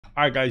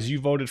All right, guys, you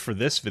voted for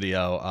this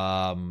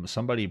video.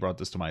 Somebody brought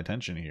this to my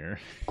attention here.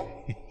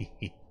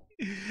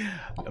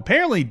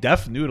 Apparently,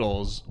 Deaf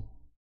Noodles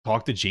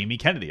talked to Jamie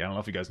Kennedy. I don't know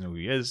if you guys know who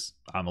he is.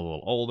 I'm a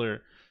little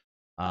older.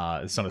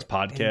 It's on his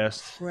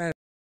podcast.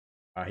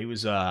 He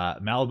was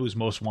Malibu's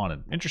Most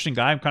Wanted. Interesting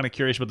guy. I'm kind of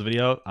curious about the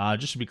video.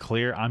 Just to be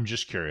clear, I'm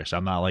just curious.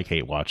 I'm not like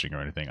hate watching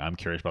or anything. I'm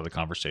curious about the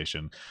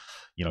conversation.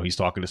 You know, he's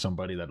talking to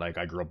somebody that like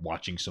I grew up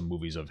watching some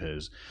movies of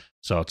his.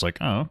 So it's like,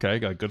 oh, okay,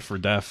 got good for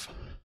Def.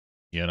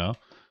 You know,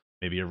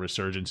 maybe a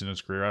resurgence in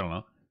his career. I don't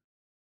know.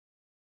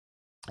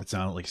 It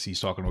sounded like he's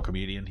talking to a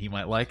comedian he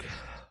might like.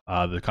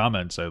 The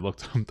comments, I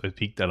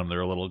peeked at them. They're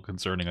a little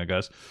concerning, I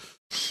guess.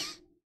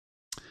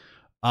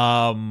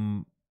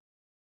 So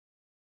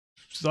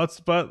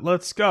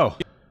let's go.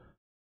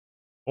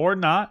 Or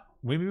not.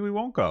 Maybe we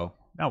won't go.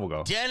 Now we'll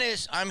go.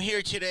 Dennis, I'm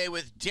here today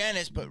with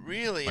Dennis, but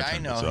really I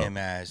know him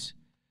as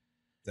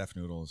Deaf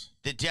Noodles.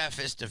 The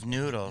deafest of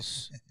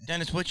noodles.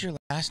 Dennis, what's your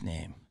last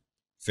name?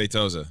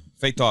 Feitosa.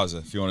 Feitosa,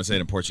 if you want to say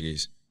it in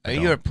Portuguese. Are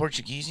you a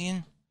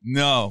Portuguesian?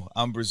 No,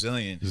 I'm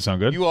Brazilian. Does it sound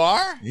good? You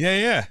are?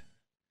 Yeah.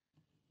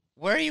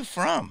 Where are you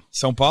from?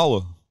 São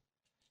Paulo.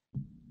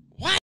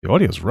 What? The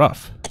audio's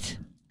rough.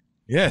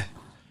 Yeah.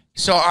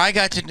 So I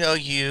got to know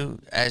you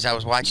as I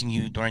was watching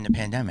you during the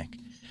pandemic.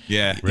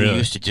 Yeah. You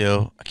used to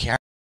do a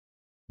character.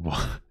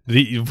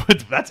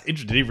 That's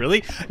interesting. Did he really?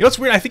 You know what's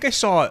weird? I think I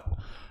saw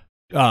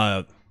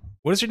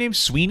what is her name?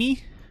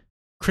 Sweeney?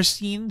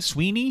 Christine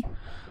Sweeney?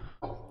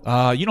 You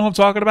know who I'm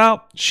talking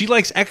about? She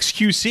likes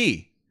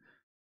XQC.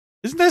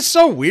 Isn't that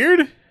so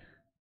weird?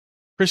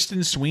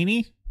 Kristen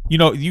Sweeney? You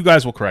know, you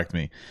guys will correct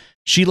me.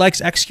 She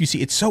likes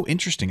XQC. It's so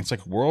interesting. It's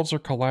like worlds are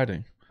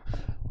colliding.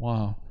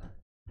 Wow.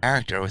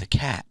 Character with a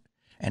cat.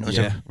 And it was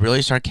a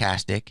really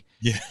sarcastic.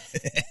 Yeah.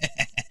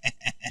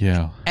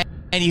 Yeah.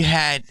 And you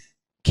had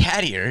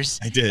cat ears.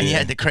 I did. And you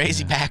had the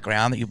crazy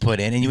background that you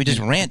put in, and you would just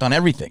rant on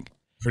everything.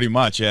 Pretty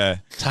much, yeah.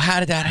 So how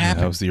did that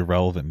happen? That was the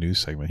irrelevant news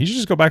segment. He should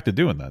just go back to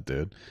doing that,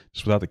 dude.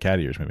 Just without the cat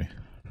ears, maybe.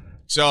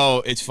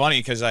 So it's funny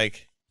because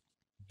like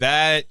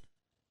that,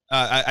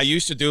 I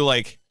used to do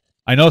like.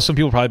 I know some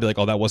people probably be like,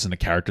 "Oh, that wasn't a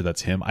character.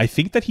 That's him." I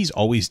think that he's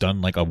always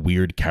done like a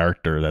weird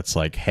character that's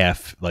like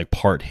half, like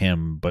part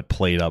him, but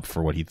played up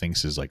for what he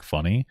thinks is like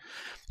funny.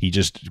 He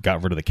just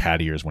got rid of the cat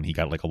ears when he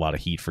got like a lot of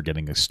heat for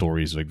getting his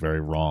stories like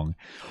very wrong.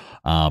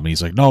 And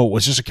he's like, "No,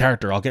 it's just a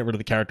character. I'll get rid of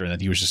the character." And then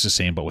he was just the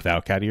same, but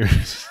without cat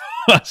ears.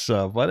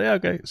 So, but yeah,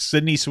 okay.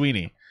 Sydney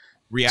Sweeney,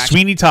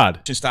 Sweeney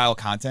Todd style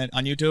content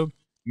on YouTube.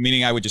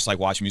 Meaning, I would just like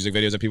watch music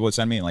videos that people would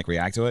send me and like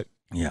react to it.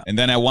 Yeah. And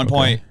then at one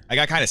point, I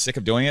got kind of sick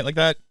of doing it like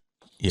that.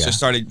 Yeah. Just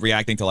started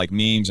reacting to like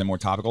memes and more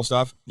topical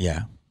stuff.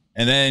 Yeah.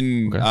 And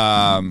then, do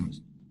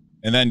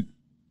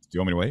you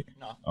want me to wait?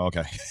 No. Oh,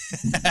 okay.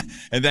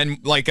 And then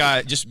like,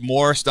 just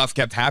more stuff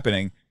kept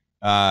happening,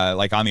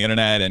 like on the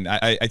internet. And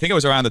I think it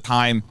was around the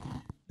time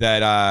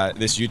that,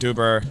 this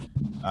YouTuber,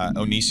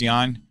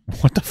 Onision.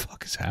 What the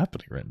fuck is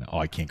happening right now? Oh,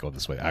 I can't go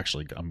this way.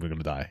 Actually, I'm going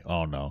to die.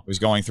 Oh no. Was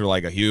going through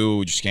like a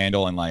huge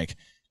scandal and like,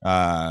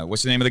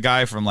 what's the name of the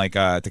guy from like,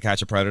 To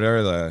Catch a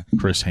Predator? The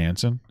Chris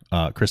Hansen.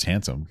 Chris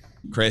Hansen.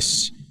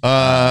 Chris.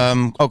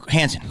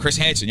 Hansen. Chris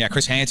Hansen. Yeah,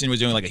 Chris Hansen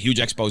was doing like a huge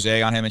expose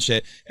on him and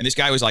shit. And this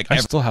guy was like, I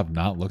still have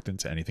not looked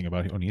into anything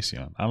about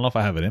Onision. I don't know if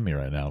I have it in me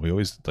right now. We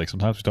always like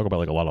sometimes we talk about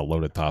like a lot of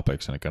loaded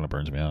topics and it kind of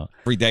burns me out.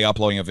 Every day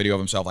uploading a video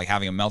of himself like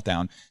having a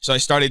meltdown. So I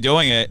started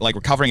doing it, like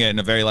recovering it in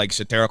a very like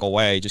satirical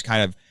way, just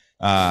kind of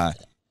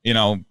you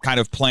know, kind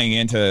of playing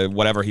into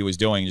whatever he was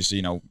doing, just,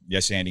 you know,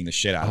 yes-anding the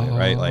shit out of it,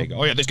 right? Like,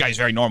 oh yeah, this guy's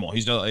very normal.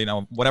 He's, you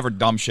know, whatever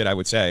dumb shit I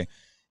would say.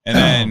 And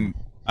then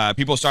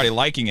people started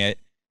liking it,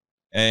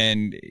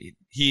 and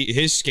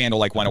his scandal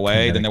like went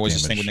away. Then there was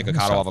this thing with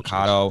Nikocado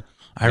Avocado.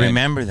 I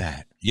remember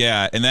that.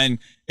 Yeah, and then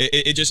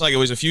it just like, it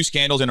was a few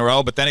scandals in a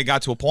row, but then it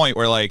got to a point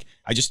where like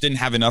I just didn't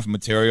have enough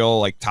material,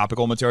 like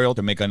topical material,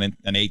 to make an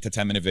 8 to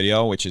 10 minute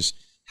video, which is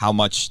how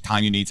much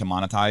time you need to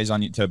monetize on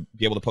to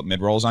be able to put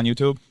mid-rolls on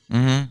YouTube.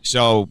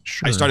 So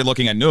I started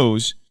looking at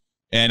news,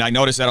 and I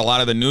noticed that a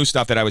lot of the news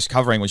stuff that I was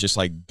covering was just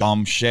like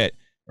dumb shit,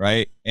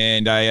 right?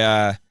 And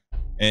yeah,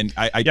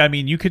 I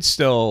mean, you could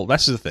still.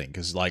 That's the thing,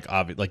 because like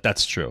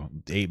that's true.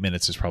 8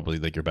 minutes is probably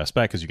like your best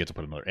bet because you get to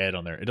put another ad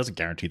on there. It doesn't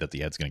guarantee that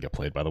the ad's going to get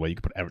played. By the way, you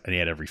can put an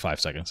ad every 5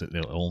 seconds.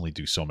 It'll only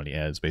do so many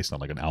ads based on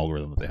like an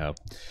algorithm that they have.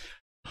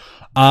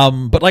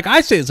 But like I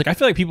say, it's like I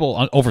feel like people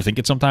overthink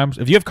it sometimes.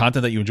 If you have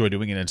content that you enjoy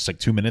doing and it's like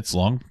 2 minutes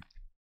long,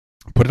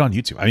 put it on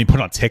YouTube. I mean, put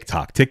it on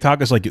TikTok.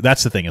 TikTok is like,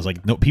 that's the thing, is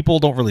like, no, people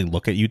don't really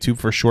look at YouTube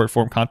for short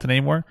form content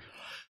anymore.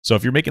 So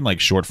if you're making like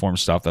short form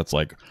stuff that's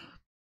like,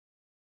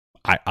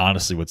 I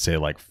honestly would say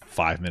like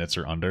 5 minutes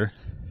or under,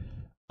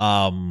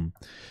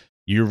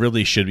 you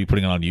really should be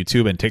putting it on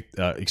YouTube and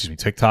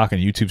TikTok,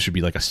 and YouTube should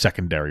be like a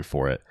secondary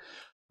for it.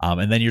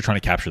 And then you're trying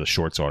to capture the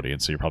shorts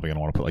audience, so you're probably going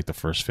to want to put like the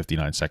first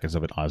 59 seconds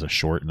of it as a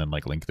short, and then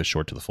like link the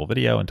short to the full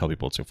video and tell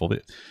people it's a full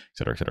video, et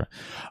cetera, et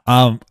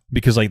cetera.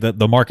 Because like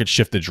the market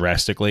shifted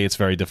drastically. It's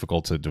very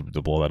difficult to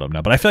blow that up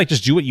now. But I feel like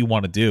just do what you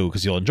want to do,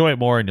 because you'll enjoy it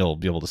more and you'll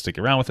be able to stick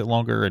around with it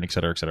longer, and et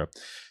cetera, et cetera.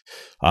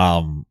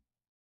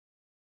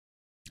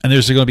 And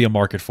there's going to be a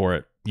market for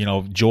it. you know,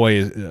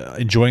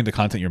 enjoying the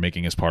content you're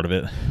making is part of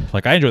it.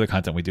 Like I enjoy the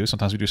content we do.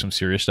 Sometimes we do some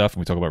serious stuff and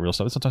we talk about real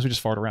stuff. And sometimes we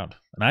just fart around,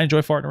 and I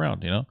enjoy farting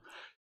around. You know,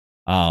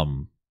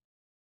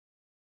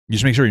 you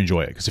just make sure you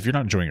enjoy it, because if you're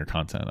not enjoying your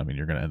content, I mean,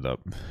 you're gonna end up,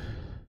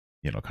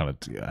 you know, kind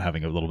of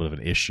having a little bit of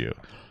an issue,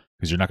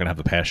 because you're not gonna have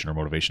the passion or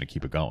motivation to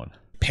keep it going.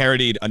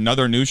 Parodied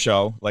another news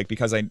show, like,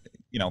 because I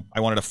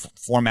wanted to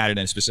format it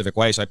in a specific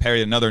way, so I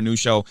parodied another news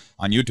show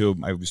on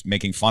YouTube. I was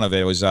making fun of it.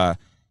 It was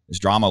this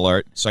Drama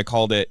Alert, so I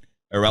called it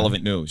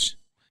Irrelevant News.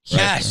 Right?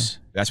 Yes,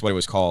 that's what it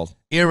was called.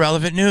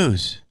 Irrelevant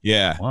News.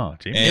 Yeah. Wow,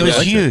 it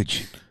was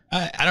huge.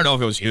 I don't know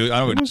if it was huge.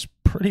 It was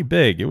pretty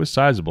big. It was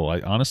sizable. I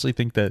honestly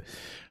think that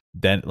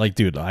then, like,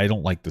 dude, I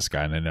don't like this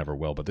guy and I never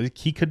will, but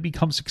he could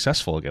become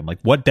successful again. Like,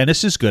 what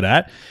Dennis is good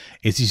at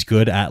is he's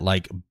good at,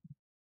 like,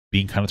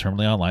 being kind of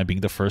terminally online,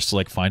 being the first to,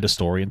 like, find a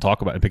story and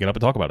talk about it, pick it up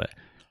and talk about it.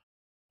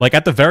 Like,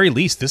 at the very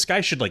least, this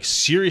guy should, like,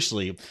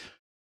 seriously,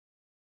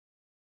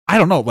 I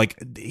don't know,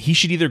 like, he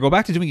should either go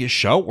back to doing his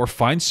show or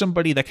find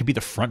somebody that could be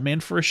the front man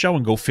for a show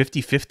and go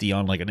 50-50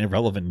 on, like, an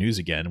irrelevant news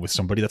again with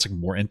somebody that's, like,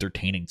 more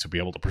entertaining to be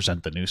able to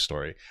present the news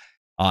story.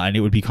 And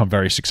it would become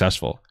very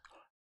successful.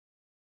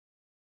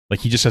 Like,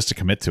 he just has to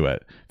commit to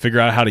it. Figure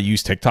out how to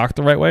use TikTok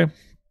the right way.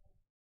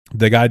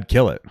 The guy'd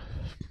kill it.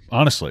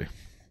 Honestly.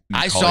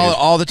 I saw it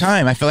all the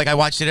time. I feel like I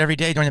watched it every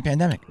day during the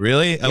pandemic.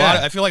 Really?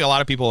 I feel like a lot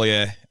of people,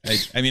 yeah.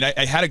 I mean,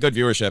 I had a good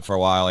viewership for a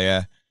while,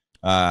 yeah.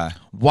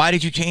 Why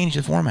did you change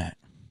the format?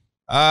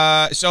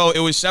 So it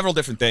was several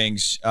different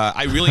things.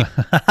 I really...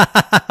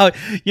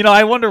 You know,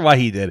 I wonder why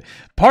he did.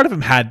 Part of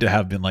him had to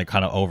have been, like,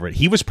 kind of over it.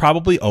 He was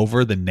probably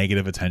over the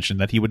negative attention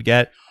that he would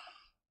get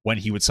when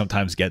he would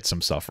sometimes get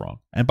some stuff wrong.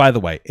 And by the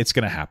way, it's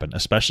going to happen,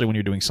 especially when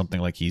you're doing something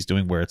like he's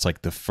doing, where it's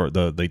like the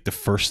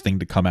first thing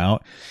to come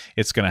out.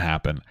 It's going to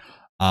happen.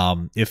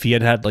 If he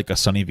had like a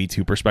Sunny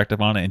V2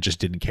 perspective on it and just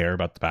didn't care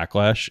about the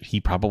backlash,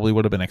 he probably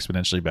would have been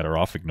exponentially better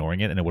off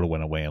ignoring it, and it would have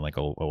went away in like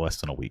a less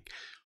than a week.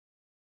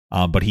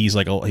 But he's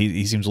like,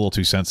 he seems a little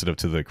too sensitive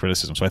to the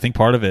criticism. So I think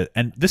part of it,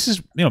 and this is,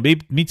 you know,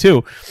 maybe me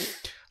too.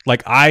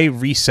 Like, I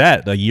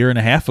reset a year and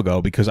a half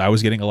ago because I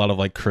was getting a lot of,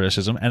 like,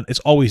 criticism, and it's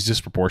always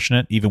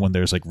disproportionate, even when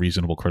there's, like,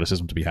 reasonable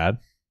criticism to be had.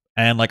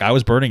 And, like, I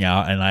was burning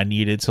out, and I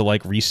needed to,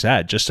 like,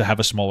 reset just to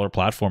have a smaller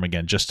platform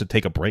again, just to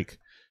take a break.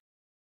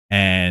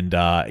 And,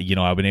 you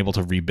know, I've been able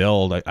to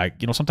rebuild.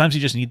 You know, sometimes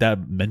you just need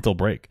that mental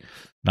break.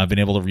 And I've been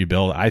able to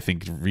rebuild, I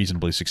think,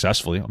 reasonably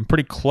successfully. I'm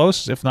pretty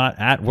close, if not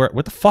at where.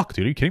 What the fuck,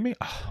 dude? Are you kidding me?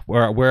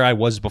 Where I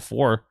was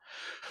before.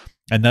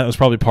 And that was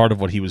probably part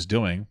of what he was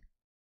doing,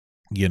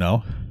 you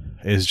know,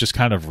 is just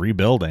kind of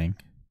rebuilding.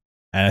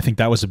 And I think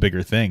that was a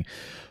bigger thing.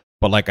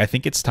 But, like, I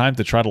think it's time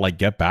to try to, like,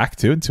 get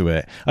back into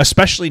it.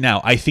 Especially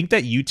now. I think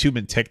that YouTube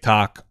and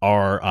TikTok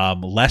are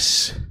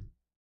less...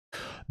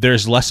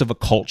 There's less of a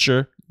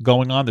culture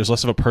going on. There's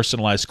less of a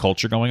personalized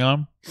culture going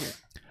on.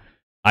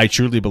 I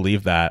truly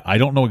believe that. I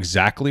don't know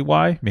exactly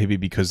why. Maybe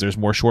because there's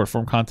more short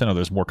form content, or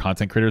there's more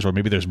content creators, or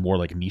maybe there's more,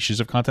 like, niches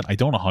of content. I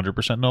don't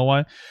 100% know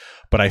why,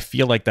 but I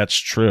feel like that's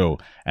true.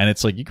 And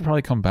it's like, you could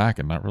probably come back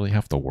and not really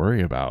have to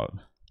worry about,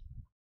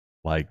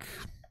 like,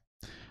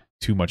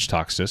 too much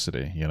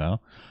toxicity, you know?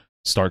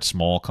 Start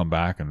small, come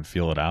back and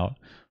feel it out,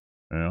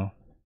 you know?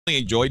 I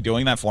really enjoyed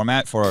doing that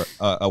format for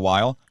a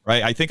while,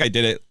 right? I think I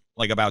did it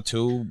like about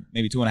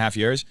maybe 2.5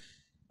 years.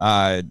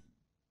 And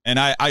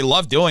I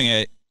love doing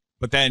it,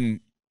 but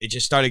then it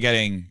just started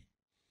getting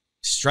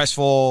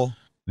stressful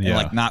and,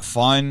 like, not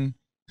fun.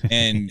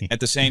 And at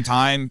the same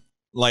time,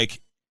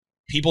 like,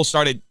 people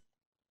started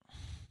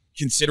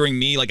considering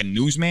me like a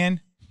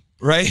newsman,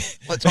 right?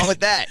 What's wrong with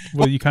that?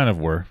 Well, you kind of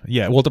were.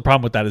 Yeah. Well, the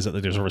problem with that is that,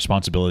 like, there's a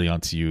responsibility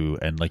onto you,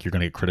 and, like, you're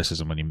going to get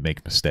criticism when you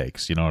make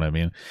mistakes. You know what I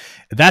mean?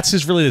 That's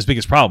his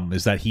biggest problem,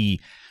 is that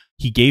he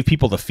gave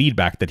people the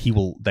feedback that he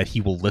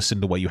will listen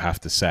to what you have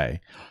to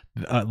say.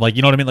 Like,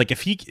 you know what I mean? Like,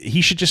 if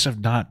he should just have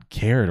not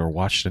cared or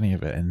watched any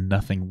of it, and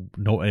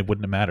it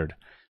wouldn't have mattered.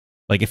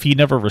 Like, if he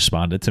never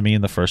responded to me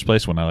in the first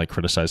place when I, like,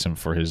 criticized him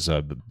for his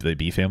the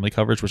B family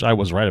coverage, which I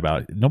was right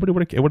about, it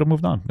would have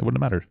moved on. It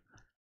wouldn't have mattered.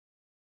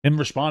 Him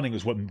responding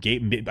was what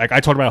gave me, like, I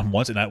talked about him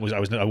once, and I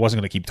wasn't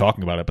going to keep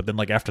talking about it, but then,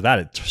 like, after that,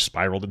 it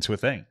spiraled into a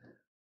thing.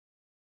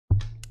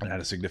 It had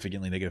a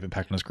significantly negative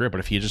impact on his career. But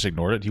if he had just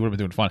ignored it, he would have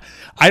been doing fine.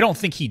 I don't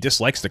think he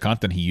dislikes the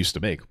content he used to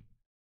make.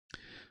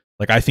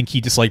 Like, I think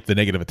he disliked the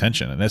negative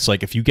attention. And it's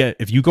like, if you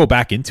go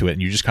back into it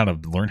and you just kind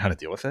of learn how to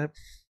deal with it,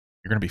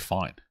 you're going to be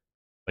fine.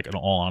 Like, in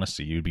all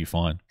honesty, you'd be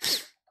fine.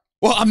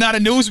 Well, I'm not a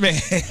newsman.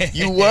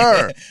 You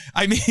were.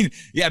 I mean,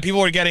 yeah, people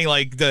were getting,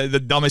 like, the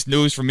dumbest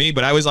news from me,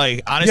 but I was,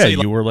 like, honestly...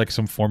 Yeah, you were, like,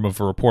 some form of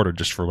a reporter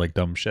just for, like,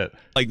 dumb shit.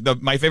 Like,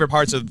 my favorite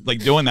parts of, like,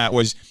 doing that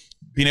was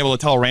being able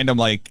to tell a random,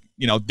 like,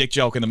 you know, dick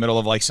joke in the middle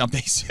of, like,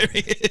 something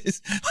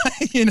serious.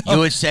 You know? You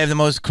would say the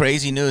most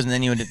crazy news, and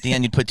then at the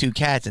end you'd put 2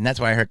 cats, and that's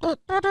why I heard...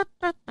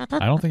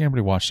 I don't think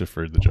anybody watched it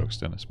for the jokes,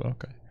 Dennis, but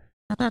okay.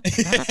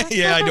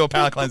 Yeah, I do a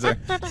palate cleanser.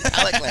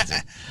 Palate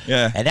cleanser.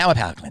 Yeah. And now a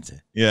palate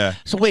cleanser. Yeah.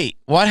 So wait,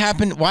 what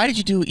happened? Why did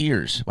you do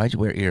ears? Why did you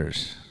wear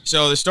ears?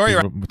 So the story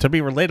to be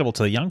relatable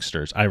to the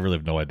youngsters, I really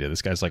have no idea.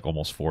 This guy's like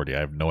almost 40. I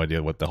have no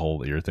idea what the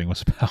whole ear thing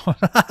was about.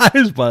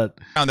 But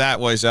around that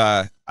was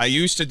I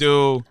used to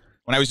do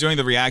when I was doing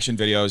the reaction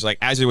videos, like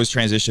as it was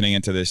transitioning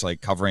into this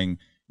like covering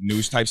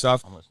news type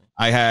stuff.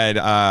 I had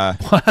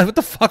what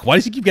the fuck? Why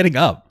does he keep getting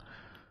up?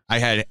 I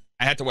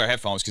had to wear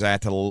headphones because I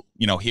had to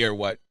hear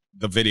what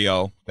the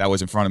video that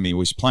was in front of me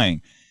was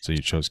playing. So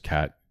you chose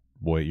cat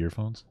boy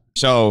earphones?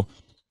 So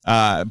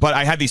but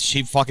I had these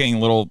cheap fucking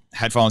little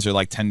headphones. They're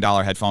like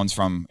 $10 headphones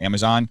from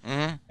Amazon.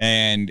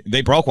 And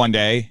they broke one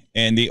day.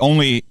 And the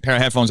only pair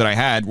of headphones that I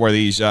had were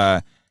these,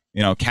 cat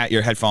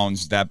ear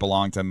headphones that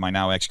belonged to my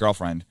now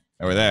ex-girlfriend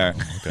that were there.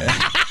 Okay.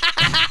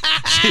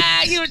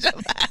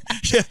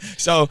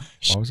 So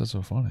why was that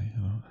so funny?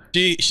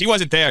 She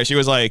wasn't there. She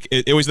was like,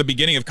 it was the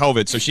beginning of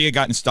COVID. So she had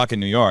gotten stuck in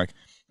New York.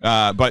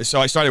 But so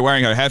I started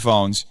wearing her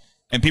headphones.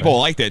 And people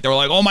liked it. They were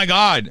like, "Oh my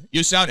god,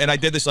 you sound!" And I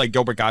did this like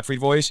Gilbert Gottfried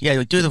voice.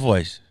 Yeah, do the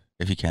voice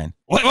if you can.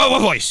 What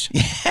voice?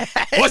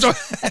 What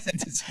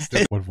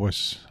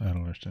voice? I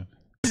don't understand.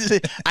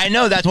 I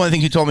know that's one of the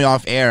things you told me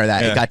off air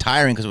that it got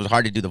tiring because it was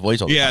hard to do the voice.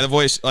 The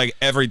voice like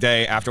every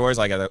day afterwards,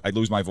 like I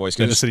lose my voice.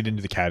 He said he didn't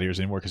do the cat ears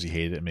anymore because he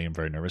hated it. It made him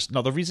very nervous.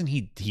 No, the reason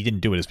he didn't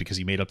do it is because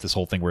he made up this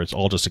whole thing where it's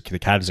all just the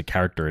cat is a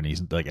character and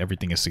he's like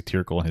everything is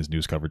satirical in his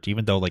news coverage,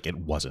 even though like it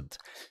wasn't.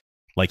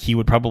 Like he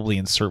would probably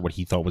insert what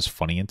he thought was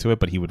funny into it,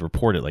 but he would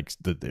report it like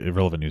the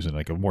irrelevant news in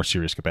like a more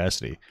serious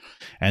capacity.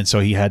 And so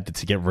he had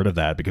to get rid of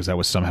that because that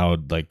was somehow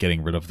like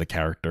getting rid of the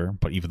character.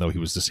 But even though he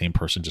was the same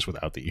person, just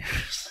without the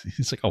ears,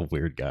 he's like a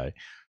weird guy.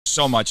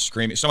 So much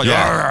screaming, so much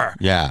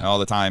all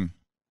the time.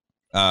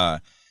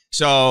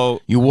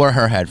 So you wore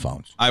her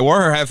headphones. I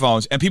wore her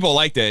headphones, and people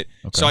liked it.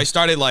 Okay. So I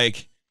started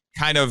like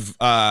kind of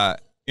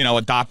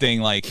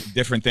adopting like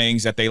different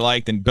things that they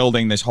liked and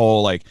building this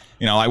whole like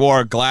I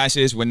wore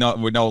glasses with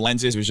no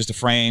lenses. It was just the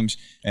frames,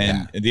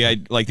 and the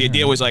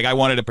idea was like I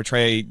wanted to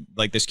portray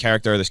like this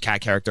cat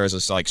character as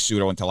this like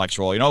pseudo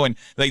intellectual. And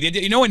like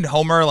in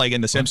Homer like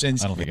in The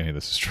Simpsons. I don't think any of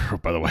this is true,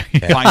 by the way.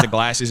 Finds the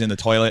glasses in the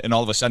toilet, and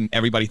all of a sudden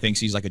everybody thinks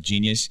he's like a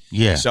genius.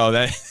 Yeah. So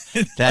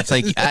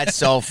that's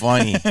so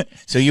funny.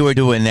 So you were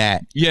doing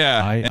that.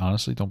 Yeah. I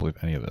honestly don't believe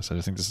any of this. I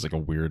just think this is like a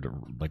weird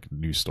like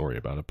news story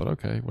about it. But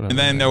okay, whatever. And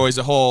then there was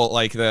a whole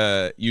like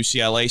the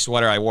UCLA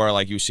sweater. I wore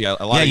like UCLA.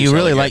 A lot yeah, of you UCLA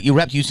really gear. you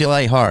repped UCLA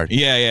hard.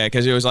 Yeah,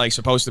 because it was like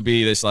supposed to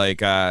be this like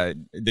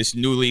this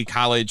newly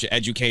college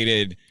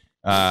educated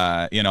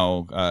cat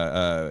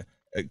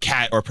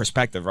or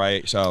perspective,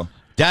 right? So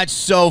that's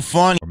so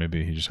funny. Or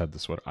maybe he just had the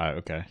sweater.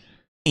 Okay.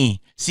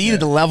 See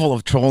the level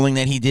of trolling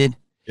that he did.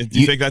 Do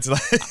you think that's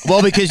like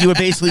well, because you were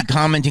basically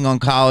commenting on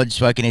college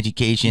fucking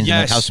educations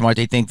and like how smart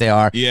they think they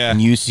are. Yeah.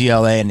 And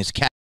UCLA and his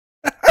cat.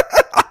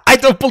 I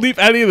don't believe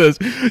any of this.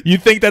 You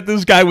think that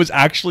this guy was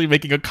actually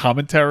making a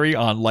commentary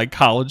on like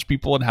college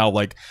people and how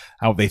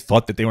they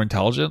thought that they were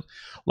intelligent?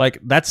 Like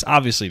that's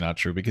obviously not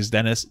true because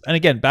Dennis, and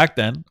again back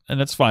then, and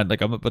that's fine.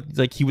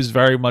 But he was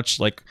very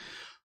much like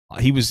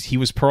he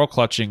was pearl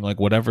clutching like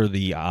whatever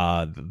the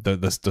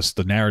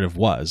narrative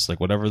was, like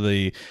whatever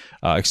the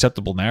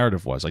acceptable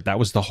narrative was. Like that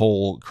was the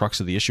whole crux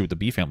of the issue with the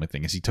B family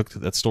thing is he took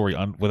that story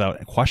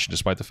without question,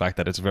 despite the fact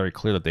that it's very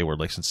clear that they were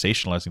like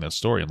sensationalizing that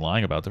story and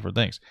lying about different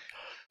things.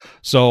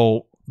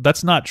 So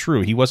that's not true.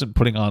 He wasn't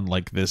putting on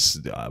like this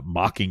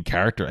mocking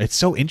character. It's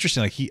so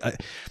interesting. Like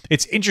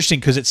it's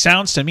interesting because it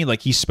sounds to me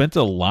like he spent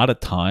a lot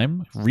of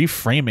time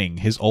reframing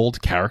his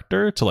old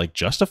character to like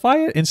justify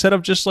it instead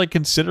of just like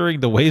considering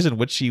the ways in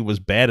which he was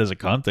bad as a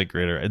content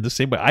creator. In the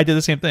same way, I did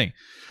the same thing.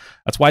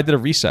 That's why I did a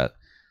reset.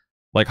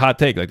 Like hot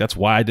take. Like that's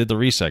why I did the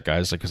reset,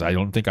 guys. Like because I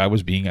don't think I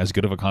was being as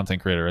good of a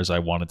content creator as I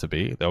wanted to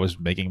be. I was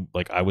making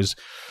I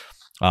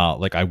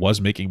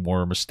was making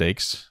more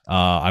mistakes.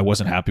 I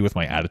wasn't happy with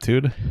my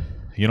attitude.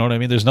 You know what I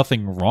mean? There's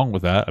nothing wrong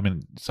with that. I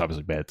mean, it's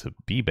obviously bad to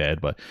be bad,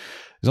 but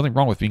there's nothing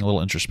wrong with being a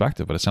little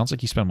introspective. But it sounds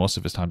like he spent most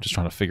of his time just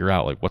trying to figure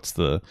out like what's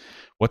the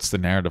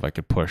narrative I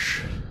could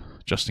push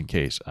just in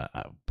case.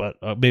 But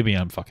maybe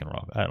I'm fucking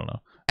wrong. I don't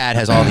know. Ad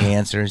has all the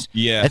answers.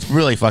 Yeah, that's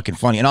really fucking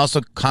funny. And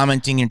also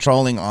commenting and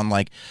trolling on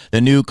like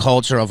the new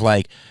culture of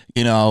like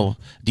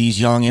these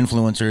young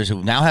influencers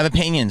who now have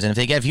opinions, and if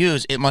they get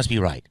views, it must be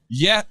right.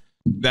 Yeah.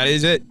 That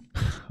is it.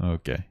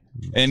 Okay.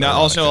 And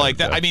also like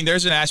that. I mean,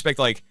 there's an aspect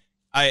like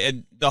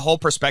the whole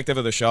perspective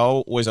of the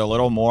show was a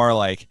little more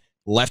like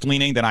left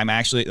leaning than I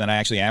actually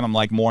am. I'm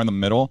like more in the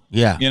middle.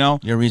 Yeah.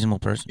 You're a reasonable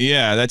person.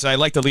 Yeah. I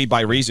like to lead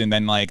by reason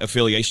than like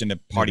affiliation to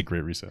party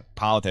great reset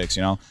politics.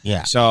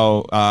 Yeah.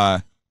 So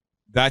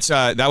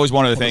that was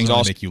one of the things.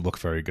 Also Also make you look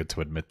very good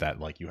to admit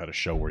that like you had a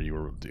show where you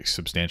were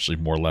substantially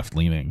more left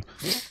leaning.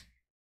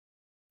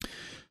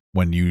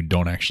 When you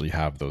don't actually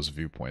have those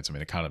viewpoints, I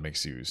mean, it kind of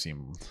makes you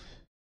seem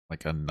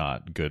like a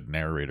not good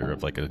narrator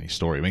of like any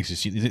story. It makes you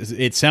see.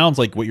 It sounds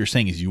like what you're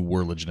saying is you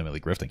were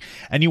legitimately grifting,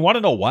 and you want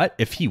to know what?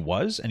 If he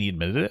was, and he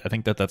admitted it, I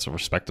think that's a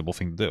respectable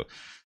thing to do.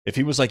 If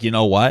he was like, you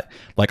know what,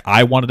 like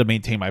I wanted to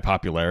maintain my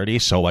popularity,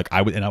 so like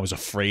I was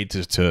afraid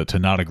to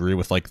not agree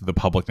with like the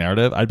public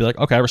narrative, I'd be like,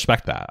 okay, I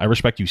respect that. I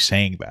respect you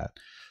saying that,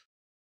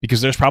 because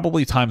there's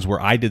probably times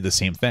where I did the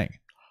same thing.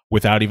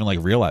 without even like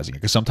realizing it.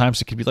 Because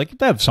sometimes it can be like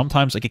that.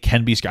 Sometimes like it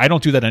can be scary. I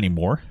don't do that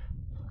anymore,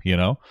 you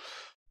know,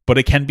 but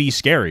it can be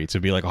scary to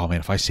be like, oh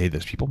man, if I say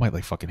this, people might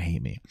like fucking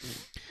hate me.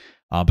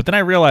 But then I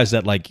realized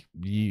that like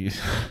the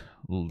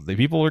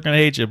people are gonna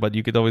hate you, but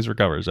you could always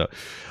recover. So,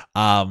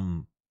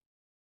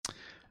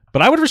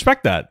 but I would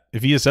respect that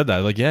if he had said that.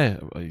 Like, yeah,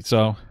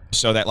 so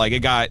that like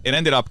it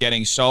ended up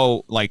getting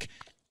so like,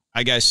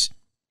 I guess,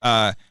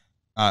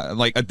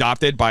 like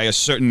adopted by a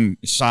certain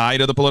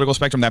side of the political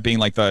spectrum, that being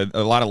like a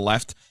lot of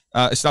left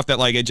stuff, that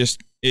like it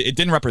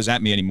didn't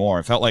represent me anymore.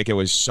 It felt like it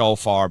was so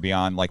far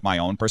beyond like my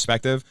own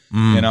perspective,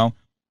 you know.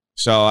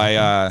 So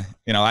I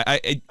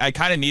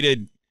kind of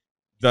needed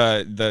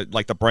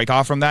the break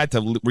off from that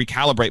to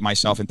recalibrate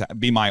myself and to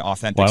be my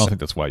authentic. Well, I don't think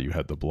that's why you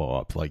had to blow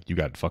up. Like, you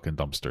got fucking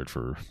dumpstered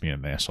for being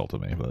an asshole to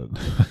me,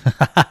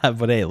 but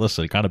but hey,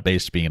 listen, kind of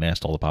based being an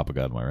asshole to Papa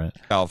God, am I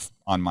right?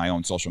 On my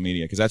own social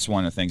media, because that's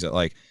one of the things that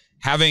like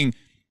having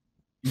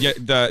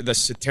the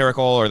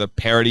satirical or the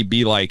parody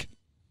be like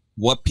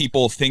what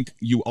people think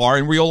you are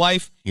in real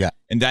life,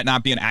 and that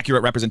not be an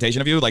accurate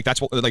representation of you. Like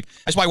that's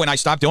why when I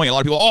stopped doing it, a lot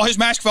of people, oh, his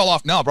mask fell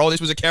off. No, bro,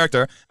 this was a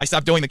character. I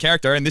stopped doing the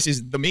character, and this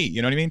is the me.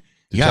 You know what I mean?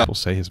 Did people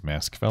say his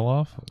mask fell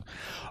off?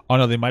 Oh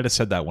no, they might have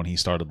said that when he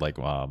started like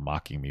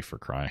mocking me for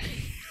crying.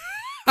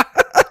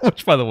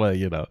 Which, by the way,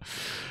 you know,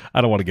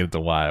 I don't want to get into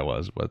why I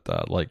was, but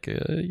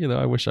you know,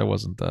 I wish I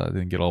wasn't.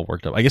 Didn't get all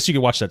worked up. I guess you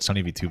could watch that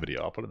Sunny V2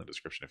 video. I'll put it in the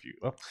description if you.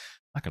 Well,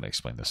 I'm not going to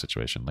explain this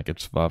situation. Like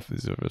it's a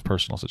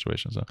personal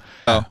situation. So,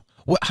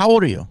 how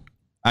old are you?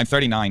 I'm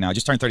 39 now. I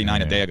just turned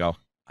 39 a day ago.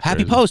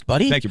 Happy post,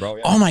 buddy. Thank you, bro.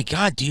 Yeah. Oh my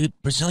God, dude,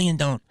 Brazilian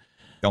don't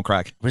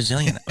crack.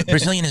 Brazilian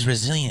is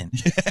resilient.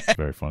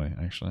 Very funny,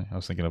 actually. I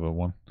was thinking of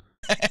one.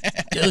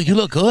 Dude, you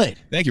look good.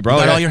 Thank you, bro.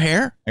 You got all your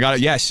hair? I got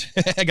it. Yes,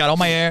 I got all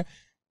my hair.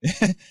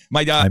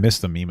 I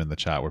missed the meme in the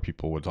chat where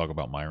people would talk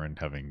about Myron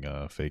having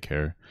fake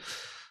hair.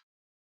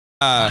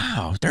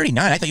 Wow,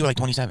 39. I thought you were like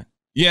 27.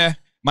 Yeah,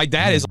 my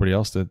dad is. Everybody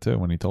else did too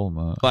when he told him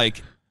that.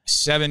 Like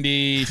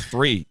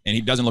 73, and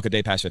he doesn't look a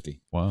day past 50.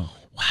 Wow.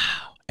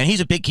 And he's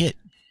a big kid.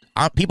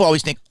 People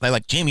always think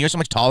like, Jamie, you're so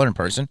much taller in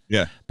person.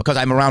 Yeah. Because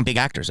I'm around big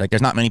actors. Like,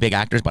 there's not many big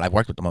actors, but I've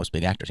worked with the most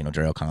big actors. You know,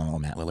 Jerry O'Connell,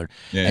 Matt Lillard.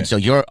 Yeah. And so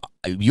you're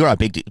a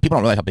big. People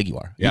don't realize how big you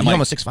are. Yeah, you're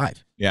almost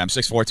 6'5". Yeah, I'm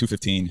 6'4",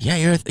 215. Yeah,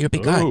 you're a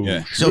big guy.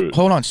 Yeah. So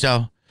hold on.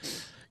 So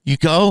you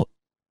go.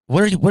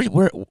 Where'd you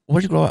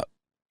grow up?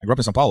 I grew up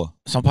in Sao Paulo.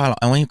 Sao Paulo.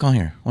 And when you come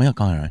here?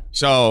 Right?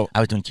 So I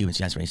was doing Cubans.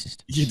 That's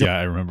racist. Yeah,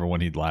 I remember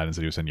when he lied and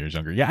said he was 10 years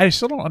younger. Yeah, I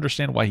still don't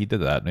understand why he did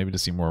that. Maybe to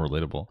seem more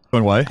relatable.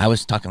 Doing what? I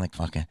was talking like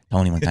fucking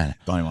Tony Montana.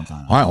 Tony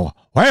Montana.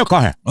 Why you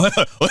come here?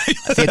 I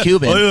say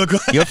Cuban.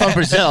 You're from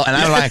Brazil, and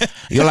I'm like,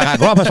 you're like, I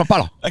grew up in Sao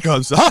Paulo.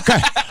 Okay.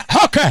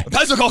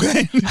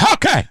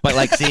 Okay. But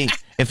like, see,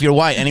 if you're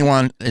white,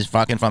 anyone is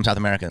fucking from South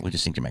America, we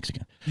just think you're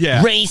Mexican.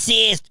 Yeah.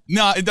 Racist.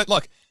 No,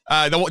 look.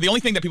 The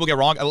only thing that people get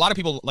wrong, a lot of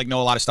people like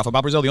know a lot of stuff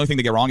about Brazil. The only thing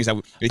they get wrong is that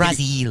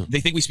they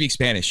think we speak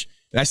Spanish.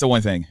 That's the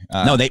one thing.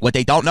 No, what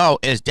they don't know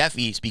is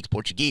Defi speaks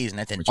Portuguese, and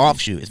that's an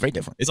offshoot. It's very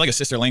different. It's like a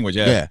sister language.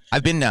 Yeah.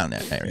 I've been down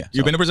that area.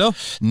 You've been to Brazil?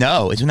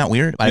 No, isn't that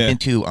weird? I've been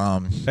to.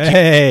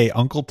 Hey,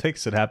 Uncle Tick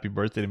said happy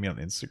birthday to me on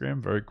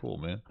Instagram. Very cool,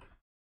 man.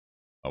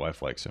 My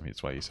wife likes him.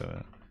 That's why he said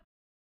it.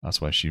 That's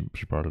why she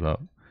brought it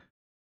up.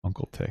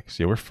 Uncle Tix.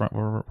 Yeah, we're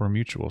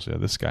mutuals. Yeah,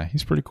 this guy,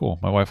 he's pretty cool.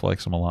 My wife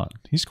likes him a lot.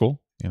 He's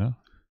cool, you know.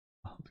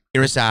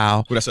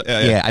 Curacao.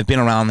 Yeah, I've been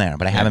around there,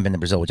 but I haven't been to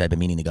Brazil, which I've been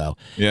meaning to go.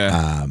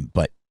 Yeah.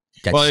 But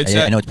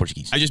I know it's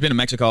Portuguese. I just been to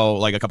Mexico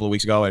like a couple of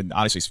weeks ago, and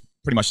honestly, it's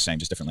pretty much the same,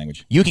 just different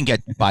language. You can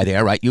get by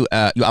there, right? You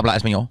habla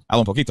español? Hablo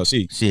un poquito,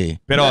 sí. Sí.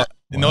 Pero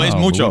no es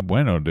mucho. Muy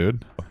bueno,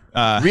 dude.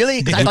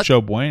 Really?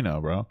 Mucho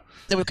bueno, bro.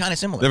 They were kind of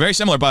similar. They're very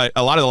similar, but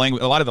a lot of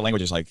the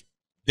language is like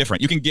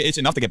different. You can get, it's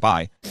enough to get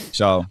by.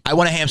 So I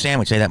want a ham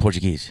sandwich. Say that in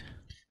Portuguese.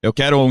 Eu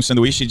quero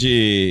sanduíche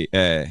de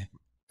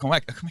como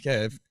é que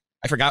é?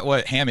 I forgot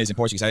what ham is in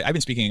Portuguese. I've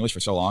been speaking English for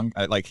so long.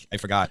 I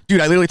forgot.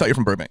 Dude, I literally thought you're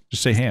from Burbank.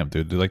 Just say ham,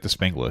 dude. They're like the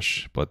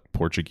Spanglish, but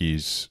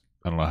Portuguese.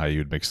 I don't know how you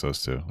would mix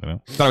those two. You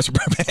know. I thought it was from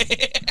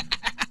Burbank.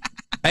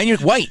 And you're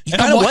white. You're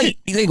kind of white.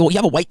 You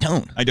have a white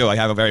tone. I do. I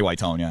have a very white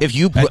tone. Yeah. If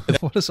you,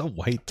 what does a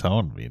white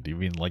tone mean? Do you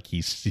mean like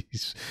he's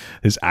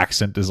his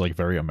accent is like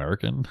very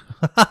American?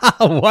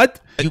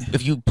 What?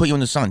 If you put you in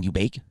the sun, you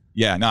bake.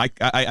 Yeah. No,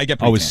 I get.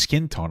 Oh, his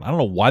skin tone. I don't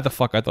know why the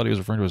fuck I thought he was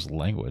referring to his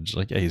language.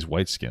 Like, yeah, he's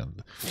white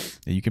skinned.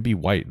 Yeah, you can be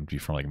white and be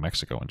from like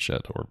Mexico and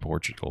shit, or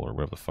Portugal, or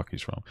wherever the fuck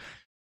he's from.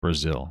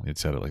 Brazil. He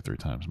said it like 3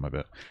 times. My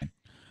bad.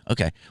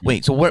 Okay.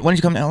 Wait. So when did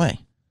you come to LA?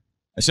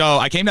 So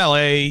I came to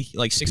LA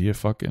like Be a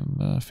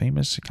fucking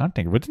famous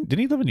content. Didn't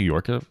he live in New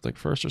York like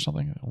first or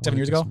something? 7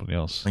 years ago. Somebody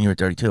else. When you were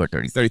 32 or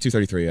 30? 32,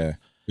 33. Yeah. It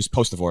was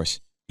post divorce.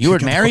 You were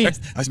married?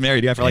 I was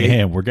married. Yeah, for like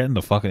Damn, we're getting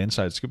the fucking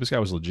inside scoop. This guy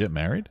was legit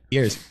married.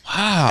 years.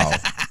 Wow.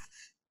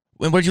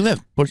 Where'd you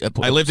live?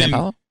 I lived San in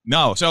Paulo?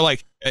 No. So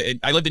like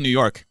I lived in New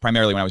York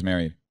primarily when I was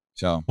married.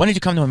 So when did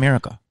you come to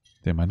America?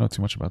 Damn, I know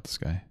too much about this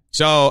guy.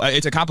 So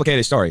it's a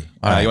complicated story. You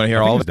want to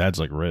hear all of his it? dad's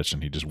like rich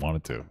and he just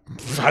wanted to.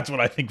 That's what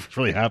I think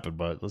really happened.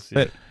 But let's see.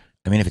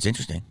 I mean, if it's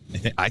interesting.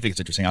 I think it's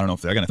interesting. I don't know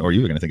if they're gonna or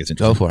you are gonna think it's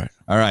interesting. Go for it.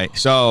 All right.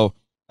 So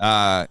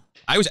I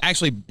was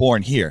actually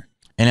born here.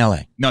 In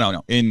L.A.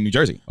 No, in New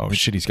Jersey. Oh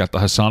shit, he's got the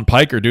Hassan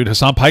Piker, dude.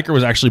 Hassan Piker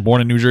was actually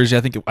born in New Jersey.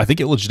 I think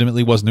it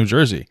legitimately was New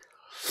Jersey.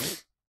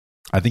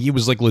 I think he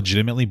was like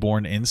legitimately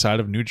born inside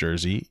of New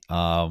Jersey.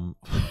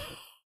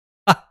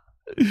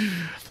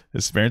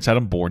 His parents had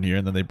him born here,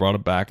 and then they brought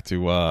him back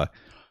to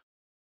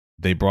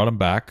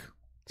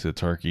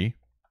Turkey,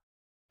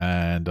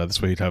 and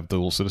this way he'd have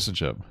dual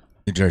citizenship.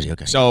 New Jersey,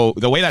 okay. So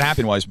the way that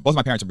happened was both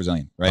my parents are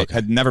Brazilian, right? Okay.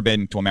 Had never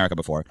been to America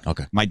before.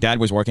 Okay. My dad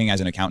was working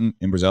as an accountant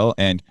in Brazil,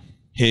 and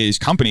his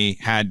company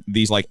had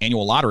these like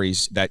annual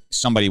lotteries that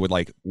somebody would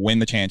like win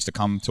the chance to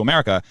come to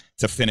America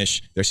to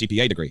finish their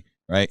CPA degree,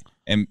 right?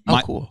 And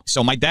cool.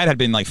 So my dad had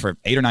been like for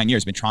 8 or 9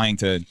 years been trying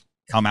to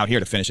come out here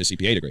to finish his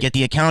CPA degree. Get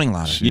the accounting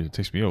lottery. Shit, it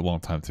takes me a long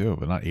time too,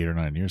 but not 8 or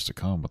 9 years to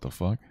come. What the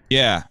fuck?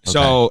 Yeah. Okay.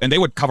 So, and they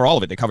would cover all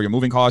of it. They cover your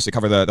moving costs. They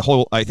cover the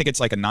whole, I think it's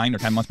like a 9 or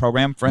 10 month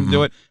program for him to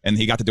do it. And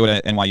he got to do it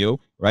at NYU,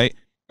 right?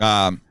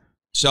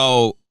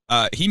 So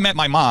he met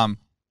my mom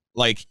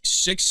like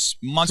 6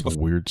 months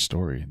before. Weird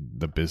story.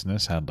 The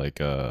business had like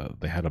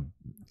they had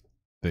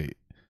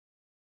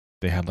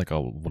like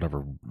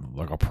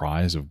a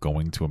prize of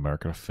going to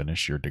America to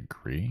finish your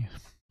degree.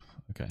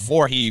 Okay.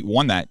 Before he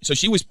won that. So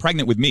she was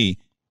pregnant with me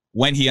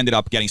when he ended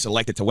up getting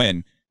selected to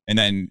win. And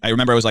then I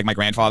remember it was like my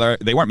grandfather.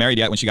 They weren't married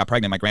yet when she got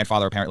pregnant. My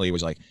grandfather apparently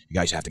was like, "You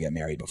guys have to get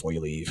married before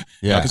you leave."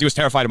 Yeah. Because he was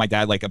terrified of my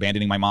dad like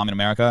abandoning my mom in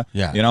America.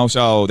 Yeah. You know,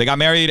 so they got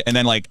married, and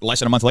then like less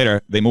than a month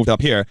later, they moved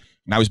up here,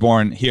 and I was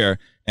born here.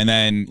 And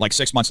then like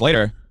 6 months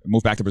later,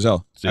 moved back to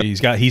Brazil. So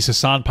he's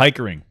Hassan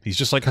Pikering. He's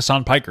just like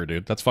Hassan Piker,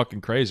 dude. That's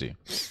fucking crazy.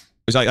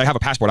 I have a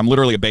passport. I'm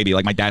literally a baby,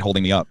 like my dad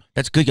holding me up.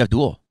 That's good. You have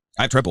dual.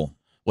 I have triple.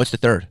 What's the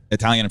third?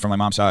 Italian from my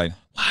mom's side.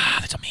 Wow,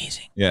 that's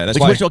amazing. Yeah, that's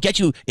why. Which will get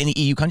you in the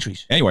EU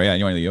countries. Anywhere, yeah,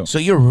 anywhere in the EU. So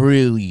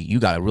you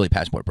got a really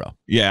passport, bro.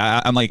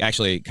 Yeah, I'm like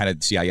actually kind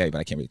of CIA, but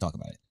I can't really talk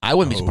about it. I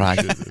wouldn't be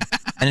surprised.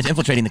 And it's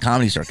infiltrating the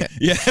comedy circuit.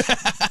 Yeah.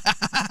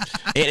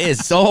 It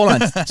is. So hold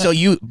on. So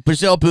you,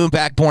 Brazil, boom,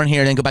 back, born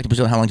here, then go back to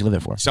Brazil. How long did you live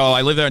there for? So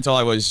I lived there until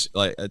I was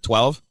like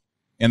 12.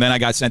 And then I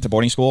got sent to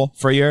boarding school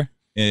for a year.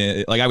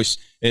 Like I was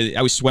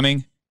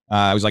swimming.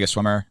 I was like a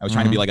swimmer. I was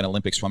trying to be like an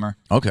Olympic swimmer.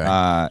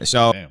 Okay.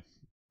 So damn.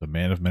 The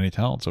man of many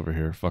talents over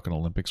here, fucking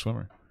Olympic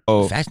swimmer.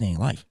 Oh, fascinating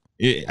life.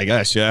 I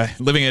guess, yeah.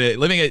 Living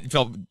it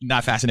felt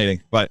not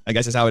fascinating, but I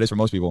guess it's how it is for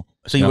most people.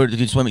 So you went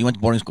to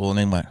boarding school, and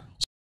then what?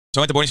 So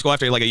I went to boarding school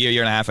after like a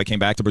year and a half. I came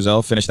back to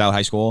Brazil, finished out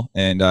high school,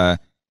 and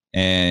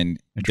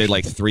did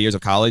like 3 years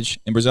of college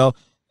in Brazil.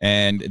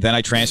 And then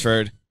I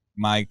transferred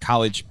my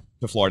college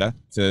to Florida,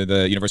 to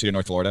the University of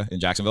North Florida in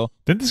Jacksonville.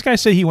 Didn't this guy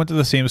say he went to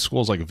the same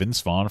school as like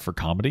Vince Vaughn for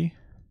comedy?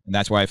 And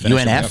that's where I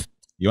finished. UNF?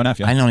 UNF,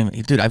 yeah. I don't even,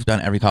 dude, I've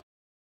done every college.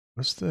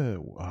 What's the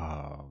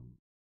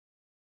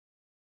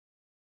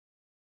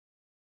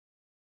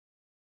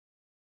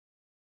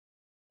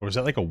or is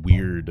that like a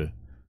weird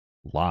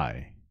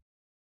lie?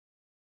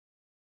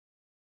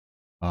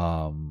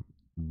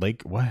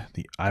 Like what?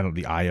 The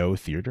IO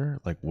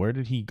theater? Like where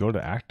did he go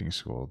to acting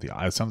school?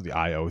 It sounds the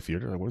IO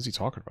theater. Like what is he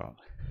talking about?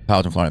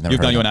 College in Florida. You've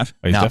done UNF?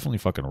 Oh, he's definitely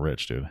fucking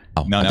rich, dude.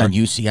 Oh, no, I've done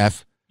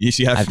UCF.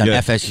 UCF. I've done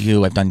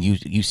FSU. I've done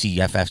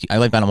UCFF.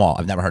 I've done them all.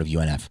 I've never heard of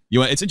UNF.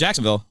 It's in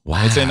Jacksonville.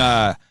 Wow. It's in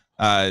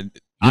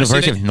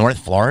University of North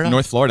Florida.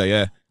 North Florida,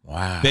 yeah.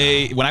 Wow.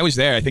 When I was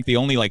there, I think the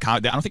only like I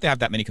don't think they have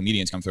that many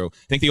comedians come through.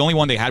 I think the only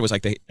one they had was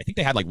like I think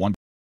they had like one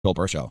Bill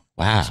Burr show.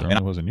 Wow. So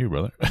it wasn't you,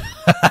 brother.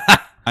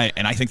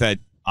 I think that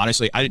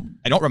honestly, I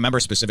don't remember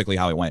specifically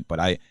how it went, but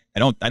I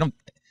don't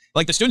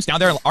like the students down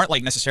there aren't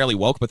like necessarily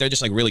woke, but they're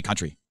just like really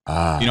country. You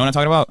know what I'm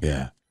talking about?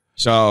 Yeah.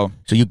 So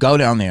you go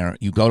down there,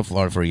 you go to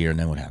Florida for a year, and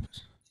then what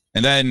happens?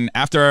 And then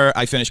after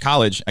I finish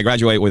college, I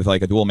graduate with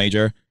like a dual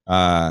major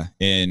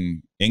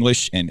in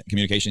English and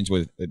communications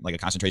with like a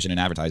concentration in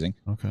advertising.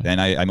 Okay. Then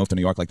I moved to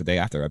New York like the day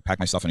after. I packed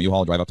my stuff in a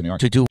U-Haul, drive up to New York.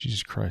 To do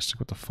Jesus Christ,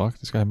 what the fuck?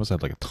 This guy must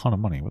have like a ton of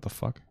money. What the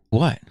fuck?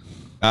 what?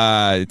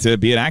 To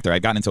be an actor.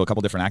 I'd gotten into a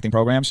couple different acting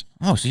programs.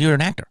 Oh, so you're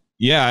an actor.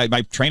 Yeah,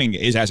 my training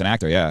is as an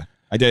actor, yeah.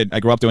 I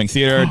grew up doing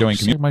theater, doing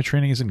community. My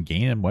training is in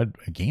game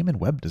and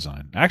web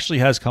design. Actually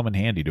has come in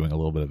handy doing a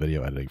little bit of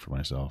video editing for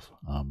myself.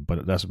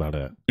 But that's about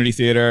it. Community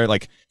theater.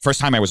 Like first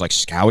time I was like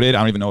scouted. I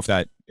don't even know if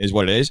that is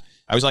what it is.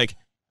 I was like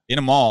in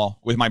a mall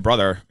with my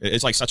brother.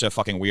 It's like such a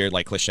fucking weird,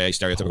 like cliche,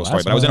 stereotypical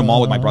story. But I was in a mall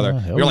with my brother.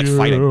 We were like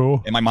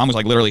fighting, and my mom was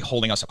like literally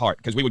holding us apart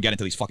because we would get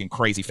into these fucking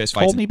crazy fist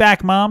fights. Hold me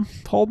back, mom.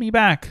 Hold me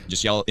back.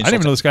 Just yell. I didn't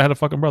even know this guy had a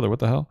fucking brother. What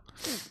the hell?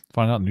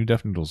 Find out new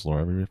Def Noodles lore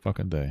every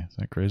fucking day. Is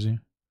that crazy?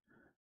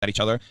 At each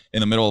other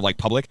in the middle of like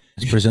public.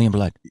 It's Brazilian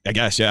blood. I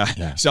guess,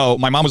 yeah. So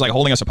my mom was like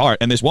holding us apart,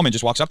 and this woman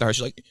just walks up to her.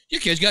 She's like, "Your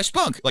kid's got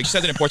spunk." Like she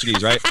says it in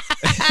Portuguese, right?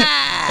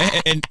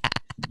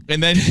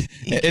 and then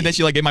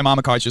she like gave my mom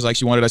a card. She was like,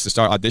 she wanted us to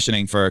start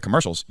auditioning for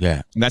commercials.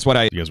 Yeah, and that's what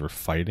You guys were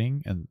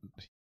fighting, and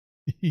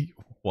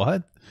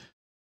what?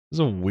 This is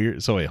a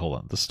weird. So wait, hold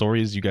on. The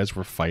story is you guys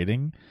were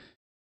fighting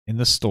in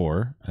the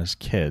store as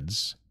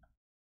kids,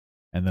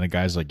 and then a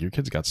guy's like, "Your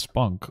kid's got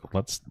spunk.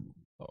 Let's."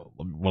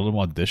 Let him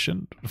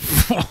audition?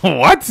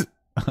 What?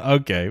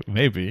 Okay,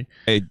 maybe.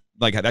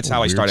 Like that's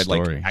how I started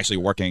like actually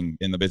working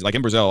in the business, like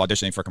in Brazil,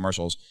 auditioning for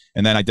commercials,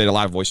 and then I did a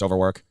lot of voiceover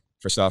work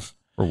for stuff.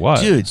 For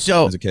what? Dude,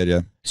 so as a kid,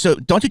 yeah. So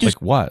don't you do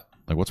like what?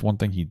 Like what's one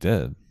thing he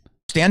did?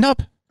 Stand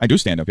up? I do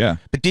stand up, yeah.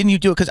 But didn't you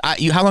do it? Because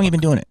how long have you been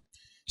doing it?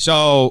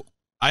 So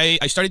I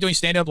started doing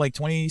stand up like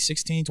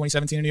 2016,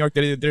 2017 in New York.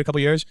 Did it a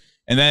couple years,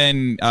 and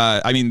then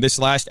I mean this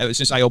last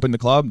since I opened the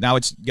club, now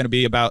it's gonna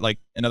be about like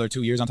another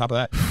 2 years on top of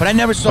that. But I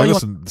never saw you.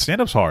 Listen, stand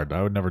up's hard.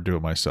 I would never do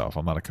it myself.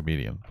 I'm not a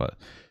comedian, but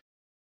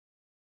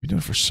you're doing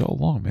it for so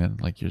long, man.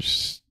 Like you're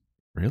just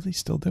really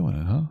still doing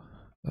it, huh?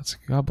 That's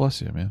God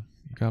bless you, man.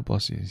 God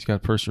bless you. He's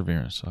got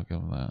perseverance. I'll give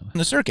him that. On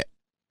the circuit.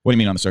 What do you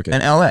mean on the circuit?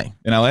 In L.A.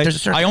 In L.A. There's a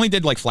circuit. I only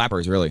did like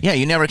Flappers, really. Yeah,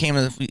 you never came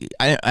to the.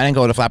 I didn't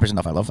go to Flappers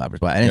enough. I love Flappers,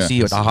 but I didn't see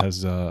you at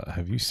the.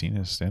 Have you seen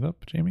his stand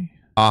up, Jamie?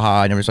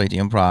 I never saw you at the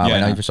Improv. Yeah,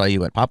 I never saw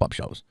you at pop up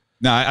shows.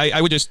 No, I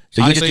would just.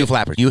 So honestly, you just do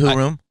Flappers. Yoo-hoo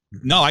room?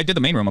 No, I did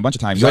the main room a bunch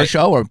of times. Your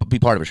show or be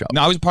part of a show?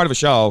 No, I was part of a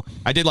show.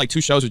 I did like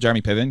 2 shows with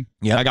Jeremy Piven.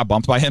 Yeah, I got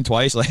bumped by him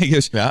twice, like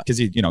because yeah.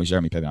 he's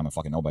Jeremy Piven. I'm a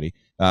fucking nobody.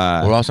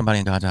 We're all somebody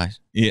in God's eyes.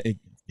 Yeah,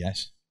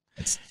 yes.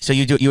 So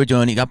you were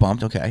doing. You got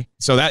bumped. Okay.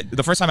 So that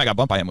the first time I got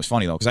bumped by him was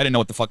funny though, because I didn't know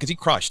what the fuck. Because he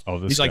crushed. Oh,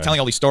 he's like guy. telling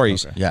all these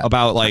stories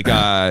about like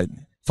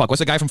fuck. What's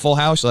the guy from Full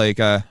House? Like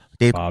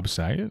Dave Bob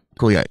Saget.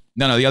 Cool. Yeah.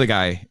 No, the other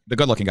guy, the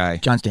good-looking guy,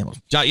 John Stamos.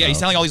 He's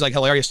telling all these like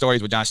hilarious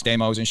stories with John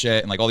Stamos and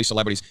shit, and like all these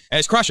celebrities, and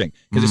it's crushing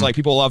because it's like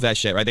people love that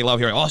shit, right? They love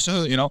hearing, oh,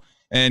 so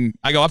And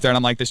I go up there and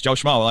I'm like this Joe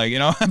Schmo, like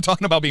I'm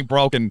talking about being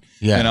broke and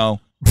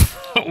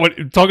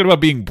What talking about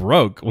being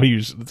broke? What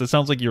it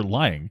sounds like you're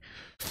lying.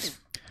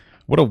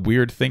 What a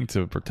weird thing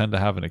to pretend to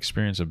have an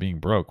experience of being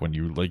broke when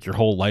you like your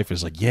whole life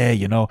is like,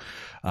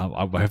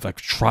 I've like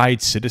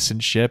tried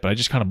citizenship, and I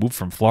just kind of moved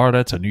from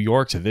Florida to New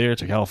York to there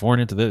to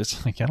California to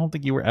this. Like, I don't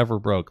think you were ever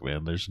broke,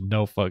 man. There's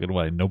no fucking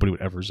way. Nobody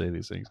would ever say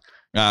these things.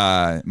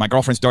 My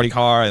girlfriend's dirty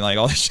car and like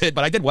all this shit,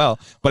 but I did well.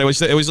 But it was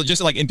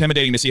just like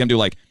intimidating to see him do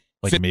like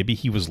maybe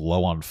he was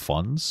low on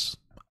funds.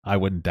 I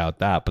wouldn't doubt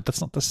that, but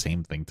that's not the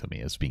same thing to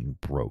me as being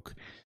broke.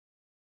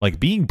 Like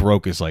being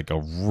broke is like a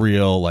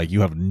real, like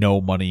you have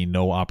no money,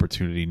 no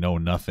opportunity, no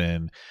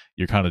nothing.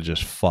 You're kind of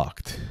just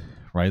fucked,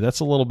 right? That's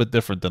a little bit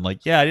different than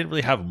like, I didn't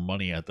really have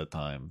money at the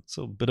time. It's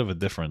a bit of a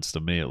difference to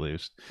me, at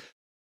least.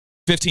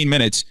 15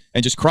 minutes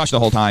and just crush the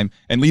whole time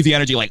and leave the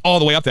energy like all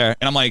the way up there.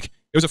 And I'm like, it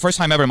was the first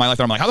time ever in my life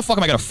that I'm like, how the fuck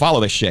am I going to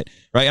follow this shit?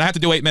 Right. And I have to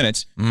do 8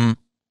 minutes. Mm-hmm.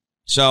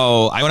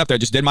 So I went up there,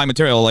 just did my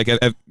material, like,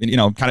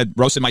 kind of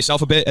roasted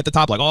myself a bit at the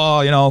top, like,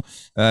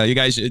 you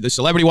guys, the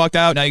celebrity walked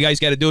out. Now you guys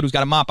got a dude who's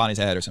got a mop on his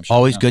head or some shit.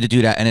 Always good to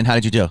do that. And then how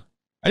did you do?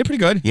 I did pretty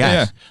good.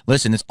 Yes. Yeah.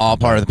 Listen, it's all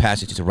part of the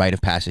passage. It's a rite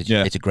of passage.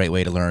 Yeah. It's a great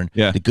way to learn.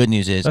 Yeah. The good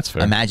news is, that's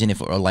fair. Imagine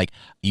if it were like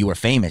you were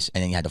famous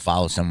and then you had to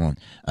follow someone.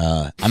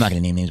 I'm not going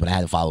to name names, but I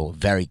had to follow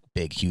very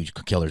big, huge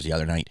killers the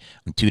other night,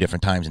 2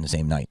 different times in the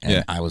same night.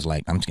 And I was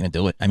like, I'm just going to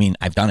do it. I mean,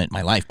 I've done it in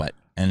my life, but.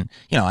 And,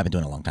 I've been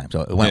doing it a long time,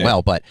 so it went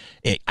well, but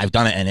I've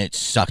done it and it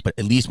sucks. But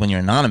at least when you're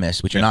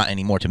anonymous, which you're not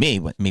anymore to me,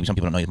 but maybe some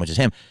people don't know you as much as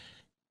him,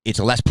 it's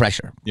a less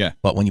pressure. Yeah.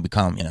 But when you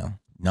become,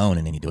 known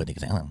and then you do it, they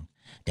can say, oh,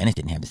 Dennis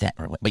didn't have the set.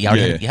 But you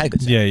already had a good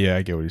set. Yeah,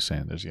 I get what he's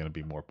saying. There's going to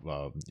be more,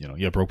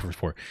 broke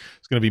before.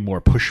 It's going to be more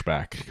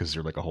pushback because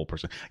you're like a whole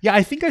person. Yeah,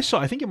 I think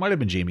it might have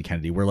been Jamie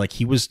Kennedy where like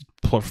he was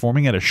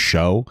performing at a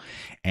show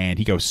and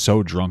he got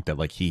so drunk that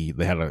like they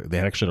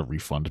actually had to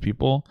refund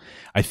people.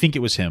 I think it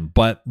was him.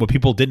 But what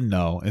people didn't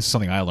know, and this is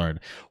something I learned,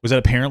 was that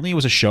apparently it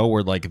was a show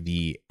where like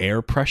the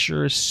air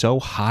pressure is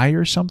so high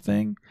or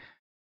something.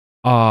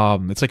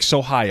 It's like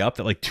so high up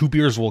that like 2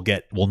 beers will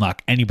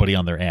knock anybody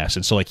on their ass,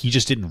 and so like he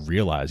just didn't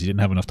realize he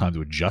didn't have enough time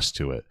to adjust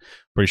to it.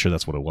 Pretty sure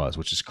that's what it was,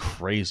 which is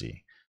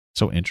crazy.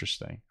 So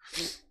interesting.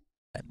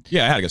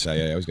 Yeah, I had a good set.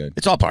 Yeah, it was good.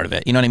 It's all part of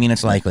it. You know what I mean?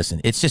 It's like,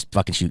 listen, it's just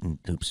fucking shooting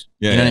hoops.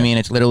 Yeah, you know what I mean?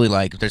 It's literally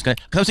like because I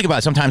was thinking about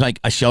it, sometimes like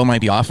a show might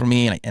be off for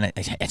me, and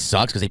it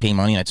sucks because they pay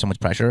money and it's so much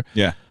pressure.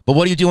 Yeah. But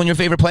what do you do when your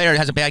favorite player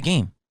has a bad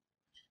game?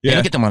 Yeah. You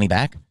don't get the money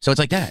back. So it's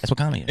like that. That's what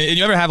comedy is. And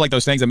you ever have like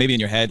those things that maybe in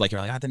your head, like you're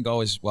like, that didn't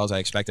go as well as I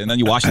expected. And then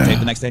you watch the tape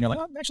the next day and you're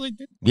like, actually,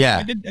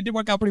 I did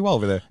work out pretty well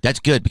over there.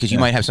 That's good because you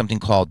might have something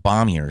called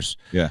bomb years.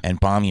 Yeah. And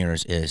bomb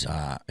years is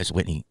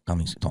Whitney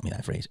Cummings taught me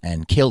that phrase.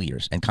 And kill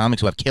years. And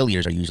comics who have kill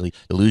years are usually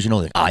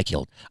delusional. Like, I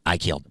killed.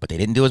 But they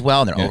didn't do as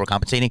well and they're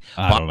overcompensating.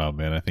 I don't know,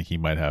 man. I think he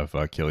might have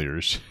kill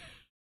years.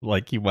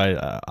 Like he might,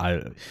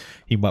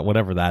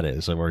 whatever that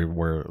is,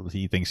 where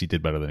he thinks he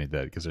did better than he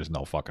did, because there's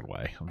no fucking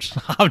way.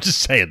 I'm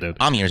just saying, dude.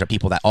 Bomb years are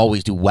people that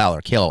always do well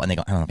or kill, and they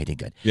go, I don't know if they did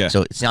good. Yeah.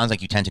 So it sounds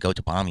like you tend to go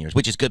to bomb years,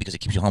 which is good because it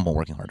keeps you humble,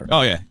 working harder.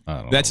 Oh yeah,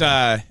 that's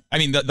I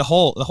mean the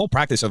whole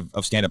practice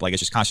of stand up, like,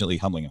 it's just constantly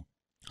humbling you.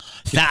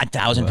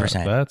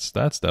 1,000%.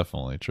 That's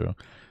definitely true.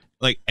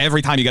 Like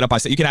every time you get up on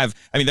stage, you can have.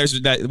 I mean,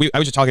 there's that. I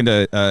was just talking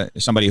to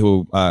somebody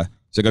who.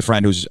 He's a good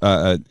friend who's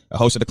a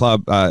host of the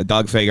club,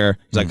 Doug Fager.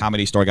 He's like a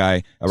comedy store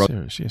guy.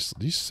 Did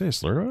you say a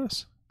slur to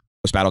us?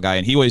 Roast battle guy,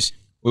 and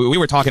we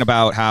were talking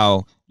about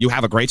how you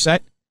have a great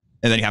set,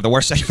 and then you have the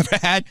worst set you've ever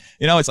had.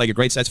 It's like your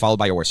great set's followed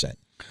by your worst set.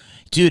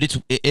 Dude,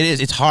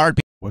 it's hard.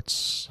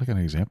 What's like an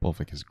example of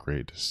like his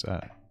great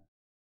set?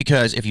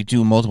 Because if you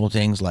do multiple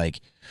things, like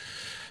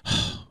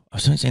I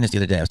was saying this the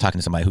other day. I was talking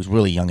to somebody who's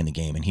really young in the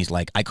game, and he's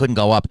like, I couldn't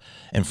go up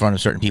in front of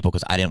certain people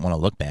because I didn't want to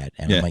look bad.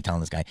 And I'm like telling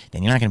this guy,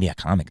 then you're not going to be a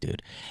comic,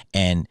 dude.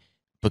 And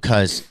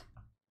because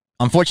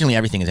unfortunately,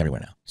 everything is everywhere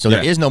now. So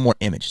there is no more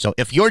image. So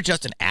if you're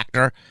just an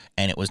actor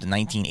and it was the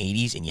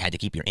 1980s and you had to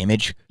keep your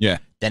image,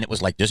 then it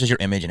was like, this is your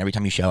image, and every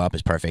time you show up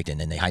is perfect, and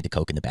then they hide the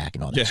coke in the back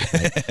and all that shit.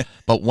 Right?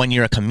 But when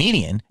you're a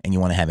comedian and you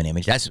want to have an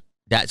image,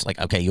 that's like,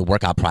 okay, you'll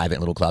work out private in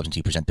little clubs until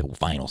you present the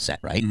final set,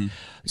 right?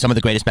 Some of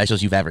the greatest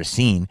specials you've ever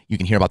seen, you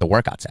can hear about the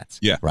workout sets,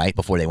 right,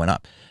 before they went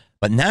up.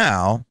 But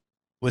now,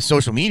 with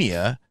social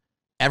media,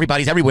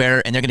 everybody's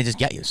everywhere, and they're going to just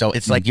get you. So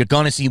it's like you're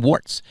going to see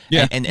warts.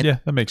 Yeah, and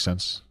that makes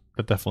sense.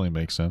 That definitely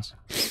makes sense.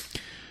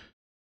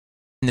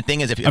 And the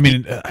thing is,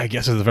 I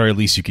guess at the very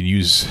least you can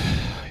use.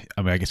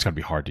 I guess it's gotta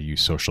be hard to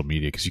use social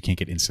media because you can't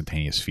get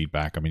instantaneous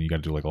feedback. I mean, you got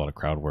to do like a lot of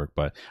crowd work.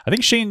 But I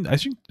think Shane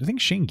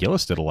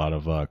Gillis did a lot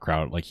of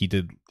crowd. Like he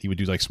would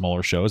do like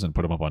smaller shows and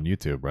put them up on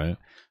YouTube, right?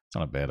 It's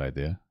not a bad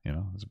idea. You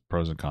know, there's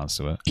pros and cons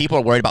to it. People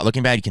are worried about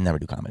looking bad. You can never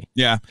do comedy.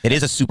 Yeah, it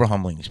is a super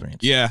humbling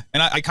experience. Yeah,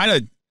 and I kind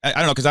of. I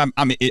don't know, because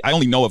I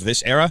only know of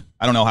this era.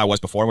 I don't know how it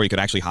was before, where you could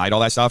actually hide all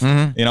that stuff.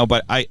 You know,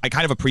 but I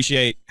kind of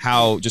appreciate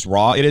how just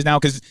raw it is now.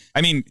 Because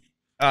I mean,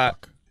 I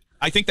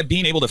think that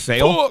being able to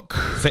fail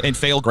and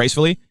fail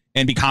gracefully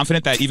and be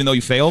confident that even though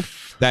you failed,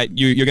 that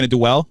you're going to do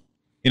well.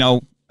 You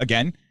know,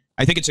 again,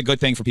 I think it's a good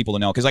thing for people to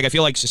know. Because like I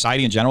feel like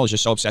society in general is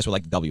just so obsessed with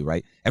like the W,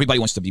 right? Everybody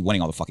wants to be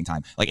winning all the fucking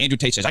time. Like Andrew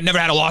Tate says, I've never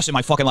had a loss in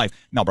my fucking life.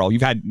 No, bro,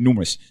 you've had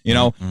numerous. You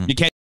know, you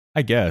can't.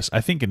 I guess.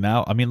 I think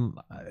now. I mean,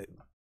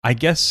 I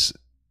guess.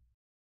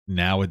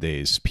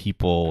 Nowadays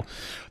people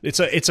it's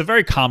a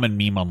very common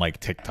meme on like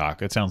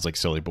TikTok. It sounds like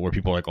silly, but where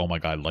people are like, oh my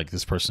god, like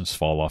this person's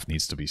fall off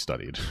needs to be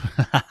studied.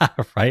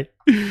 Right?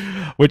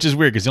 Which is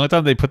weird because the only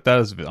time they put that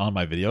is on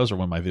my videos or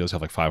when my videos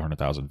have like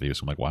 500,000 views.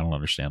 So I'm like, well, I don't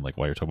understand like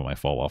why you're talking about my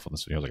fall off on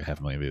this video. It has like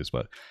 500,000 views.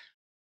 But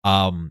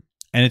and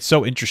it's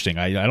so interesting.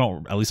 I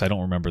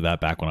don't remember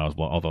that back when I was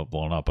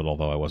blown up, but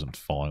although I wasn't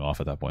falling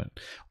off at that point.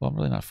 Well, I'm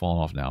really not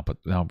falling off now, but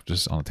now I'm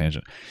just on a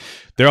tangent.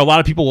 There are a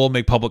lot of people who will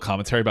make public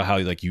commentary about how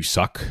like you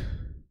suck.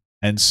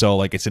 And so,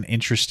 like, it's an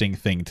interesting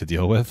thing to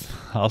deal with,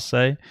 I'll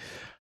say.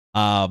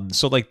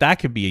 So, like, that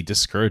could be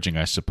discouraging,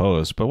 I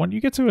suppose. But when you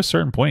get to a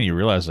certain point, you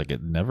realize, like,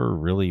 it never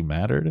really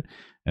mattered.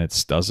 And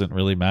it doesn't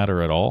really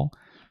matter at all.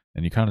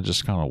 And you kind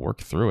of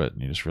work through it.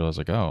 And you just realize,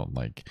 like, oh,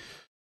 like,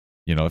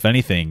 you know, if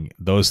anything,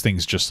 those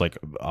things just, like,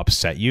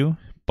 upset you.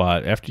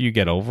 But after you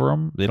get over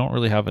them, they don't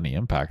really have any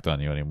impact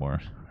on you anymore.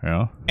 You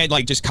know? And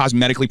like just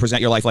cosmetically present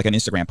your life like an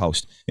Instagram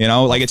post, you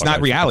know, like it's not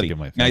reality.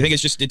 And I think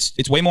it's just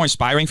it's way more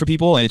inspiring for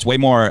people, and it's way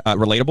more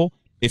relatable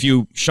if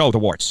you show the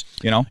warts,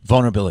 you know,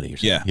 vulnerability.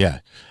 Yeah.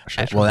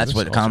 Well, that's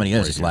what comedy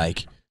is. It's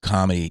like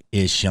comedy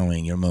is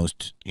showing your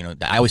most. You know,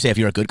 I always say if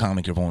you're a good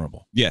comic, you're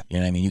vulnerable. Yeah, you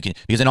know what I mean. You can,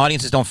 because then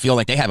audiences don't feel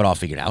like they have it all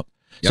figured out.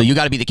 So you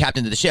got to be the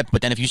captain of the ship.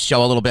 But then if you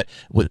show a little bit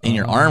in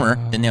your armor,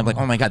 then they're like,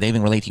 oh my god, they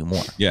even relate to you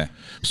more. Yeah.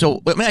 So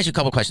let me ask you a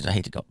couple questions. I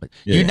hate to go, but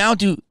now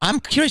do. I'm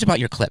curious about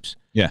your clips.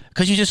 Yeah.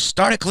 Because you just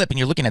start a clip and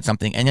you're looking at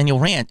something, and then you'll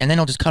rant, and then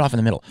it'll just cut off in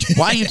the middle.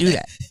 Why do you do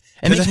that?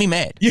 It makes me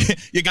mad. You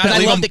got to I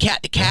love the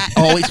cat. The cat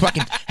always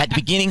fucking at the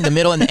beginning, the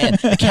middle, and the end.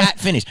 The cat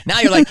finished.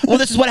 Now you're like, well,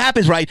 this is what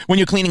happens, right, when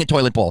you're cleaning a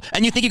toilet bowl,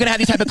 and you think you're gonna have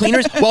these type of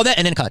cleaners. Well, then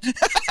and then cut.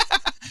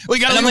 Well,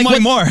 you got to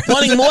wanting more.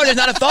 Wanting more. There's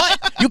not a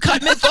thought. You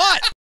cut mid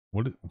thought.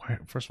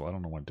 First of all, I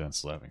don't know why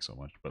Dent's laughing so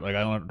much, but like,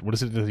 I don't. What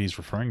is it that he's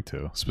referring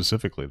to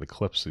specifically? The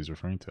clips he's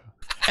referring to.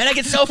 And I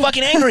get so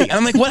fucking angry. And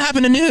I'm like, what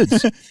happened to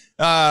nudes?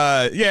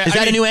 Yeah. Is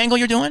that a new angle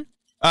you're doing?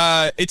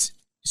 It's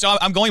so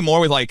I'm going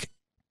more with like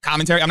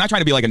commentary. I'm not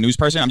trying to be like a news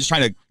person. I'm just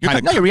trying to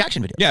your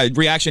reaction video. Yeah,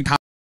 reaction.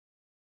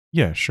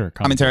 Yeah, sure.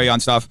 Commentary on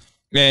stuff,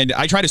 and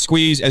I try to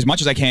squeeze as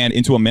much as I can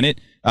into a minute.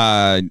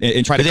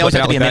 And try to. They always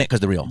have to be a minute because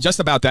the real.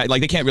 Just about that.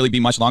 Like they can't really be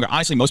much longer.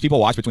 Honestly, most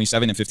people watch between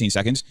 7 and 15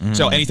 seconds.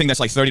 So anything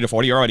that's like 30 to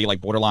 40, you're already like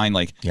borderline.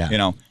 Like you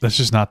know, that's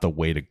just not the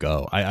way to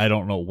go. I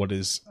don't know what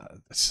is.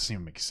 This doesn't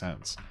even make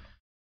sense.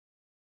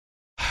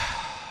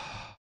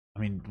 I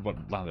mean,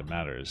 what none of it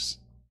matters.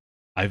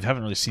 I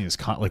haven't really seen his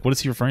like. What is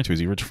he referring to? Is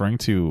he referring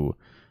to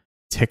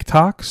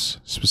TikToks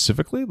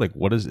specifically? Like,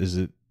 what is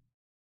it?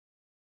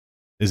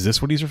 Is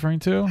this what he's referring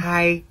to?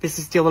 Hi, this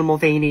is Dylan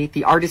Mulvaney,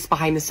 the artist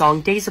behind the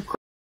song Days of.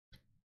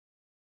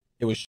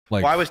 It was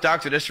like, why was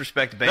Dr.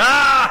 Disrespect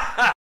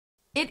banned?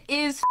 It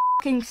is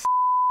f***ing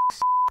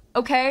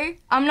okay?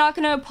 I'm not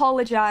gonna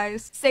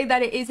apologize. Say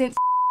that it isn't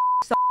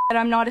that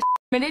I'm not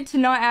admitted to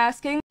not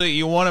asking.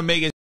 You want to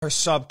make it a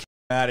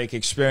sub-traumatic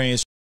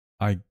experience.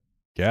 I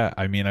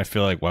mean, I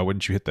feel like, why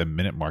wouldn't you hit the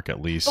minute mark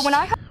at least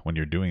when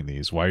you're doing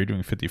these? Why are you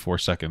doing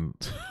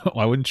 54-second?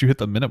 Why wouldn't you hit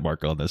the minute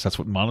mark on this? That's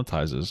what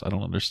monetizes. I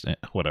don't understand.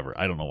 Whatever.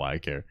 I don't know why I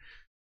care.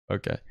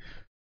 Okay.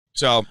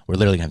 So we're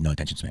literally gonna have no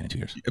attention span in 2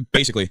 years.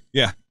 Basically,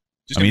 yeah.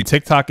 I mean,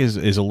 TikTok is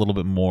a little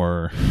bit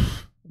more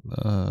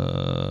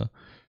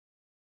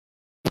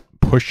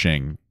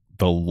pushing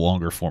the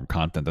longer form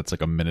content that's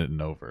like a minute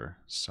and over.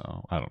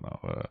 So I don't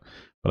know.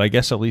 But I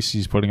guess at least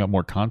he's putting up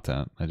more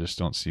content. I just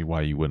don't see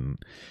why you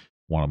wouldn't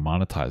want to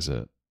monetize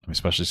it,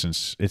 especially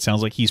since it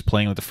sounds like he's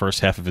playing like the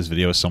first half of his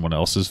video as someone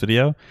else's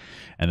video,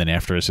 and then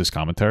after is his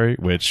commentary,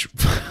 which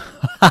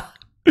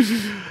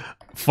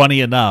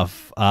funny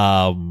enough,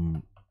 I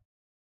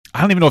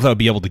don't even know if that would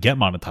be able to get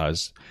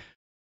monetized.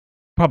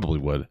 Probably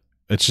would.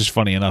 it's just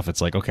funny enough.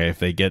 It's like, okay, if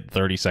they get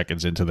 30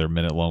 seconds into their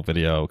minute-long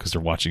video because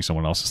they're watching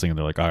someone else's thing, and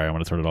they're like, all right, I'm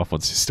going to turn it off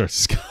once he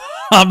starts his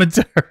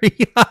commentary.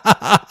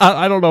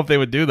 I don't know if they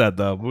would do that,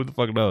 though. Who the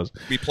fuck knows?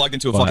 We plugged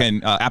into a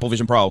fucking Apple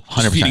Vision Pro,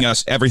 100%. feeding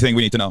us everything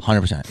we need to know.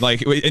 100%.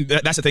 Like, and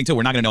that's the thing, too.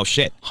 We're not going to know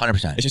shit.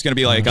 100%. It's just going to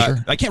be like, Sure.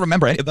 I can't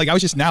remember. Like, I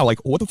was just now like,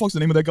 what the fuck's the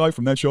name of that guy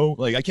from that show?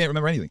 Like, I can't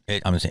remember anything. I'm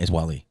going to say it's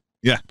Wally.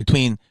 Yeah.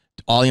 Between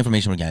all the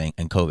information we're getting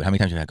and COVID, how many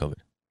times have you had COVID?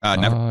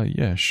 Never.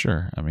 Yeah,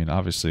 sure. I mean,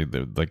 obviously,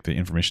 the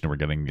information that we're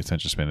getting, the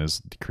attention span is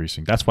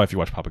decreasing. That's why if you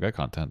watch Papa Guy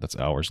content that's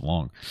hours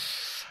long,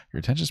 your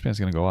attention span is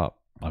going to go up.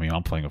 I mean,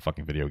 I'm playing a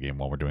fucking video game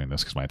while we're doing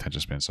this because my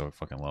attention span is so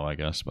fucking low, I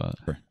guess. But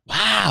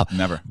wow,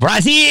 never.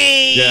 Brazil.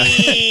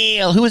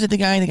 Yeah. Who was it? The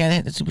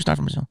superstar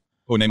from Brazil.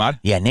 Oh, Neymar.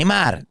 Yeah,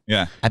 Neymar.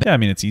 Yeah. I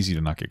mean, it's easy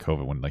to not get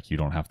COVID when like you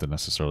don't have to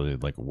necessarily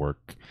like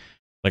work.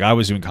 Like I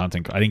was doing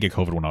content. I didn't get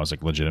COVID when I was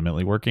like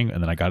legitimately working,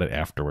 and then I got it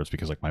afterwards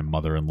because like my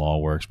mother-in-law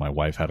works. My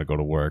wife had to go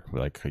to work.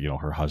 Like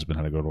her husband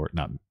had to go to work.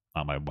 Not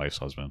my wife's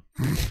husband.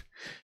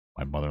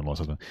 My mother-in-law's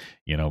husband.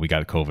 We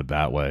got COVID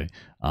that way.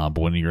 But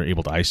when you're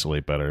able to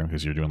isolate better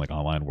because you're doing like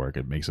online work,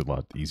 it makes it a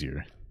lot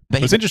easier.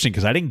 But it's interesting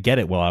because I didn't get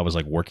it while I was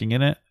like working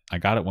in it. I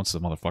got it once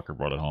the motherfucker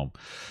brought it home.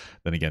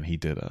 Then again, he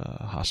did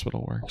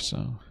hospital work.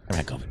 So I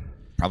had COVID.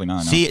 Probably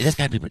not. No. See,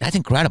 that's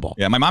incredible.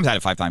 Yeah, my mom's had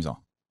it 5 times though.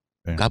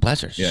 God bless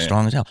her. She's Yeah,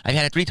 strong as hell. I've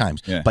had it 3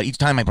 times, but each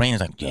time my brain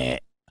is like, yeah.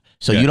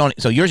 So you don't.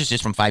 So yours is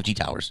just from 5G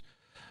towers.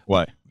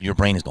 What? Your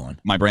brain is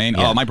gone. My brain?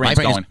 Yeah. Oh, my brain's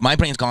gone. My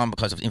brain's gone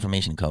because of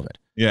information and COVID.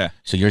 Yeah.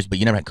 So yours, but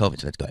you never had COVID,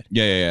 so that's good.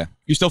 Yeah.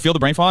 You still feel the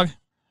brain fog?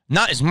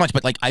 Not as much,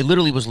 but like I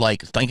literally was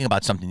like thinking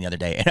about something the other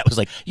day, and I was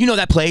like,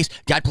 that place.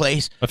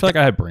 I feel like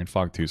I had brain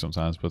fog too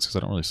sometimes, but it's because I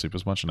don't really sleep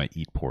as much and I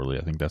eat poorly.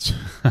 I think that's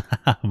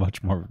a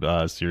much more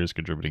serious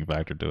contributing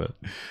factor to it.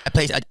 That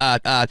place,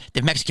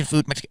 the Mexican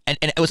food, and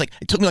it was like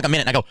it took me like a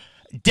minute, and I go,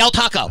 Del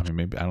Taco. I mean,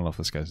 maybe I don't know if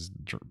this guy's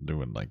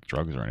doing like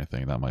drugs or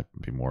anything. That might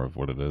be more of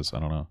what it is. I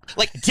don't know.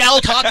 Like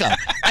Del Taco.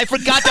 I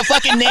forgot the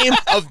fucking name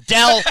of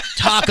Del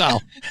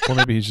Taco. Well,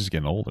 maybe he's just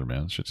getting older,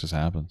 man. Shit just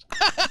happens.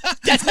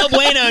 That's no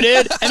bueno,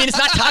 dude. I mean, it's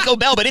not Taco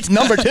Bell, but it's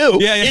number 2.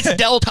 Yeah. It's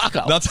Del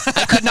Taco.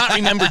 I could not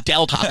remember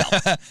Del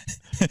Taco.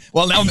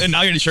 Well,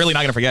 now you're surely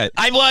not gonna forget.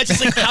 I was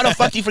just like, how the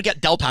fuck do you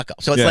forget Del Taco?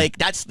 So it's like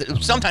that's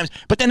sometimes,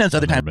 but then there's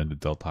other times. I've been to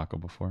Del Taco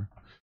before.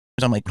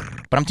 I'm like,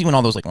 but I'm doing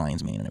all those like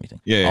lion's mane and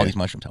everything. Yeah. All these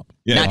mushrooms help.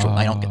 Yeah. Natural.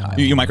 I don't get high.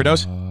 You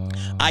microdose?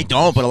 I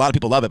don't, but a lot of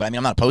people love it. But I mean,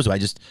 I'm not opposed to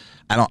it.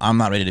 I'm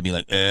not ready to be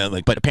like.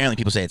 But apparently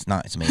people say it's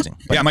not. It's amazing.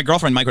 But, yeah, my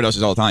girlfriend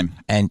microdoses all the time,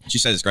 and she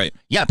says it's great.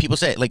 Yeah, people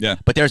say it. Like,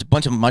 but there's a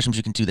bunch of mushrooms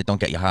you can do that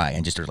don't get you high,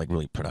 and just are like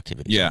really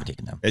productivity. Yeah,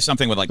 taking them. It's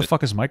something with like the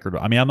fuck is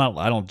microdose? I mean,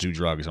 I don't do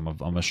drugs. I'm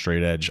a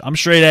straight edge. I'm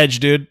straight edge,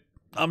 dude.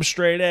 I'm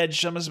straight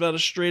edge. I'm as about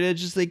as straight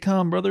edge as they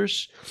come,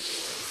 brothers.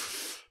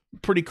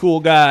 Pretty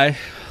cool guy.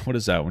 What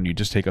is that? When you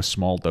just take a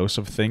small dose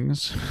of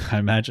things, I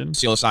imagine.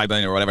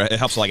 Psilocybin or whatever. It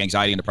helps with like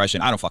anxiety and depression.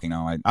 I don't fucking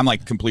know. I'm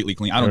like completely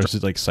clean. I don't. Or is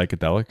it like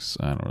psychedelics?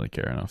 I don't really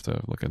care enough to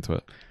look into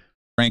it.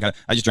 I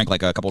just drink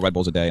like a couple of Red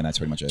Bulls a day, and that's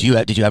pretty much it.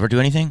 Did you ever do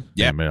anything?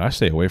 Yeah, man. I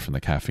stay away from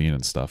the caffeine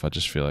and stuff. I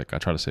just feel like I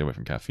try to stay away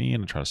from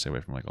caffeine. I try to stay away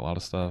from like a lot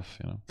of stuff.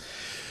 Thank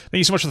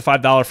you so much for the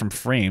 $5 from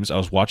Frames. I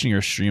was watching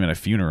your stream at a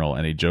funeral,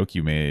 and a joke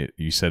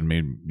you said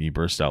made me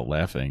burst out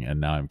laughing, and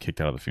now I'm kicked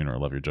out of the funeral.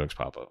 I love your jokes,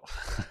 Papa.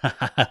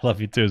 I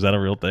love you too. Is that a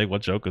real thing?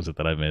 What joke was it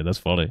that I made? That's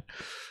funny.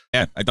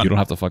 Yeah, you don't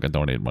have to fucking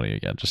donate money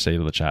again. Just say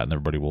to the chat, and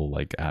everybody will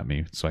like at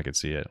me so I can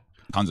see it.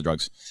 Tons of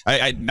drugs.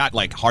 I not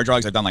like hard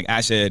drugs. I've done like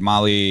acid,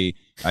 Molly.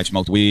 I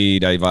smoked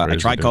weed. I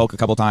tried coke a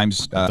couple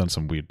times. I've done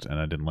some weed and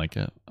I didn't like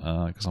it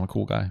because I'm a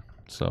cool guy.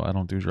 So I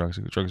don't do drugs.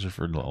 Drugs are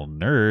for little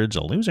nerds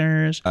or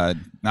losers.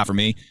 Not for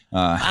me.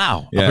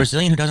 Wow, a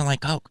Brazilian who doesn't like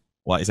coke.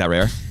 What is that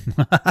rare?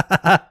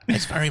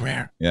 It's very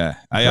rare. Yeah,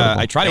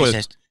 I tried it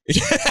with.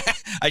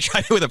 I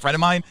tried it with a friend of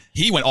mine.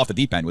 He went off the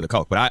deep end with a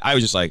coke, but I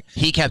was just like,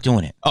 he kept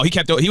doing it. Oh,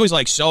 he was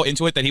like so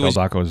into it that he was.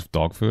 Del Taco is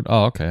dog food.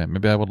 Oh, okay.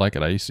 Maybe I would like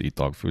it. I used to eat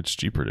dog food. It's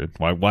cheaper, dude.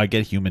 Why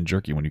get human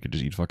jerky when you could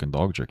just eat fucking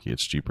dog jerky?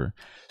 It's cheaper,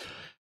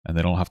 and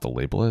they don't have to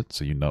label it,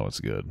 so you know it's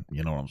good.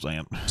 You know what I'm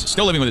saying?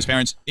 Still living with his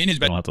parents in his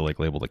bed. They don't have to like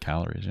label the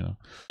calories.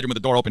 With the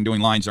door open,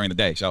 doing lines during the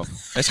day. So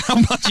that's how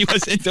much he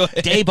was into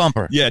it. Day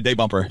bumper. Yeah, day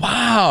bumper.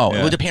 Wow.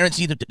 Yeah. Would the parents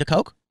see the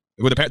coke?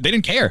 With they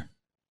didn't care.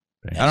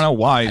 I don't know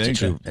why.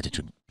 That's a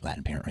true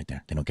Latin parent right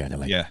there. They don't care. They're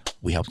like, yeah,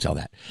 we helped sell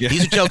that. Yeah.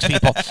 These are jokes,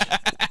 people.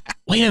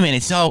 Wait a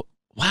minute. So,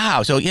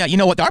 wow. So, yeah, you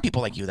know what? There are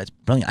people like you. That's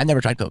brilliant. I never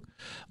tried coke.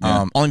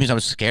 Yeah. Only because I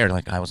was scared.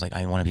 Like, I was like,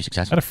 I want to be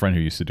successful. I had a friend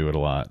who used to do it a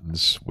lot.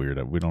 It's weird.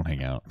 We don't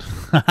hang out.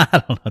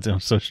 I don't know. Dude, I'm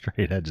so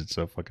straight edge. It's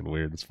so fucking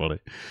weird. It's funny.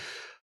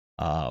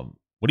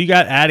 What do you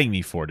got adding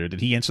me for, dude? Did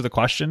he answer the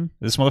question?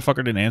 This motherfucker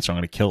didn't answer. I'm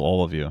going to kill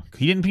all of you.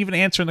 He didn't even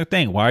answer the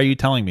thing. Why are you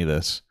telling me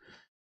this?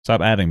 Stop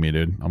adding me,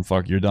 dude.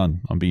 You're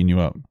done. I'm beating you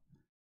up.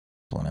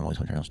 And I've always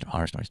heard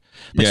horror stories.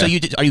 But so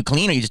are you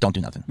clean or you just don't do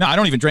nothing? No, I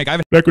don't even drink.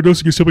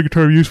 Microdosing is simply a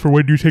term used for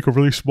when you take a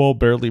really small,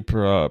 barely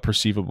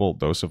perceivable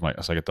dose of my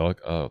psychedelic.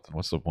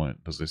 What's the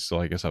point? Does this still,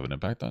 I guess, have an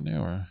impact on you?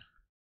 Or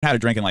I had a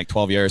drink in like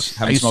 12 years.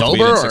 Are you smoked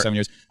sober? Weed in 6-7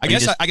 years. I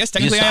guess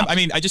technically I am. I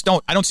mean, I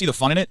don't see the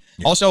fun in it.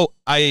 Yeah. Also,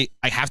 I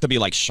have to be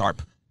like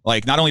sharp.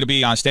 Like not only to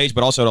be on stage,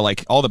 but also to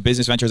like all the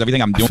business ventures,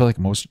 everything I'm doing. I feel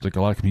like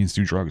a lot of comedians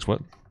do drugs.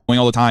 What?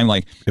 All the time.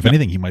 Like if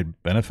anything, he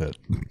might benefit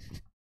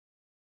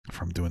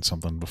from doing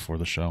something before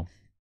the show.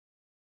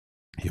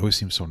 He always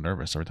seems so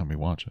nervous every time we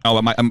watch it. Oh,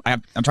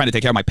 I'm trying to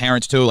take care of my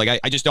parents too. Like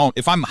I just don't.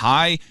 If I'm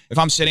high, if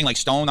I'm sitting like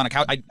stoned on a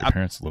couch, Your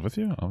parents live with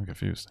you? I'm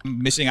confused.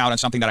 I'm missing out on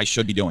something that I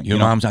should be doing. Your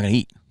mom's not gonna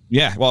eat.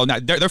 Yeah, well,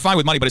 they're fine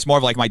with money, but it's more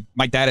of like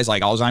my dad is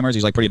like Alzheimer's.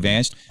 He's like pretty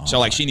advanced, so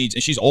like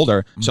she's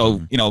older,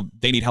 so you know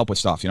they need help with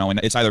stuff, you know, and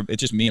it's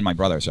just me and my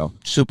brother. So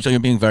you're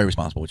being very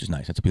responsible, which is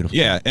nice. That's a beautiful.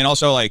 Yeah, thing. and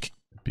also like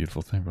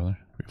beautiful thing, brother.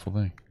 Beautiful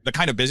thing. The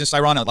kind of business I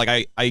run,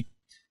 like I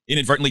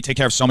inadvertently take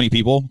care of so many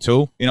people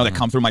too, you know, that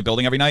come through my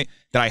building every night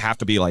that I have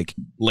to be like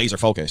laser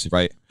focused,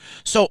 right?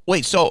 So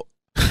wait, stop.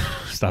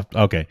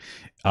 Okay.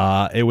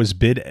 It was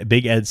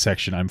Big Ed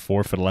section. I'm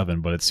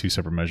 4'11", but it's 2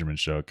 separate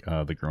measurements. Joke.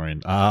 The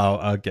groin.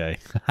 Oh, okay.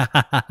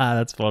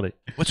 That's funny.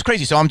 What's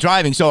crazy? So I'm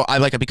driving. So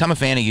I become a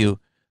fan of you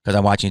because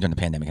I'm watching you during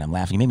the pandemic and I'm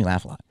laughing. You made me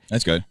laugh a lot.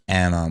 That's good.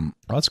 And oh,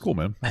 that's cool,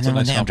 man. And then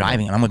one day I'm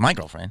driving and I'm with my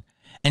girlfriend,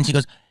 and she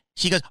goes,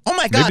 oh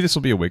my god. Maybe this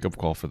will be a wake up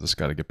call for this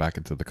guy to get back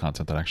into the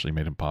content that actually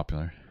made him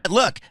popular.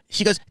 Look,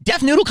 she goes,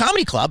 Deaf Noodle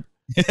Comedy Club.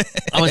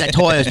 I was at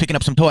toy. I was picking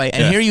up some toy,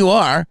 and here you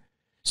are.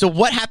 So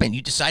what happened?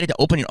 You decided to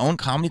open your own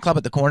comedy club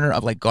at the corner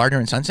of like Gardner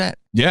and Sunset?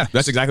 Yeah,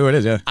 that's exactly what it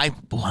is. Yeah.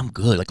 I'm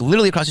good. Like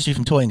literally across the street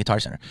from Toy and Guitar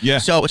Center. Yeah.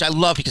 So which I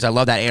love because I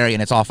love that area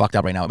and it's all fucked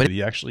up right now. But did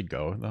he actually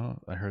go though?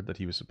 I heard that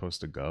he was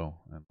supposed to go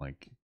and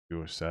like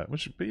do a set,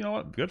 which, but you know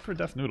what? Good for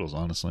Deaf Noodles,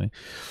 honestly.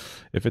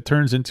 If it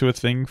turns into a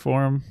thing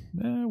for him,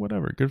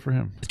 whatever. Good for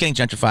him. It's getting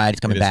gentrified.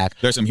 It's coming back.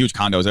 There's some huge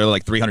condos. There are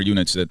like 300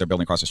 units that they're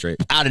building across the street.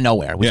 Out of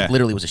nowhere, which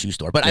literally was a shoe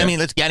store. But I mean,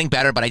 it's getting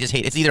better, but I just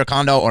hate it's either a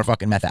condo or a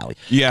fucking meth alley.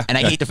 Yeah. And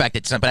I hate the fact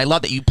that but I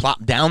love that you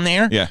plop down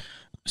there. Yeah.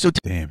 So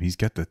damn, he's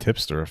got the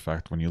tipster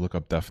effect. When you look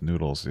up Deaf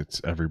Noodles,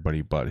 it's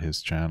everybody but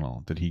his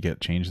channel. Did he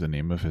change the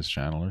name of his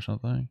channel or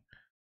something?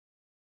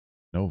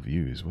 No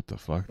views. What the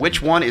fuck?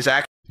 Which one is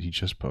actually? Did he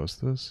just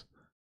post this?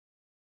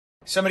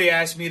 Somebody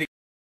asked me to.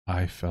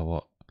 I fell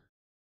off.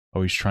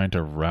 Oh, he's trying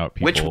to route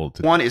people Which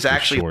one is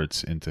actually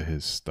shorts into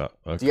his stuff.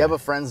 Okay. Do you have a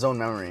friend zone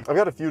memory? I've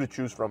got a few to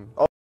choose from.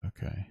 Oh.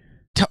 Okay.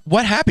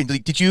 What happened?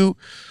 Did you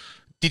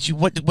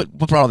what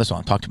brought all this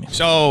on? Talk to me.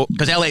 So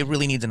because LA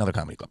really needs another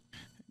comedy club.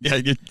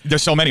 Yeah,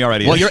 there's so many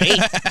already. Well, you're 8.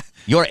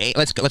 You're 8.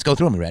 Let's go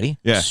through them. You ready?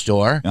 Yeah.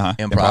 Store,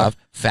 improv,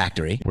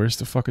 factory. Where's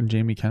the fucking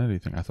Jamie Kennedy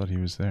thing? I thought he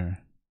was there.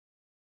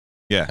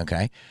 Yeah.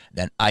 Okay.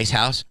 Then Ice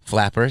House,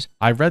 Flappers.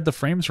 I read the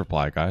Frames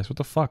reply, guys. What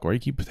the fuck? Why do you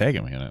keep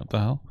tagging me in it? What the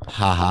hell?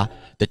 Haha.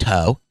 The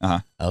Toe.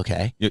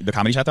 Okay. The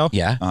Comedy Chat though.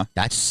 Yeah.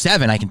 That's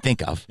 7 I can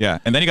think of. Yeah.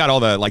 And then you got all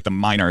the like the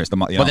minors.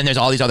 Well, then there's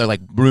all these other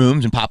like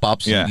rooms and pop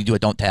ups. Yeah. You do a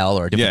Don't Tell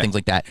or different things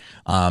like that.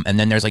 And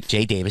then there's like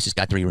Jay Davis. He's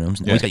got 3 rooms.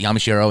 He's got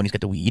Yamashiro and he's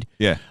got the Weed.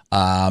 Yeah.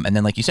 And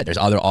then like you said, there's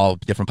all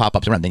different pop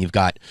ups around. Then you've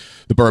got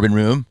the Bourbon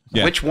Room.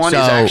 Yeah. Which one is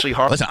actually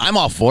hard? Listen, I'm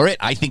all for it.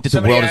 I think that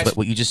the world is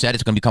what you just said.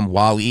 It's going to become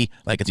Wall-E.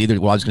 Like it's either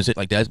Wally's going to sit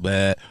like this,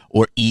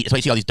 or eat. That's why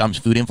you see all these dumb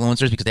food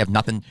influencers because they have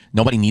nothing.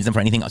 Nobody needs them for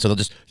anything. So they'll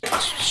just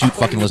shoot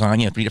fucking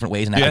lasagna 3 different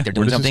ways and act like they're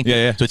doing something.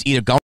 So it's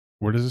either going.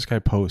 Where does this guy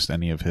post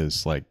any of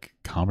his like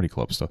comedy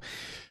club stuff?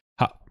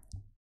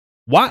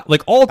 What?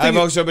 Like all things.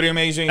 I'm somebody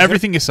amazing.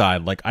 Everything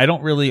aside, like I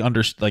don't really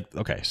understand. Like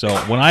okay, so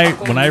when I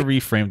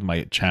reframed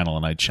my channel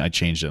and I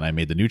changed it, and I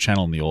made the new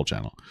channel and the old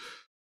channel,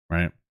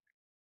 right?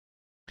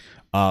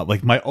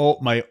 Like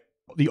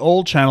the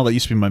old channel that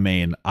used to be my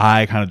main,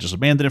 I kind of just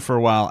abandoned it for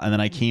a while, and then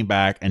I came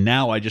back, and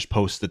now I just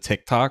post the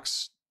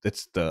TikToks.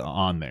 It's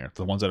on there,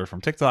 the ones that are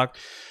from TikTok.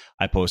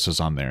 I post those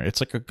on there. It's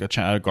like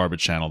a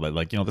garbage channel that,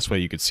 like, you know, this way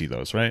you could see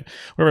those, right?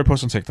 Whatever I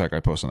post on TikTok, I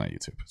post on that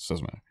YouTube. It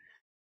doesn't matter.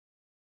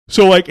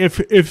 So, like,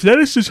 if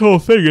Dennis's whole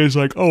thing is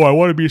like, oh, I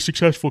want to be a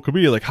successful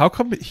comedian, like, how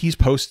come he's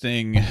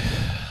posting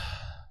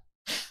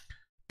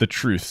the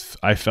truth?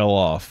 I fell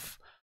off.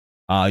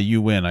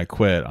 You win. I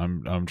quit.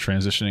 I'm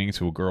transitioning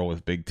to a girl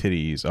with big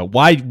titties.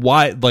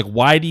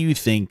 Why do you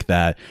think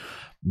that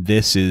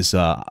this is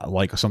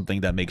like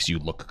something that makes you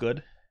look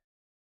good?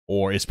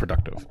 Or is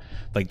productive?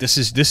 Like this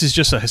is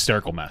just a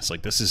hysterical mess.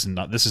 Like this is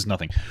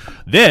nothing.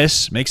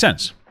 This makes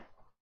sense.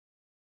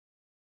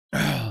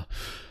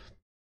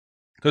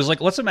 Because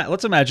like let's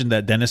imagine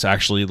that Dennis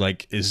actually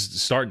like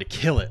is starting to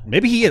kill it.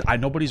 Maybe he is.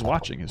 Nobody's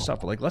watching his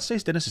stuff, but like let's say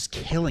Dennis is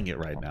killing it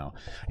right now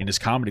in his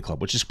comedy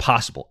club, which is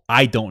possible.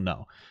 I don't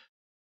know.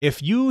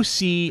 If you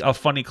see a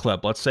funny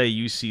clip, let's say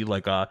you see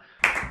like I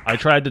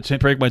tried to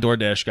break my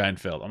DoorDash guy and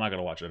failed. I'm not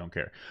gonna watch it. I don't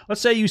care.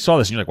 Let's say you saw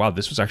this and you're like, wow,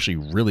 this was actually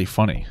really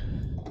funny.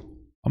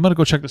 I'm going to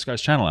go check this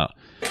guy's channel out.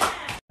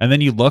 And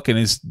then you look and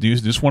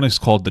this one is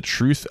called The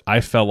Truth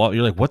I Fell Off.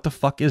 You're like, what the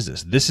fuck is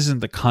this? This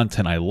isn't the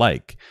content I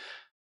like.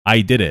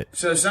 I did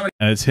it. And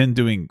it's him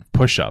doing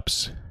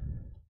push-ups.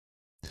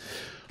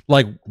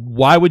 Like,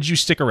 why would you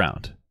stick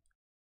around?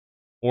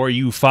 Or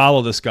you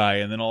follow this guy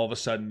and then all of a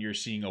sudden you're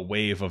seeing a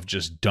wave of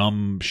just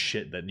dumb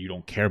shit that you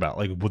don't care about.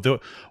 Like,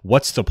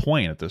 what's the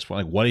point at this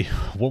point? Like,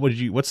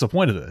 what's the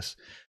point of this?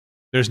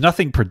 There's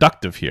nothing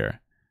productive here.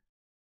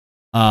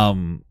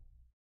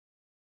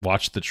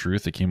 Watch The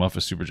Truth. It came off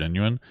as super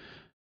genuine.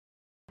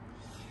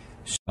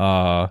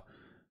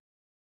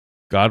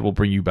 God will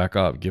bring you back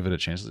up. Give it a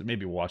chance.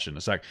 Maybe watch it in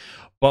a sec.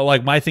 But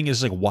like my thing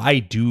is like, why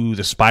do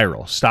the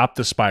spiral? Stop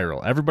the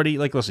spiral. Everybody,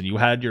 like, listen, you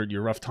had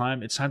your rough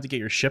time. It's time to get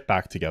your shit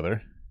back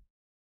together.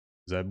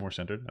 Is that more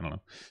centered? I don't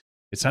know.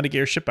 It's time to get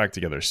your shit back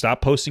together.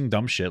 Stop posting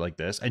dumb shit like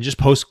this and just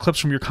post clips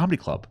from your comedy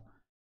club.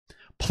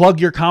 Plug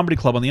your comedy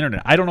club on the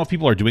internet. I don't know if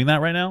people are doing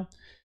that right now,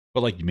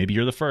 but like maybe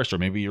you're the first, or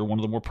maybe you're one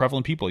of the more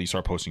prevalent people. You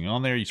start posting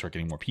on there. You start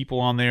getting more people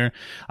on there.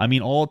 I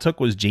mean, all it took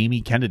was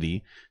Jamie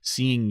Kennedy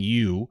seeing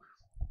you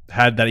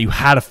had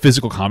a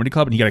physical comedy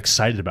club and he got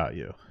excited about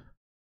you.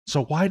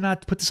 So why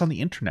not put this on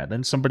the internet?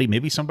 Then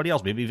maybe somebody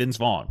else, maybe Vince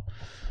Vaughn.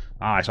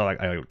 I saw that.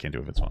 I can't do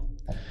it, Vince Vaughn.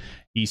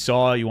 He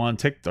saw you on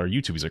TikTok or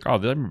YouTube. He's like, oh, I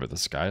remember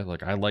this guy.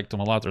 Like, I liked him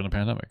a lot during the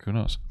pandemic. Who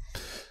knows?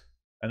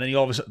 And then he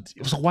all of a sudden,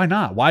 it was like, why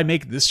not? Why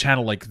make this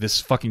channel like this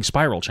fucking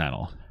spiral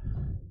channel?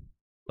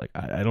 Like,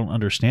 I don't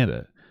understand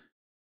it.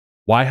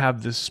 Why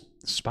have this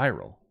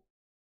spiral?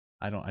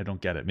 I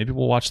don't get it. Maybe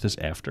we'll watch this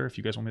after. If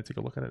you guys want me to take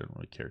a look at it, I don't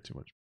really care too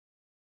much.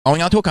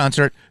 Going out to a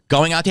concert,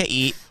 going out to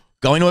eat,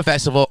 going to a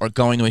festival, or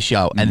going to a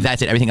show, and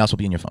that's it. Everything else will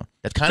be in your phone.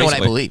 That's kind of what I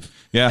believe.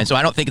 Yeah. And so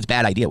I don't think it's a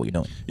bad idea what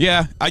you're doing.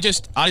 Yeah. I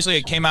just, honestly,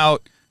 it came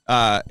out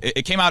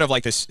of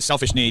like this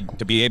selfish need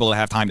to be able to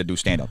have time to do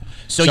stand-up.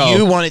 So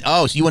you wanted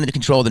to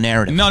control the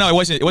narrative. No, it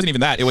wasn't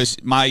even that. It was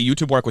my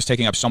YouTube work was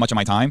taking up so much of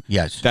my time.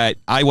 Yes. That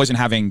I wasn't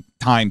having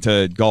time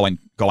to go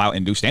out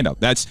and do stand-up.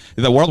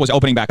 The world was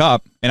opening back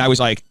up, and I was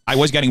like, I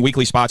was getting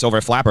weekly spots over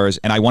at Flappers,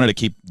 and I wanted to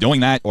keep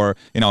doing that, or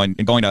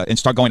and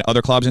start going to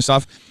other clubs and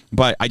stuff.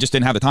 But I just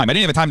didn't have the time. I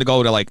didn't have the time to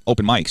go to like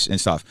open mics and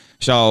stuff.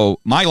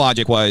 So my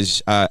logic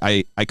was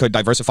I could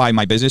diversify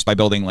my business by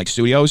building like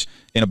studios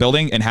in a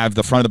building and have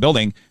the front of the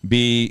building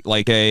be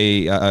like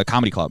a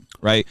comedy club,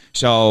 right?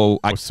 So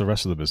what's the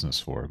rest of the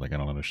business for? Like, I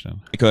don't understand.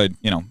 I could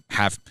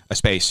have a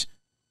space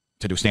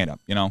to do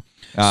stand-up.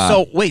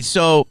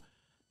 So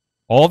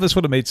all of this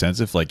would have made sense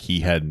if like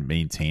he had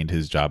maintained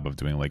his job of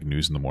doing like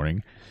news in the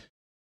morning.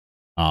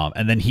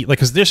 And then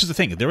because this is the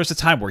thing, there was a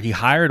time where he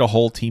hired a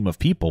whole team of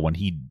people when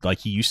he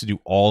used to do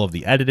all of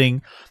the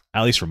editing,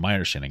 at least from my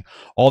understanding,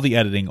 all the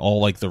editing, all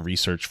like the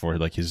research for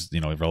like his,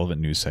 relevant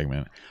news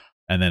segment,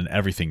 and then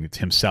everything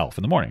himself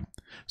in the morning.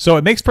 So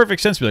it makes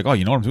perfect sense to be like, oh,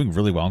 you know what, I'm doing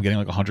really well. I'm getting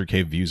like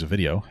 100K views a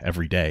video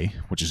every day,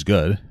 which is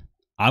good.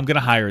 I'm going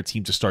to hire a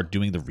team to start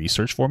doing the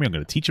research for me. I'm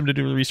going to teach him to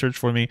do the research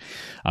for me.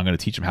 I'm going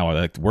to teach him how I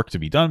like work to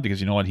be done, because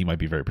you know what? He might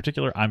be very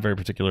particular. I'm very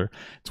particular.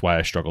 It's why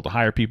I struggle to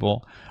hire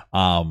people.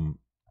 Even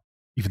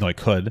though I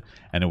could,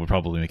 and it would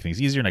probably make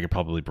things easier, and I could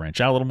probably branch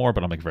out a little more,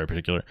 but I'm like very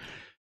particular.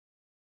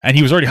 And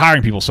he was already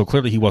hiring people, so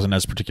clearly he wasn't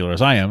as particular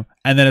as I am.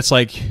 And then it's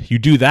like, you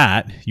do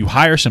that, you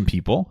hire some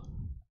people.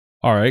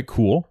 All right,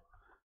 cool.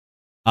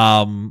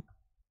 And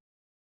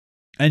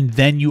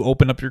then you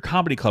open up your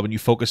comedy club and you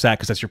focus that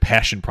because that's your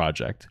passion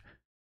project.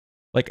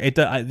 Like,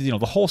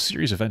 the whole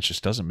series of events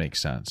just doesn't make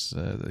sense.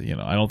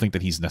 I don't think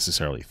that he's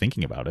necessarily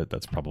thinking about it.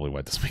 That's probably why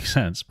it doesn't make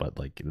sense, but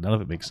like, none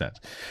of it makes sense.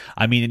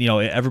 I mean,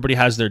 everybody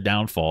has their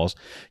downfalls.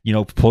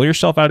 Pull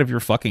yourself out of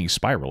your fucking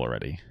spiral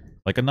already.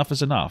 Like, enough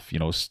is enough.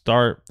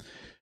 Start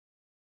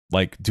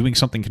like doing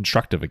something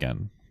constructive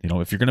again.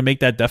 If you're going to make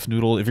that Def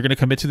Noodle, if you're going to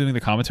commit to doing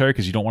the commentary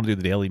because you don't want to do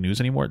the daily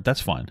news anymore,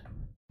 that's fine.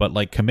 But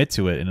like, commit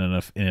to it in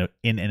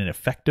an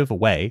effective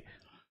way.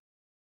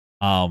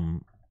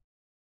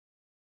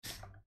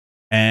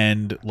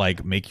 And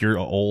like, make your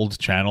old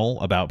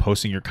channel about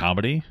posting your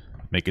comedy.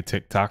 Make a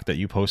TikTok that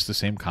you post the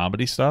same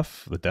comedy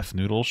stuff, the Def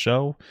Noodles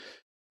show,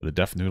 the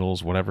Def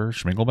Noodles whatever,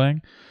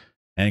 Schminglebang,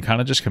 and kind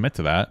of just commit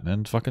to that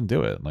and fucking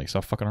do it. Like,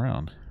 stop fucking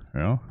around,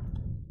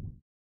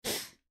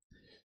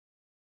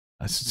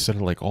 instead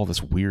of like all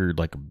this weird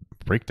like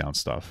breakdown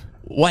stuff.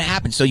 What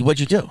happened? So what'd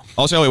you do?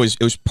 Also, it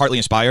was partly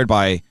inspired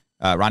by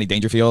Ronnie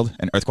Dangerfield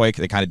and Earthquake.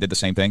 They kind of did the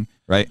same thing,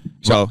 right?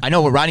 So I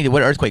know what Ronnie did.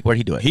 What Earthquake? Where'd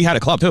he do it? He had a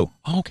club too.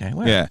 Oh, okay.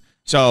 Where? Yeah.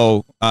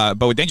 So, but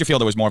with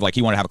Dangerfield, it was more of like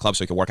he wanted to have a club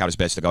so he could work out his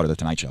bits to go to the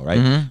Tonight Show, right?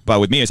 Mm-hmm. But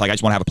with me, it's like I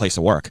just want to have a place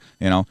to work,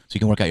 So you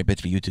can work out your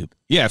bits for YouTube.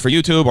 Yeah, for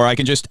YouTube, or I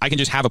can just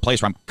have a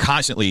place where I'm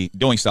constantly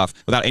doing stuff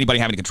without anybody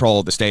having to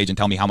control the stage and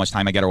tell me how much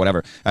time I get or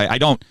whatever. I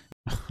don't.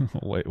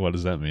 Wait, what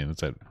does that mean?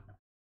 Is it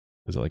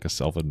like a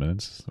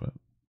self-admittance?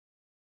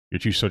 You're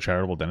too so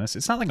charitable, Dennis.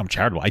 It's not like I'm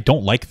charitable. I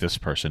don't like this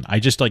person. I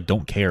just like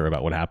don't care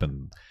about what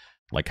happened.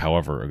 Like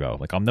however ago,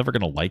 like I'm never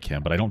gonna like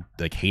him, but I don't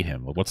like hate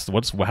him.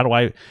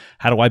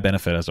 How do I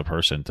benefit as a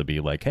person to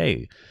be like,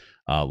 hey,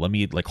 let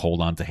me like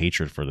hold on to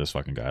hatred for this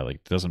fucking guy? Like,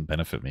 it doesn't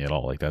benefit me at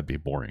all. Like, that'd be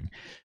boring.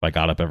 If I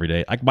got up every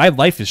day, like my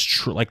life is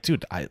true. Like,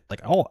 dude,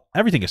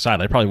 everything aside,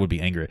 I probably would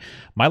be angry.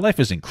 My life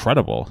is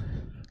incredible.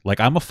 Like,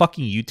 I'm a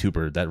fucking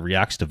YouTuber that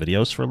reacts to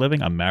videos for a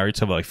living. I'm married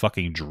to my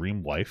fucking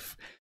dream wife.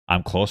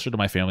 I'm closer to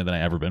my family than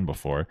I ever been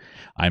before.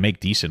 I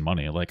make decent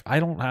money. Like, I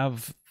don't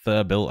have the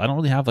ability. I don't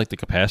really have like the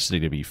capacity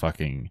to be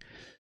fucking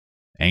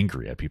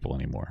angry at people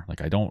anymore.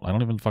 Like, I don't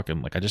even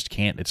fucking like. I just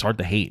can't. It's hard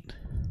to hate.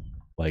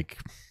 Like,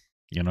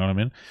 you know what I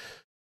mean?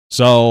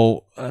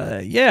 So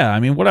yeah. I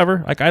mean,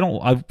 whatever. Like, I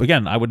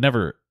would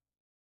never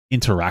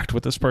interact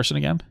with this person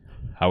again.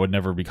 I would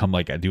never become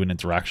like, I do an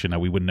interaction.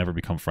 We would never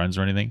become friends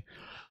or anything.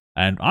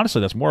 And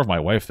honestly, that's more of my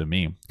wife than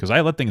me, because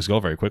I let things go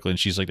very quickly. And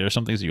she's like, there's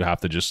some things that you have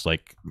to just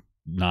like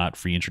not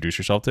free introduce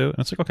yourself to. And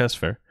it's like, okay, that's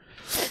fair.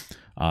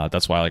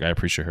 That's why like I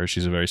appreciate her.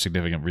 She's a very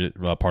significant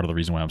part of the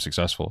reason why I'm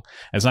successful.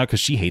 And it's not because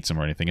she hates him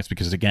or anything. It's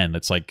because, again,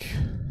 it's like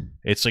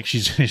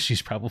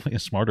she's probably a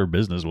smarter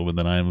businesswoman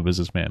than I am a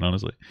businessman,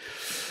 honestly.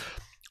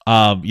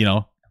 You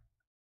know,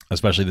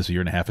 especially this year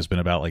and a half has been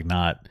about like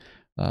not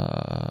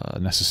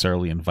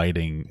necessarily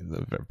inviting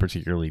the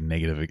particularly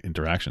negative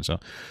interaction. So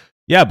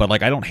yeah, but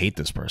like I don't hate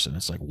this person.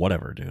 It's like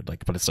whatever, dude.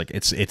 Like, but it's like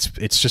it's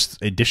just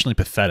additionally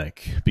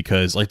pathetic,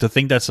 because like the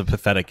thing that's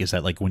pathetic is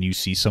that like when you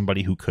see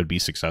somebody who could be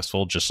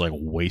successful just like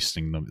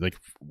wasting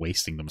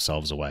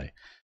themselves away,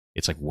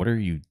 it's like, what are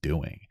you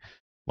doing?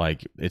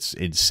 Like, it's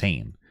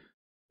insane,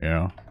 you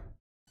know.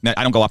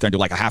 I don't go out there and do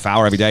like a half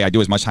hour every day. I do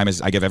as much time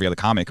as I give every other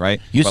comic,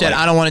 right? You but said, like,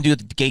 I don't want to do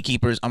the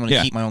gatekeepers. I'm going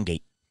to keep my own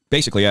gate.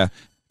 Basically, yeah.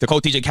 To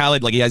quote TJ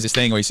Khaled, like he has this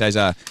thing where he says,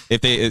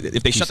 if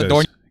they shut the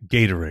door in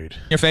Gatorade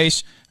your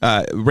face,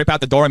 rip out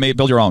the door and maybe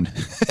build your own.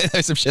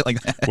 Some shit like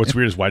that. What's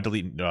weird is why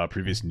delete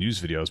previous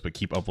news videos but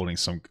keep uploading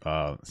some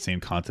same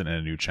content in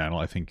a new channel.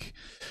 I think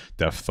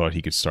Def thought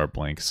he could start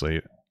blank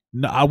slate.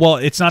 No, well,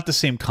 it's not the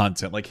same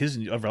content. Like his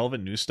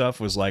irrelevant news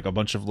stuff was like a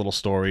bunch of little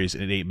stories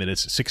in 8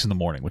 minutes, 6 in the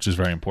morning, which is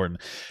very important.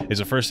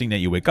 It's the first thing that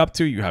you wake up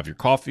to. You have your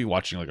coffee,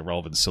 watching like a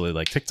relevant, silly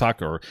like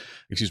TikTok or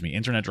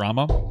internet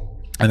drama,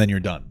 and then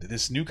you're done.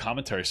 This new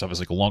commentary stuff is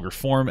like a longer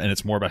form, and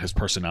it's more about his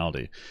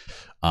personality.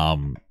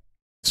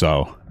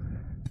 So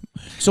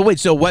wait,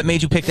 so what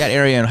made you pick that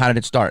area, and how did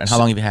it start, and how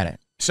long have you had it?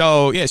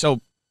 So yeah,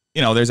 so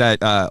you know, there's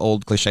that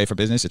old cliche for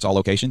business. It's all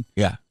location.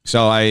 Yeah.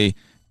 So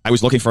I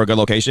was looking for a good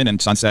location,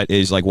 and Sunset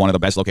is like one of the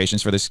best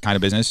locations for this kind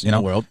of business, you know.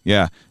 In the world.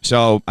 Yeah.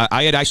 So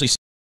I had actually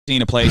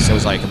seen a place that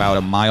was like about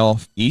a mile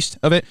east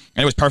of it,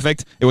 and it was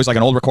perfect. It was like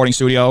an old recording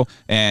studio,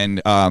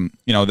 and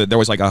you know, there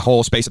was like a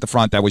whole space at the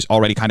front that was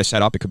already kind of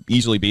set up. It could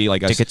easily be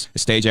like a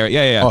stage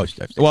area. Yeah. Oh,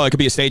 well, it could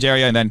be a stage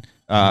area, and then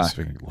yeah.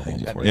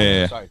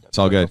 It's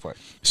all good.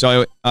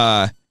 So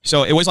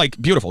so it was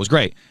like beautiful. It was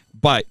great,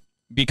 but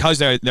because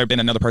there had been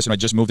another person who had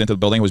just moved into the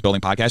building who was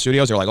building podcast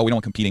studios, they were like, oh, we don't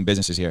want competing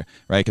businesses here,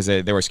 right? Because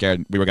they were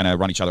scared we were going to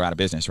run each other out of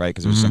business, right?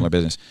 Because it was a similar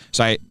business.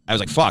 So I was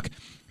like, fuck.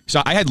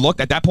 So I had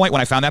looked at that point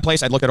when I found that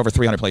place. I'd looked at over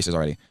 300 places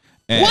already.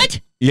 And what?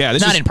 Yeah,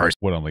 this not is in person.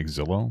 What, on like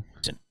Zillow?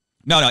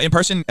 No, in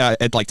person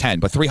at like 10,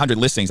 but 300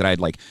 listings that I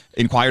had like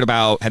inquired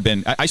about had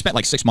been. I spent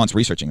like 6 months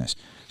researching this.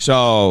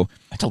 So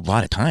that's a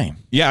lot of time.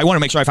 Yeah, I want to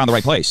make sure I found the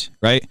right place,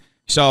 right?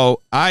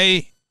 So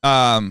I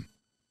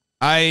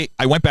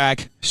went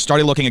back,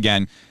 started looking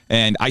again,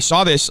 and I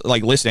saw this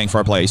like listing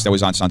for a place that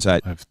was on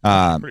Sunset,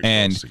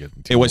 and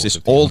it was this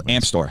old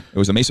amp store. It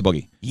was a Mesa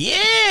Boogie.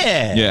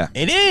 Yeah,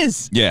 it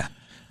is. Yeah,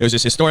 it was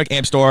this historic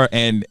amp store,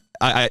 and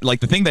I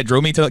like the thing that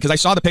drew me to it, because I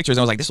saw the pictures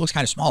and I was like, this looks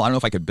kind of small. I don't know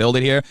if I could build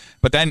it here.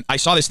 But then I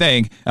saw this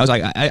thing. And I was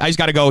like, I just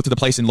got to go to the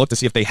place and look to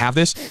see if they have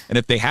this. And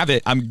if they have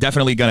it, I'm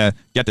definitely gonna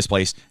get this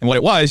place. And what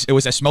it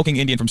was a smoking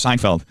Indian from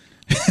Seinfeld.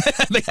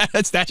 They had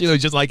that statue that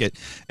was just like it.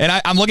 And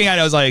I'm looking at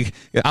it, I was like,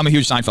 I'm a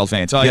huge Seinfeld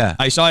fan. So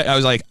I saw it, I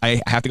was like,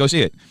 I have to go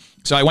see it.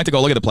 So I went to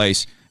go look at the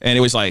place, and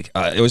it was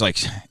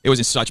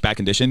in such bad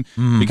condition,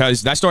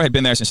 because that store had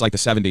been there since like the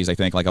 70s, I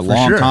think, like a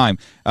long time.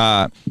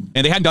 And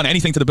they hadn't done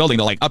anything to the building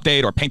to like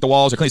update or paint the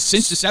walls or clean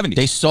since the 70s.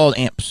 They sold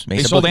amps.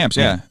 They sold amps,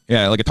 yeah,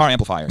 like guitar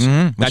amplifiers.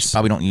 That's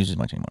probably don't use as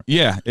much anymore.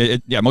 Yeah,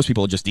 most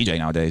people just DJ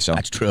nowadays. So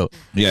that's true.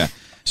 Yeah.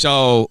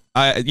 So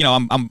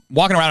I'm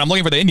walking around. I'm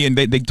looking for the Indian.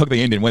 They took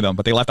the Indian with them,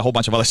 but they left a whole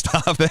bunch of other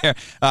stuff there.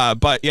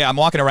 But yeah, I'm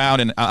walking around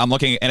and I'm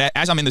looking. And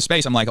as I'm in the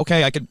space, I'm like,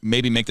 okay, I could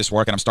maybe make this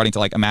work. And I'm starting to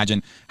like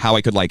imagine how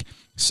I could like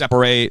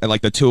separate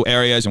like the two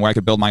areas and where I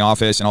could build my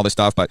office and all this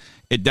stuff. But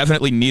it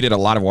definitely needed a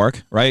lot of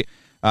work, right?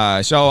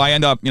 So I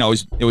end up,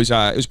 it was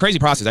a crazy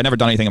process. I'd never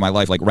done anything in my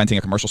life like renting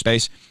a commercial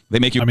space. They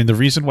make you. I mean, the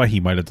reason why he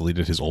might have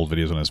deleted his old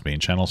videos on his main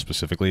channel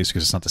specifically is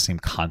because it's not the same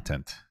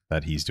content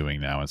that he's doing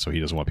now, and so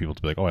he doesn't want people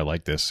to be like, oh, I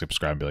like this,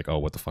 subscribe, and be like, oh,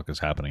 what the fuck is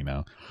happening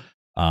now?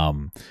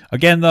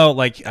 Again, though,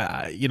 like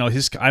I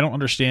don't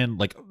understand,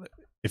 like,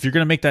 if you're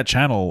gonna make that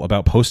channel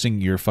about posting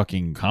your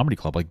fucking comedy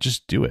club, like,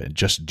 just do it.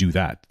 Just do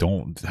that.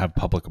 Don't have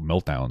public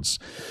meltdowns.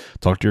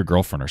 Talk to your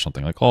girlfriend or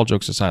something. Like, all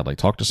jokes aside, like,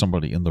 talk to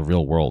somebody in the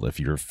real world if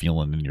you're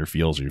feeling in your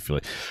feels or you feel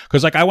like,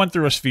 because like I went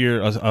through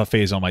a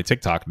phase on my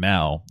TikTok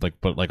now, like,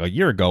 but like a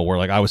year ago where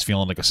like I was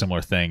feeling like a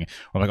similar thing. Where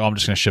I'm like, oh, I'm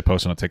just gonna shit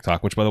post on a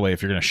TikTok. Which, by the way,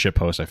 if you're gonna shit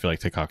post, I feel like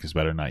TikTok is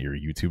better, not your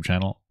YouTube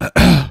channel.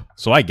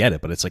 So I get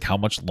it, but it's like, how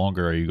much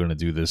longer are you gonna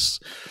do this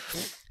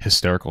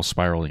hysterical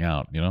spiraling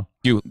out,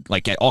 You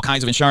like get all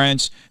kinds of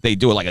insurance. They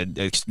do like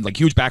a like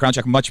huge background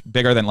check, much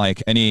bigger than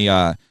like any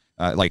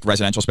like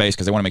residential space,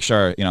 because they want to make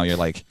sure you're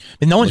like.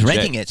 But no one's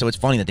renting it, so it's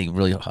funny that they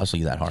really hustle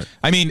you that hard.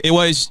 I mean,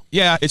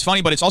 it's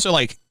funny, but it's also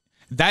like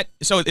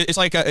so it's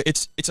like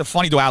it's a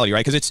funny duality,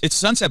 right? Because it's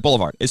Sunset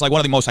Boulevard. It's like one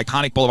of the most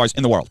iconic boulevards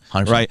in the world,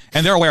 100%. right?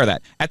 And they're aware of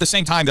that. At the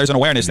same time, there's an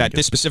awareness that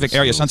this specific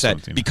area,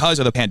 Sunset, because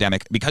of the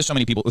pandemic, because so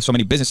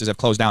many businesses have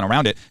closed down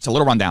around it, it's a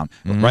little rundown,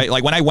 right?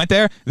 Like when I went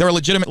there were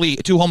legitimately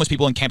 2 homeless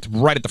people encamped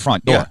right at the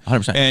front door. Yeah,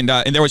 100%.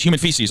 And there was human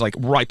feces like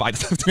right by the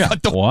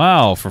front door.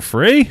 Wow, for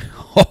free?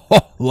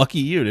 Lucky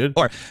you, dude.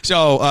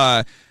 So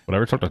would I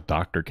ever talk to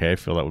Dr. K? I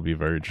feel that would be a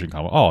very interesting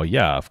comment. Oh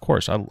yeah, of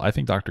course. I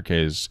think Dr.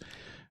 K is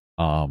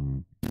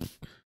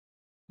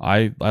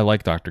I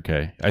like Dr.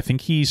 K. I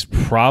think he's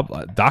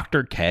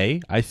Dr.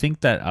 K. I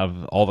think that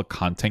of all the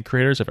content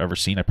creators I've ever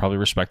seen, I probably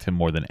respect him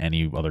more than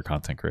any other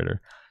content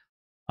creator.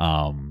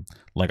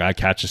 Like I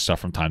catch his stuff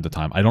from time to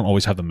time. I don't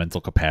always have the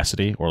mental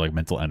capacity or like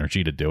mental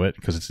energy to do it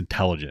because it's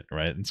intelligent,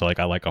 right? And so like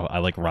I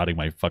like rotting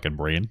my fucking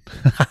brain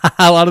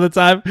a lot of the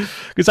time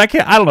because I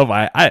don't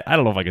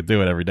know if I could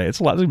do it every day. It's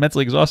a lot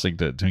mentally exhausting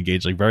to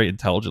engage like very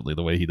intelligently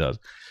the way he does.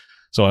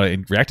 So I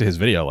react to his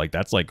video like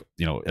that's like,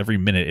 you know, every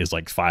minute is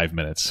like 5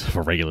 minutes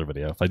for a regular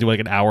video. If I do like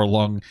an hour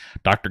long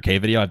Dr. K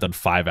video, I've done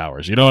 5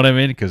 hours. You know what I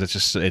mean?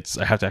 Because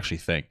I have to actually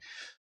think.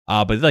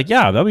 But like,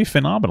 yeah, that'd be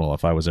phenomenal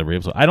if I was ever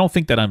able to. I don't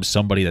think that I'm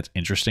somebody that's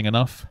interesting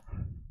enough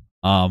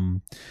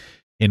in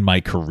my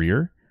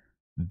career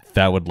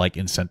that would like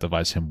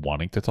incentivize him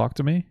wanting to talk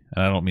to me.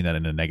 And I don't mean that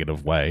in a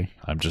negative way.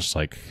 I'm just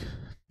like,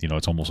 you know,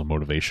 it's almost a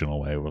motivational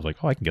way where it's like,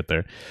 oh, I can get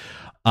there.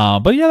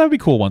 But yeah, that'd be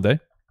cool one day.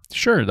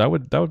 Sure, he's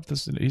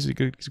a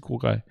cool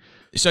guy.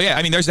 So yeah,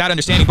 I mean, there's that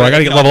understanding. But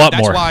I gotta level up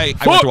more. That's why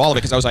I went through all of it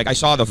because I was like, I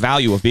saw the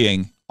value of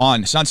being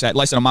on Sunset,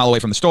 less than a mile away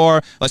from the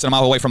store, less than a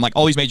mile away from like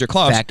all these major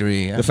clubs.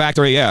 The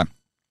factory, yeah.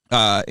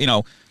 You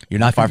know, you're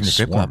not far from the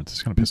strip club.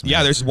 It's gonna piss me yeah,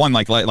 off. there's one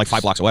like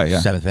 5 blocks away.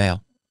 Yeah, 7th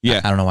Vale.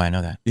 Yeah, I don't know why I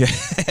know that. Yeah,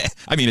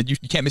 I mean, you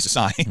can't miss a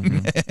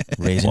sign.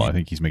 Raising well, I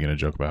think he's making a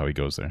joke about how he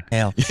goes there.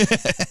 Hell.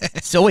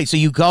 So wait, so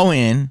you go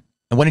in,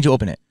 and when did you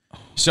open it?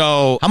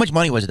 So how much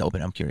money was it to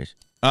open? I'm curious.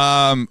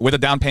 With the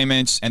down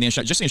payments and the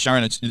insurance, just the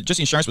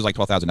insurance was like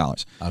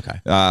 $12,000.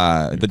 Okay.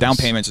 The down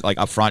payments like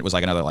up front was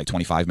like another like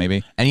 25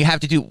 maybe. And you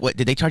have to do what?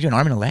 Did they charge you an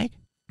arm and a leg?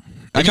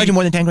 They charge you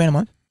more than 10 grand a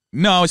month?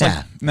 No, it's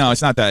like no,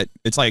 it's not that.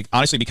 It's like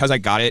honestly because I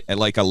got it at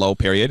like a low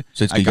period,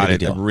 so I got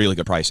it at a really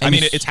good price. I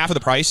mean, it's half of the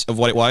price of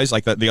what it was.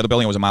 Like the other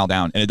building was a mile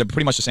down, and they're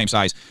pretty much the same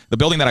size. The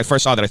building that I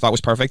first saw that I thought was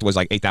perfect was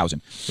like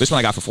 8,000. This one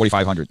I got for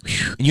 4,500.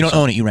 And you don't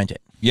own it; you rent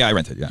it. Yeah, I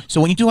rent it. Yeah.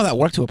 So when you do all that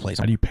work to a place,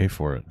 how do you pay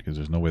for it? Because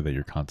there's no way that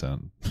your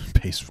content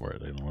pays for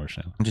it. I don't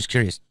understand. I'm just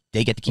curious.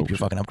 They get to keep your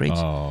fucking upgrades.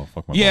 Oh,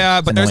 fuck my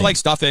balls. But there's like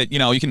stuff that you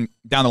know you can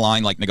down the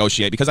line like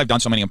negotiate because I've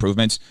done so many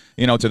improvements,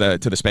 you know, to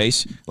the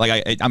space.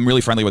 Like I'm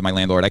really friendly with my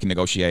landlord. I can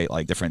negotiate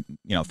like different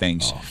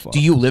things.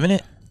 Do you live in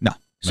it? No.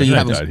 So you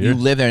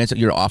live there, and it's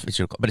your office,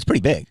 but it's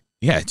pretty big.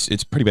 Yeah,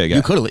 it's pretty big. Yeah.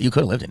 You could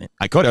have lived in it.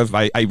 I could have.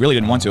 I really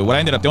didn't want to. What I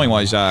ended up doing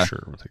was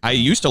I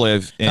used to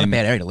live in not a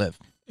bad area to live.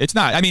 It's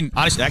not. I mean,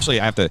 honestly, actually,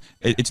 I have to.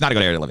 It's not a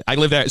good area to live in. I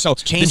live there. So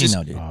it's changing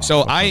now, dude.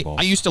 So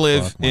I used to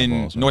live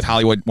in North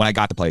Hollywood when I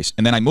got the place,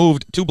 and then I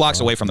moved 2 blocks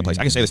away from the place.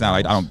 I can say this now.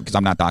 I don't because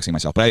I'm not doxing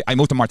myself, but I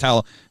moved to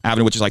Martel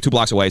Avenue, which is like 2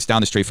 blocks away. It's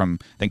down the street from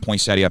I think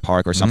Poinsettia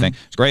Park or something.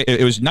 It's great.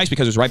 It was nice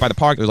because it was right by the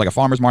park. There was like a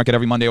farmer's market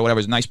every Monday or whatever.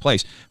 It was a nice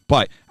place.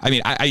 But I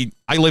mean, I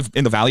live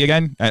in the Valley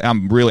again. I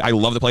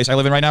love the place I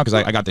live in right now because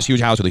I got this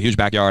huge house with a huge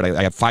backyard.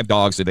 I have 5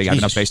 dogs. They got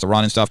enough space to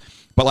run and stuff.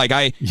 But like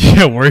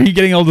yeah, where are you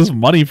getting all this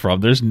money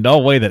from? There's no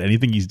way that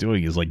anything he's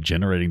doing is like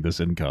generating this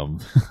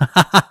income.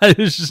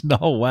 There's just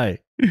no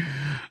way.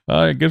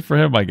 Good for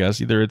him, I guess.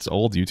 Either it's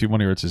old YouTube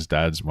money or it's his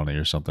dad's money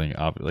or something.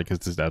 Like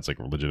his dad's like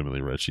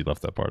legitimately rich. He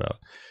left that part out.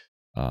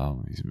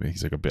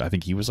 He's like a big. I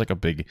think he was like a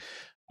big,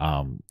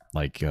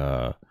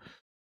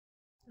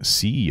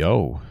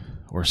 CEO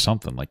or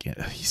something. Like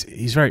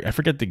he's very. I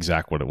forget the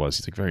exact what it was.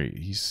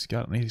 He's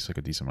like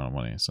a decent amount of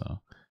money. So.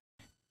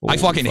 I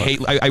fucking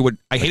hate.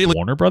 I hated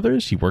Warner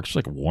Brothers. He works for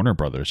like Warner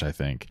Brothers, I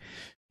think,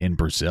 in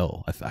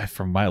Brazil.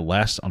 From my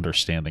last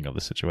understanding of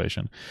the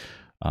situation.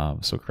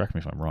 So correct me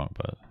if I'm wrong,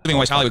 but living in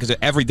West Hollywood because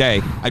every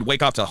day I'd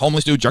wake up to a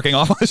homeless dude jerking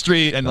off on the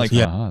street and like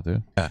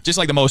dude. Just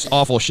like the most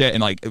awful shit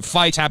and like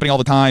fights happening all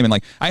the time and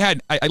like I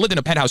lived in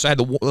a penthouse. So I had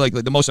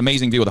the most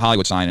amazing view of the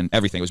Hollywood sign and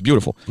everything. It was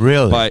beautiful.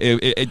 Really, but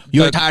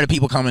you were tired of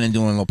people coming and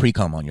doing a little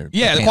pre-cum on your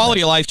the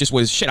quality of life just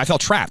was shit. I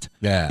felt trapped.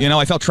 Yeah, you know,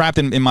 I felt trapped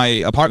in my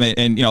apartment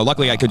and you know,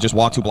 luckily I could just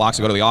walk 2 blocks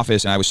to go to the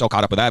office and I was so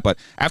caught up with that. But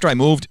after I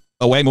moved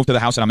to the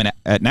house that I'm in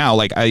at now,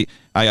 like I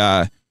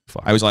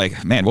was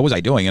like, man, what was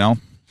I doing? You know.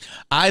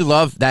 I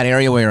love that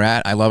area where you're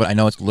at. I love it. I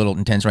know it's a little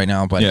intense right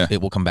now, but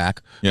it will come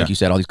back. Like you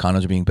said, all these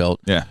condos are being built.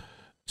 Yeah.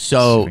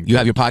 So you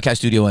have your podcast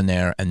studio in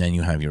there, and then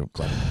you have your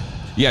club.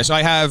 Yeah, so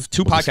I have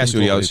 2 podcast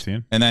studios,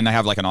 and then I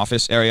have like an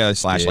office area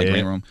 / like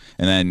green room,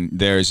 and then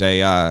there's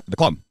the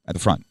club at the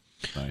front.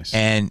 Nice.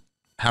 And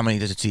how many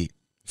does it seat?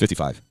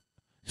 55.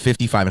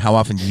 55. And how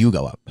often do you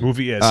go up?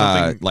 Movie,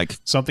 something like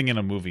something in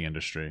a movie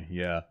industry.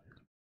 Yeah.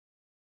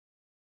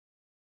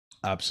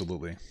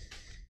 Absolutely.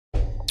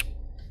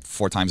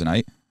 4 times a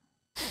night.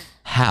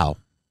 How?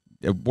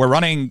 We're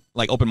running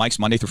like open mics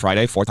Monday through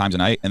Friday, 4 times a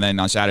night, and then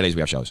on Saturdays we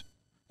have shows.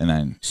 And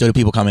then so do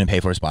people come in and pay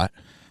for a spot?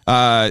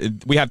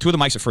 We have 2 of the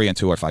mics are free and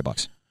 2 are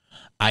 $5.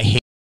 I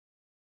hate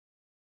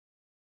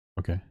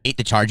Okay.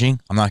 the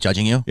charging. I'm not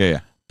judging you. Yeah, yeah.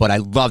 But I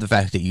love the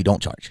fact that you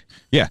don't charge.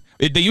 Yeah.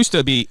 They used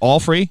to be all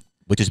free.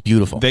 Which is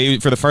beautiful. They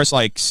for the first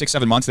like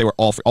 6-7 months they were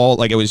all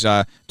like it was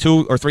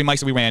 2 or 3 mics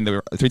that we ran. They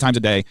were 3 times a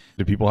day.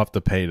 Do people have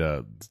to pay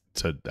to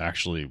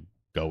actually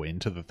go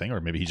into the thing, or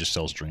maybe he just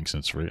sells drinks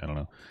and it's free? I don't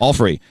know. All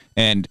free.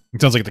 And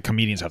it sounds like the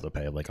comedians have to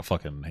pay, like a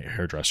fucking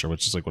hairdresser,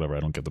 which is like whatever. I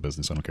don't get the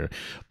business. I don't care.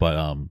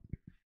 But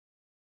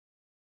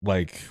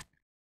like,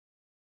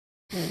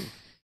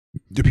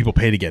 do people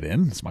pay to get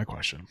in? That's my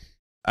question.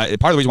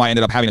 part of the reason why I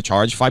ended up having to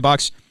charge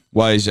 $5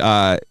 was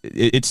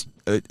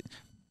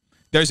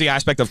there's the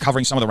aspect of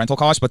covering some of the rental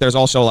costs, but there's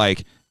also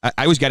like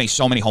I was getting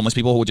so many homeless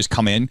people who would just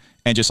come in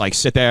and just like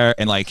sit there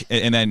and like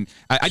and then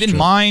I didn't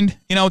mind,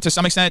 you know, to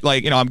some extent,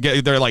 like, you know,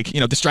 they're like,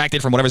 you know,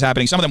 distracted from whatever's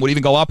happening. Some of them would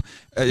even go up.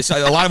 So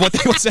a lot of what they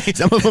would say.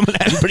 Some of them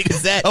had a pretty good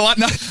set. A lot.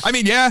 No, I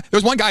mean, yeah, there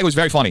was one guy who was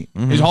very funny.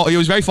 He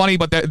was very funny,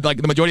 but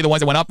like the majority of the ones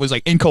that went up was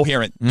like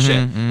incoherent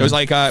shit. It was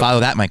like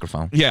follow that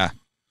microphone. Yeah.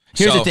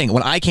 Here's the thing.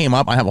 When I came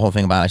up, I have a whole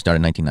thing about it. I started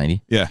in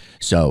 1990. Yeah.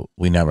 So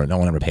no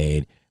one ever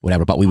paid,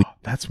 whatever. But we would.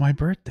 That's my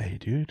birthday,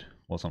 dude.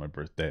 Well, it's not my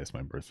birthday. It's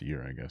my birth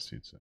year, I guess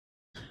you'd say.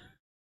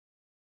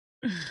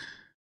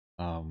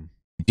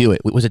 Do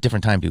it. It was a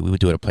different time, dude. We would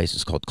do it at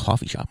places called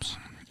coffee shops.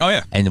 Oh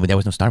yeah. And there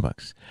was no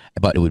Starbucks,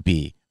 but it would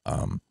be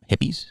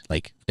hippies.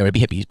 Like there would be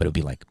hippies, but it would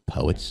be like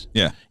poets.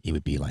 Yeah. It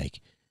would be like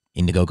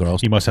indigo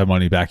girls. He must have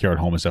money. Backyard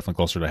home is definitely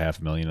closer to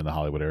 $500,000 in the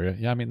Hollywood area.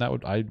 Yeah, I mean I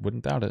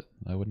wouldn't doubt it.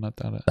 I would not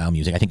doubt it. Style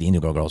music. I think the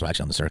indigo girls were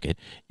actually on the circuit.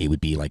 It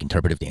would be like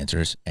interpretive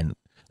dancers, and like,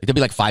 there'd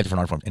be like 5 different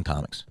art forms in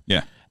comics.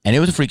 Yeah. And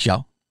it was a freak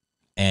show,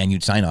 and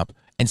you'd sign up.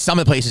 And some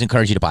of the places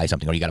encourage you to buy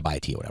something, or you got to buy a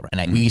tea or whatever.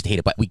 And we used to hate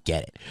it, but we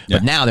get it. Yeah.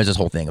 But now there's this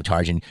whole thing of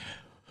charging.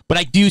 But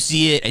I do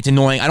see it. It's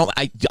annoying. I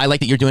like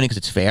that you're doing it because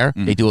it's fair.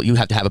 They do. You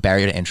have to have a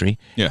barrier to entry.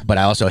 Yeah. But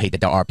I also hate that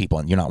there are people,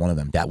 and you're not one of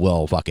them, that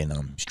will fucking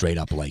straight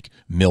up like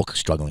milk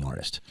struggling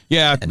artist.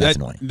 Yeah. And that's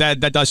annoying. That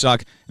does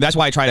suck. That's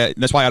why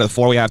that's why out of the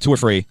 4 we have 2 are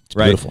free. It's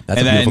right. beautiful.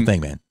 That's a beautiful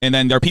thing, man. And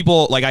then there are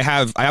people like I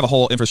have a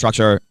whole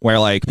infrastructure where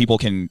like people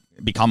can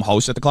become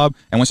hosts at the club,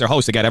 and once they're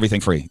hosts, they get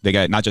everything free. They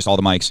get not just all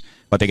the mics,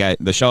 but they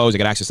get the shows. They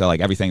get access to like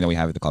everything that we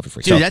have at the club for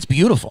free. Dude, that's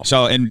beautiful.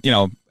 So, and you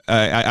know,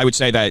 I would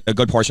say that a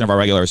good portion of our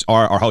regulars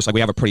are our hosts. Like we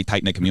have a pretty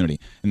tight knit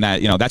community, and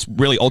that, you know, that's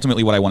really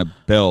ultimately what I want to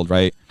build.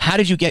 Right? How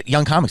did you get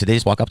young comics? Did they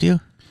just walk up to you?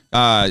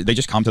 They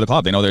just come to the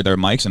club. They know they're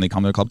mics, and they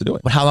come to the club to do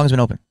it. But how long has it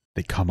been open?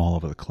 They come all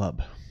over the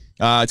club.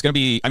 It's gonna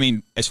be. I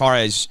mean, as far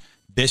as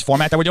this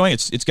format that we're doing,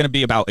 it's going to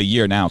be about a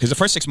year now. Because the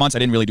first 6 months I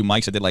didn't really do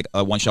mics. I did like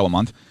 1 show a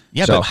month.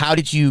 Yeah, so, but how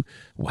did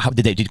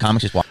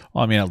comics just walk?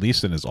 Well, I mean, at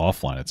least in his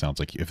offline, it sounds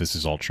like, if this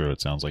is all true,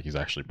 it sounds like he's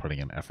actually putting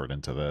an effort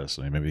into this.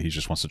 I mean, maybe he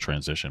just wants to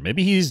transition.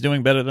 Maybe he's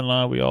doing better than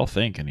we all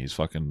think, and he's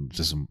fucking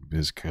just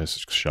his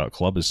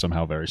club is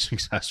somehow very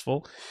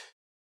successful.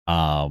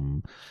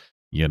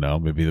 You know,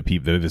 maybe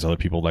there's other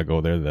people that go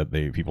there that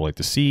people like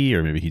to see,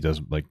 or maybe he does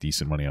like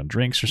decent money on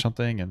drinks or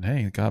something. And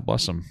hey, God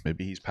bless him.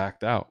 Maybe he's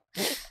packed out.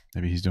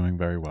 Maybe he's doing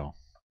very well.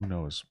 Who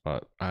knows?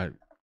 But I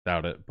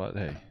doubt it. But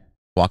hey,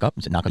 walk up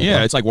and knock on the door.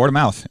 door. It's like word of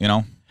mouth, you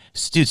know.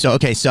 Dude,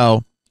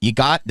 so you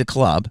got the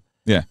club.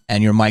 Yeah.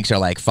 And your mics are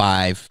like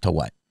 5 to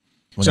what?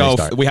 So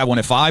we have one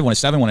at 5, one at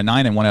 7, one at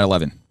 9, and one at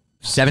 11.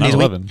 7 days a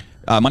week?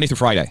 Monday through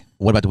Friday.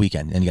 What about the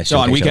weekend? And you guys so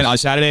on weekend, on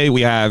Saturday,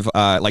 we have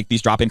like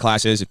these drop-in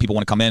classes. If people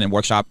want to come in and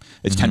workshop,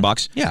 it's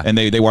 $10. Yeah. And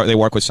they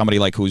work with somebody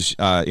like who's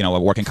you know, a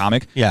working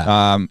comic.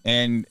 Yeah.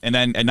 And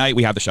then at night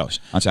we have the shows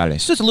on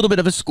Saturdays. So it's a little bit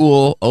of a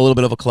school, a little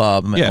bit of a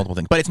club, multiple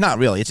things. But it's not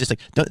really. It's just like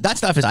that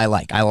stuff is I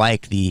like. I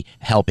like the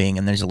helping,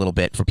 and there's a little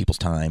bit for people's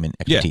time and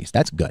expertise. Yeah.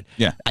 That's good.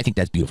 Yeah. I think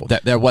that's beautiful.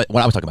 What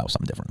I was talking about was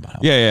something different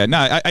about. Yeah. No,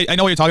 I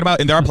know what you're talking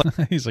about. And there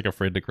are he's like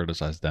afraid to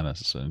criticize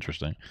Dennis. It's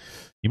interesting.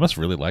 You must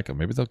really like him.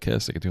 Maybe they'll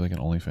kiss. They could do like an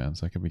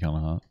OnlyFans. That could be kind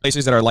of hot.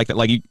 Places that are like that,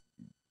 like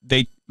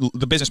the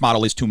business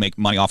model is to make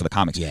money off of the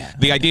comics. Yeah.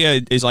 The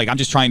idea is like I'm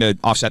just trying to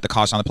offset the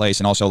cost on the place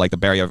and also like the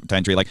barrier to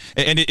entry. Like,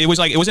 and it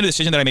wasn't a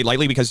decision that I made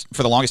lightly, because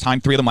for the longest time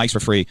 3 of the mics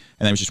were free, and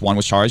then it was just 1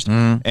 was charged.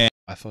 And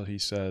I thought he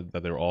said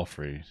that they were all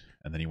free,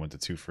 and then he went to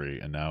 2 free,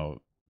 and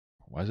now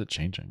why is it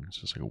changing? It's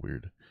just like a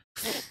weird.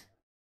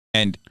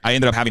 And I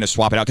ended up having to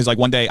swap it out because like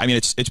one day, I mean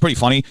it's pretty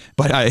funny,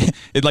 but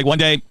like one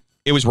day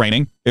it was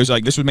raining. It was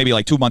like, this was maybe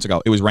like 2 months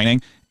ago. It was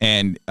raining,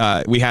 and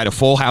we had a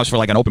full house for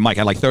like an open mic.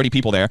 I had like 30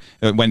 people there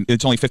when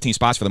it's only 15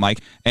 spots for the mic,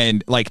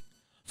 and like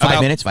 5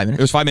 minutes. It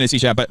was 5 minutes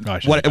each. Yeah, but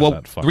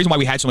the reason why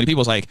we had so many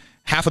people is like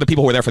half of the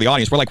people who were there for the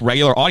audience were like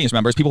regular audience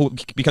members. People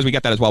because we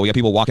get that as well. We get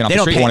people walking off the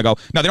street who want to go.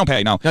 No, they don't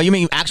pay. No, you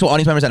mean actual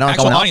audience members that aren't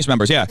actual audience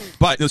members? Yeah,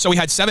 but so we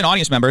had 7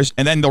 audience members,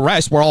 and then the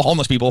rest were all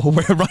homeless people who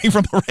were running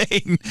from the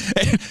rain.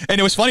 And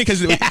it was funny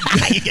because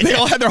they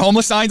all had their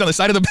homeless signs on the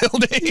side of the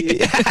building.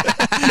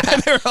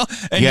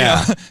 You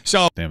know,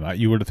 so damn,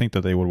 you would think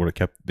that they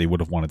would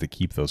have wanted to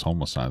keep those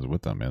homeless signs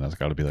with them, man. That's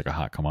got to be like a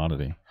hot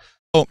commodity.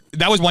 Oh,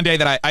 that was one day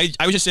that I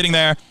was just sitting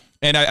there,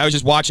 and I was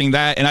just watching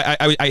that, and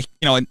I you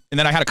know, and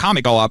then I had a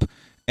comic go up,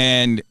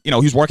 and you know,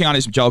 he was working on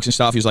his jokes and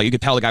stuff. He was like, you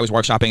could tell the guy was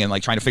workshopping and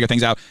like trying to figure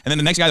things out. And then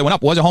the next guy that went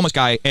up was a homeless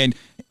guy, and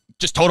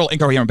just total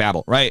incoherent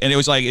babble, right? And it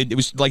was like he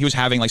was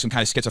having like some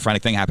kind of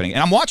schizophrenic thing happening.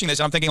 And I'm watching this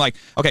and I'm thinking like,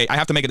 okay, I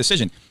have to make a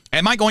decision.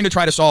 Am I going to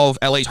try to solve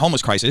LA's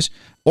homeless crisis,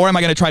 or am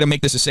I going to try to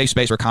make this a safe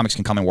space where comics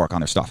can come and work on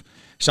their stuff?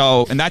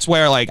 So, and that's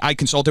where like I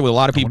consulted with a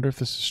lot of people. I wonder if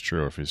this is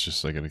true, or if it's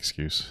just like an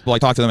excuse. Well, I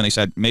talked to them and they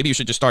said maybe you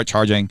should just start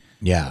charging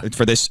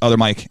for this other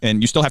mic,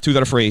 and you still have 2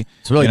 that are free.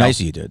 It's really nice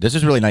of you, dude. This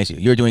is really nice of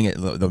you. You're doing it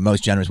the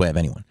most generous way of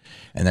anyone,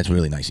 and that's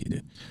really nice of you,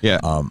 dude.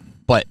 Yeah.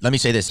 But let me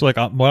say this. So, like,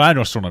 what I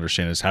just don't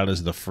understand is how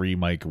does the free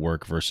mic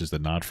work versus the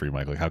not free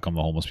mic? Like, how come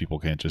the homeless people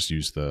can't just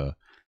use the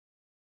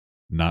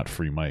not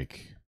free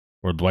mic?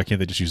 Or why can't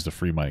they just use the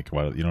free mic?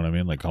 Why, you know what I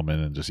mean? Like, come in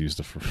and just use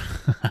the free...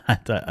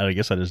 I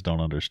guess I just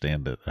don't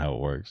understand it, how it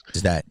works.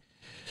 Is that...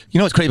 You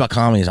know what's crazy about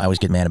comedy is I always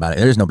get mad about it.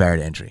 There's no barrier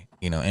to entry.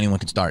 You know, anyone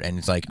can start. And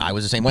it's like, I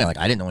was the same way. Like,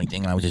 I didn't know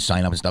anything, and I was just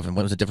signing up and stuff. And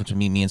what was the difference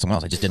between me and someone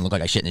else? I just didn't look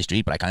like I shit in the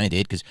street, but I kind of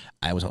did because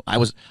I was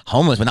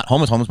homeless, but not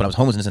homeless, but I was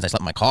homeless in the sense I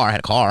slept in my car. I had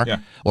a car. Yeah.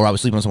 Or I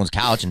was sleeping on someone's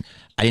couch, and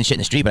I didn't shit in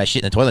the street, but I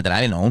shit in the toilet that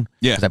I didn't own.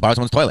 Yeah. Because I borrowed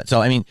someone's toilet.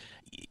 So, I mean,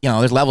 you know,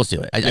 there's levels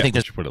to it. I think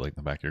there's... Did you put it, like, in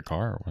the back of your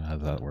car? Or how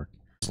does that work?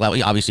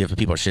 Obviously, if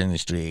people are shitting in the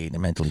street, they're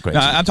mentally crazy.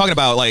 No, I'm talking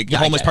about like a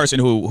homeless person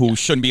who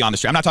shouldn't be on the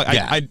street. I'm not talking.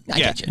 I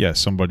get you. Yeah,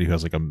 somebody who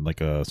has like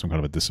some kind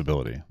of a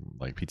disability,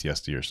 like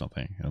PTSD or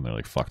something, and they're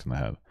like fucked in the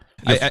head.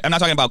 I'm not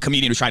talking about a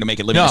comedian who's trying to make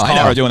it live in his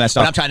car or doing that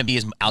stuff. But I'm trying to be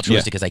as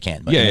altruistic as I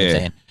can. But, you know what I'm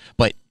saying?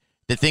 But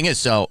the thing is,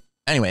 so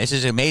anyway, this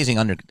is an amazing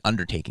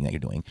undertaking that you're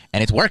doing,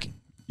 and it's working.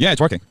 Yeah, it's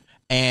working.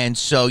 And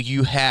so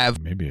you have...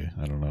 Maybe.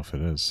 I don't know if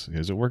it is.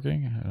 Is it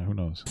working? Who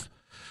knows?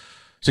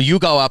 So you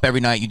go up every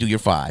night, you do your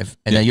 5,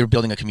 and then you're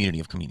building a community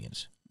of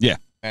comedians. Yeah,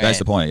 that's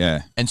the point.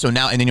 Yeah. And so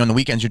now, and then on the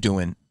weekends, you're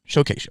doing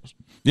showcase shows.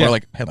 Yeah. Or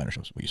like headliner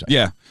shows, what you say.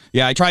 Yeah.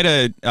 Yeah. I try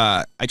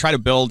to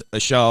build a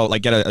show,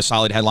 like get a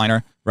solid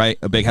headliner, right?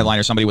 A big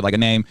headliner, somebody with like a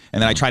name.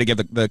 And then I try to give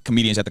the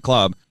comedians at the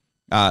club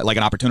like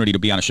an opportunity to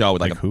be on a show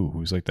with like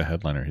who's like the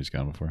headliner he's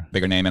gone before,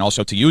 bigger name, and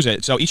also to use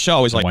it. So each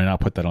show is like, why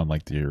not put that on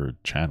like your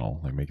channel,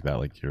 like make that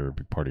like your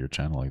big part of your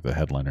channel, like the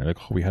headliner, like,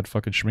 oh, we had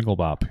fucking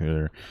Schmingelbop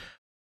here.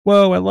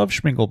 Whoa, I love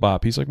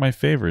Schmingelbop. He's like my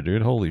favorite,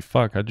 dude. Holy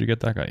fuck, how'd you get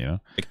that guy? You know,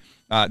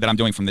 that I'm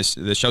doing from this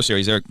show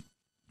series. They're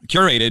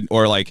curated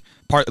or like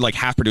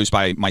half produced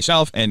by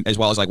myself and as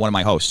well as like one of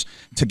my hosts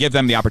to give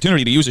them the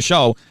opportunity to use the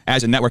show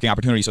as a networking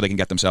opportunity so they can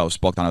get themselves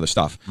booked on other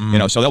stuff. You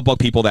know, so they'll book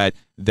people that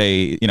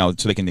they, you know,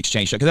 so they can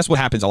exchange, because that's what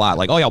happens a lot.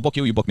 Like, oh yeah, I'll book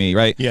you, you book me,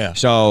 right? Yeah.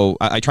 So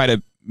I try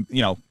to,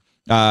 you know,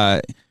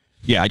 I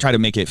try to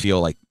make it feel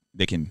like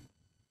they can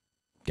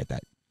get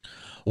that.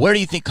 Where do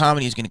you think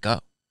comedy is going to go?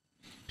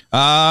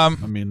 I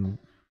mean,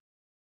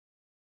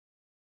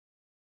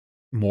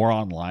 more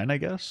online, I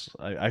guess.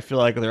 I feel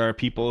like there are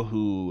people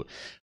who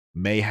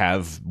may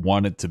have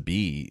wanted to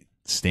be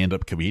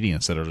stand-up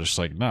comedians that are just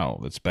like,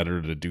 no, it's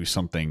better to do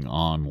something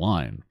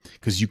online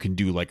because you can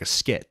do like a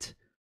skit,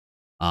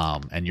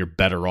 and you're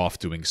better off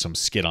doing some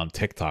skit on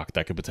TikTok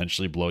that could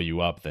potentially blow you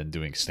up than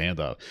doing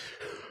stand-up.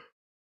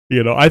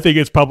 You know, I think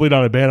it's probably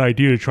not a bad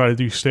idea to try to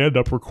do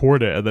stand-up,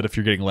 record it, and then if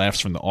you're getting laughs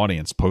from the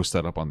audience, post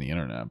that up on the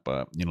internet.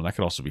 But, you know, that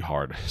could also be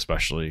hard,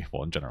 especially,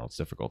 well, in general, it's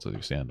difficult to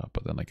do stand-up,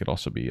 but then it could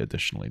also be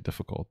additionally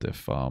difficult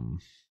if,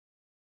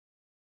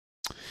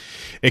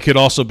 it could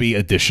also be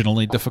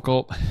additionally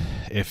difficult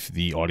if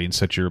the audience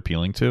that you're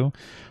appealing to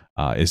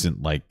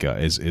isn't like,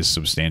 is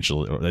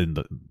substantially, or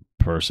the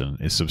person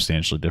is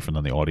substantially different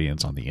than the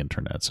audience on the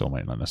internet, so it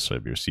might not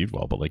necessarily be received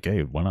well, but like,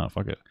 hey, why not?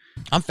 Fuck it.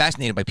 I'm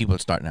fascinated by people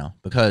that start now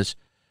because...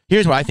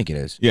 Here's what I think it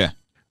is. Yeah.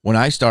 When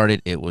I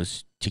started, it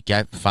was to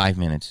get 5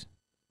 minutes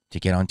to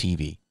get on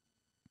TV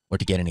or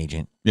to get an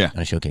agent on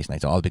a showcase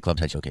night. So all the big clubs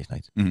had showcase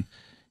nights. And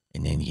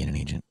then you get an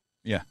agent.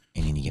 Yeah.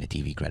 And then you get a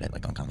TV credit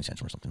like on Comedy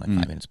Central or something, like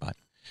 5-minute spot.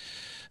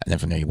 And then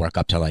from there you work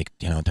up to like,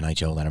 you know, Tonight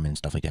Show, Letterman,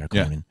 stuff like that. Or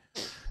Conan.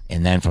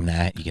 And then from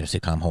that you get a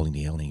sitcom holding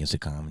deal, and then you get a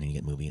sitcom, and then you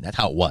get a movie. And that's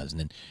how it was. And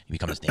then you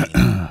become a stand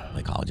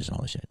like colleges and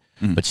all this shit.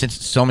 But since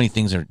so many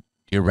things are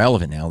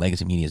irrelevant now,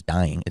 legacy media is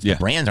dying. It's the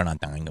brands are not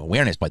dying, the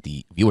awareness, but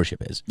the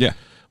viewership is. Yeah.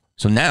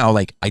 So now,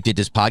 like, I did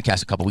this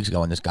podcast a couple weeks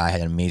ago, and this guy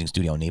had an amazing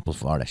studio in Naples,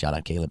 Florida. Shout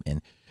out Caleb.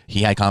 And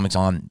he had comics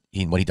on.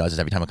 What he does is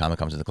every time a comic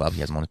comes to the club, he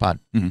has them on his pod.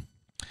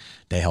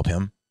 They help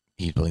him.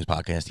 He's building his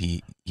podcast.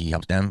 He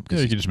helps them. Yeah,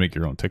 you can just make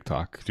your own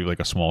TikTok. Do like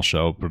a small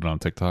show, put it on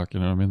TikTok.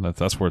 You know what I mean?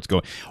 That's where it's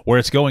going. Where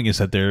it's going is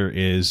that there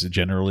is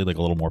generally like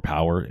a little more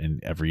power,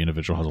 and every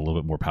individual has a little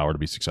bit more power to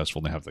be successful,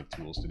 and they have like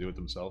tools to do it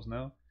themselves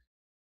now.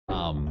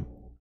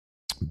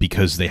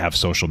 Because they have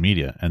social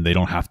media and they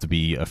don't have to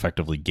be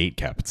effectively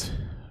gatekept.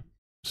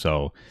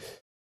 So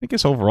I think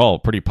it's overall a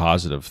pretty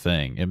positive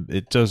thing.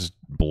 It does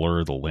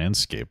blur the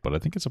landscape, but I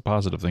think it's a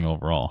positive thing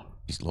overall.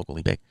 He's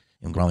locally big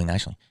and growing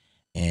nationally.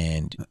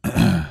 And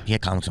he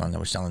had comics on that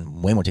were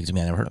selling way more tickets than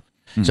me I never heard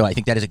of. So I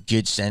think that is a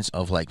good sense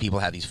of like people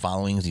have these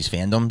followings, these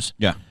fandoms.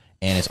 Yeah.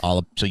 And it's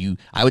all, so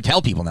I would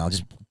tell people now,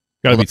 just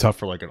gotta be tough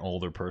for like an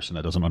older person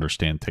that doesn't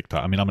understand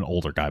TikTok. I mean, I'm an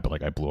older guy, but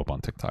like I blew up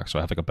on TikTok, so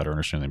I have like a better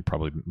understanding than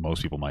probably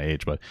most people my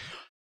age. But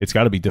it's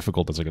got to be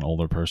difficult as like an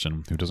older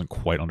person who doesn't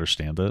quite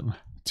understand it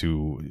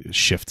to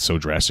shift so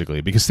drastically,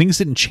 because things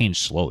didn't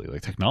change slowly.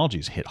 Like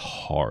technology's hit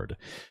hard.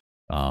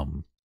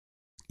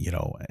 you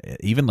know,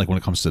 even like when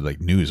it comes to like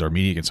news or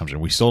media consumption,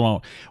 we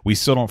still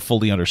don't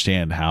fully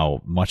understand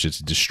how much it's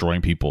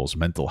destroying people's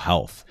mental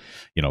health.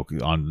 You know,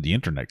 on the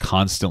internet,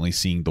 constantly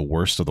seeing the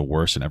worst of the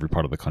worst in every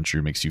part of the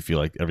country makes you feel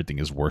like everything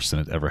is worse than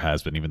it ever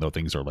has been, even though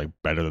things are like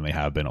better than they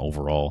have been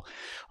overall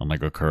on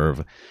like a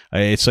curve.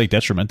 It's like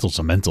detrimental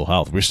to mental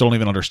health. We still don't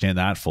even understand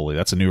that fully.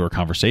 That's a newer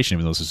conversation,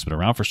 even though this has been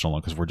around for so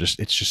long, because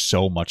it's just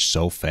so much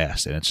so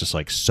fast, and it's just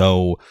like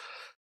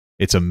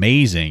it's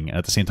amazing, and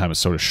at the same time it's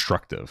so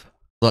destructive.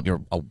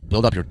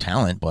 Build up your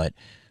talent, but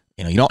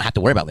you know, you don't have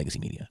to worry about legacy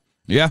media.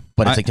 Yeah,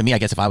 but it's like, to me, I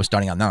guess if I was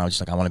starting out now, I was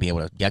just like, I want to be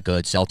able to get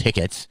good, sell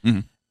tickets,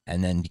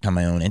 and then become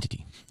my own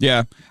entity.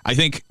 Yeah, I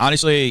think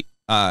honestly,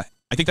 I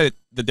think that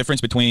the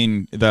difference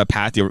between the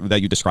path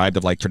that you described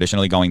of like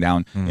traditionally going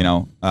down, you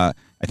know, I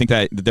think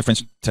that the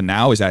difference to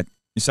now is that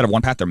instead of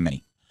one path, there are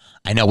many.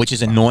 I know, which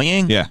is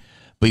annoying. Yeah.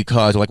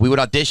 Because like we would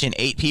audition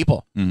 8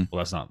 people. Well,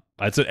 that's not.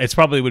 It's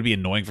probably would be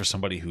annoying for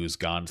somebody who's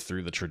gone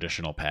through the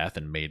traditional path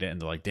and made it,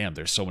 and they're like, "Damn,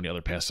 there's so many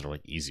other paths that are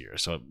like easier."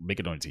 So make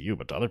it annoying to you,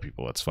 but to other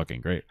people, that's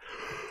fucking great.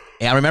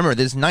 And I remember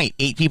this night,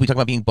 8 people. We talked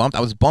about being bumped. I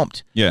was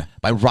bumped. Yeah.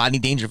 By Rodney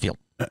Dangerfield.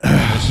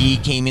 He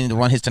came in to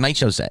run his Tonight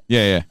Show set.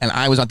 Yeah, yeah. And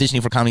I was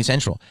auditioning for Comedy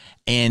Central,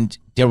 and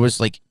there was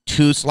like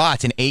 2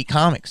 slots and 8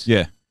 comics.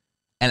 Yeah.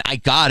 And I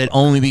got it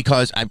only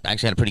because I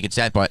actually had a pretty good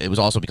set, but it was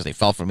also because they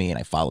fell for me and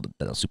I followed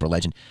the super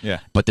legend. Yeah.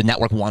 But the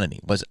network wanted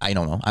me. I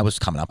don't know. I was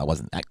coming up. I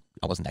wasn't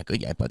that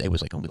good yet, but it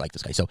was like, oh, we like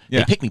this guy. So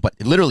they picked me, but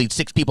literally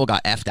 6 people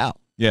got effed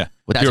out. Yeah.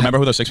 Do you remember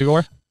who those 6 people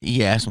were?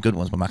 Yeah, some good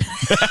ones, but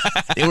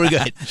they were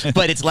good.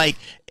 But it's like,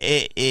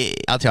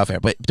 I'll tell you fair.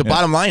 But the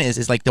bottom line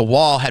is like the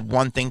wall had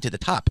one thing to the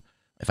top,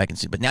 if I can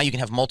see. But now you can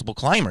have multiple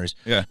climbers.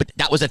 Yeah. But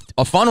that was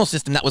a funnel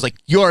system that was like,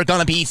 you're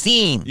going to be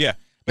seen. Yeah.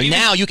 But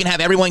now you can have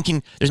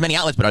there's many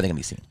outlets, but are they going to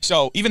be seen?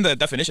 So even the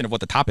definition of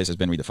what the top is has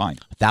been redefined.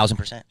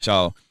 1,000%.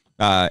 So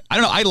I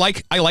don't know. I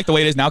like the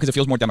way it is now because it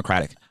feels more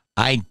democratic.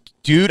 I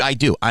do.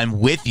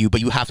 I'm with you, but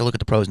you have to look at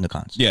the pros and the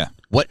cons. Yeah.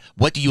 What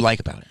do you like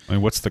about it? I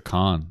mean, what's the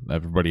con?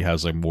 Everybody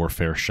has like more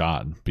fair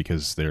shot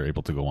because they're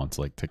able to go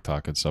onto like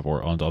TikTok and stuff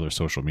or onto other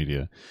social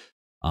media.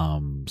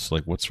 So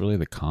like, what's really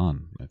the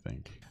con? I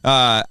think.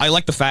 I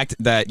like the fact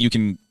that you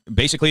can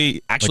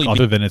basically actually like,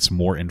 other than it's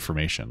more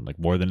information, like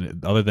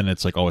other than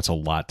it's like, oh, it's a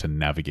lot to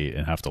navigate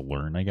and have to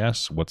learn, I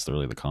guess. What's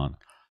really the con?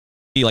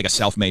 Be like a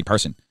self-made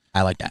person.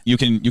 I like that. You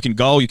can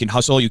go, you can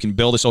hustle, you can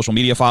build a social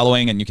media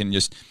following, and you can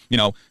just, you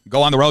know,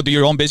 go on the road, do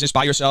your own business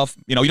by yourself.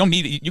 You know,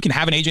 you can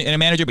have an agent and a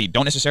manager, but you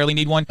don't necessarily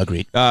need one.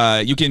 Agreed.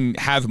 You can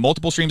have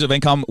multiple streams of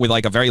income with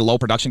like a very low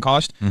production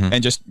cost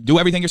and just do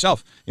everything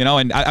yourself. You know,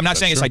 and I'm not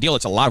saying it's ideal.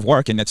 It's a lot of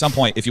work, and at some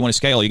point, if you want to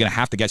scale, you're going to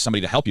have to get somebody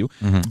to help you.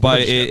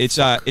 But it's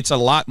a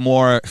lot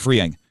more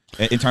freeing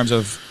in terms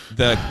of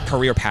the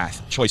career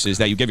path choices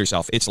that you give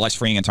yourself. It's less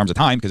freeing in terms of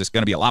time because it's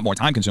going to be a lot more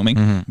time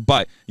consuming,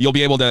 but you'll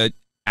be able to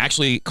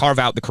actually carve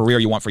out the career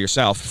you want for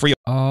yourself. Free.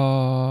 A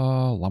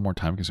lot more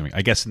time consuming,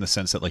 I guess, in the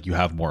sense that like you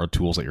have more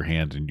tools at your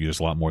hand and there's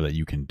a lot more that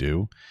you can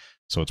do.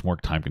 So it's more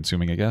time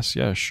consuming, I guess.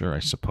 Yeah, sure. I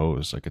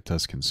suppose like it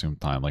does consume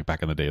time. Like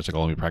back in the day, it's like,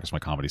 oh, let me practice my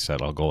comedy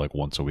set. I'll go like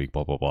once a week,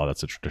 blah, blah, blah. That's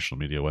the traditional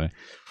media way.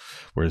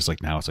 Whereas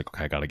like now it's like,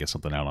 okay, I got to get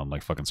something out on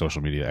like fucking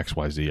social media,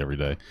 XYZ every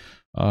day.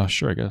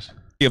 Sure, I guess.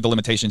 Of the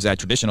limitations that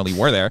traditionally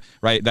were there,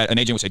 right? That an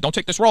agent would say, don't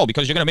take this role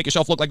because you're going to make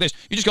yourself look like this.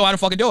 You just go out and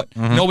fucking do it.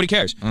 Nobody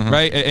cares,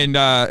 right? And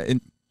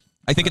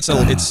I think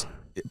it's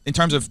in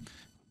terms of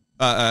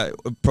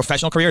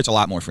professional career, it's a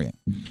lot more freeing.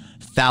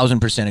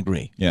 1,000%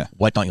 agree. Yeah.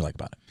 What don't you like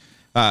about it?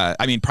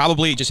 I mean,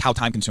 probably just how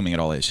time consuming it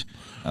all is.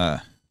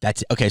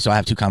 That's okay. So I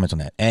have 2 comments on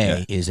that.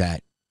 Is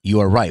that you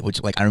are right.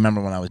 Which like I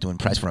remember when I was doing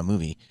press for a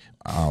movie,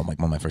 like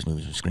one of my first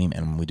movies was Scream,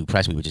 and when we do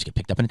press, we would just get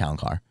picked up in a town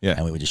car,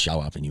 and we would just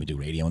show up, and you would do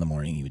radio in the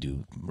morning, you would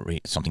do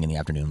something in the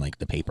afternoon, like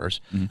the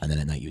papers, and then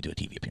at night you would do a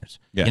TV appearance.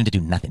 You didn't have to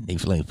do nothing. They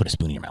would put a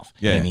spoon in your mouth.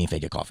 You know what I mean? If they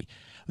get coffee.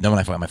 Then when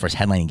I got my first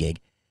headlining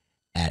gig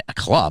at a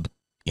club,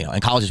 you know,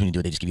 in colleges when you do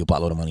it, they just give you a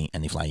buttload of money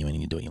and they fly you in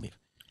and you do it and you leave.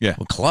 Yeah.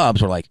 Well,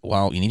 clubs were like,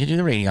 well, you need to do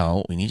the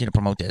radio. We need you to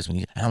promote this.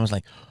 And I was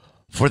like,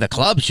 for the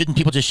club, shouldn't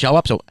people just show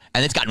up? So,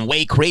 and it's gotten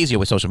way crazier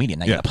with social media.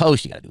 Now you got to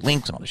post, you got to do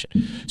links and all this shit.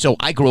 So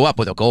I grew up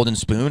with a golden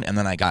spoon, and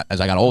then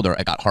as I got older,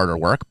 I got harder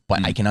work.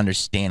 But I can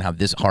understand how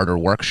this harder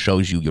work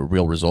shows you your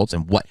real results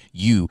and what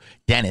you,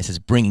 Dennis, is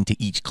bringing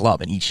to each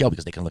club and each show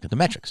because they can look at the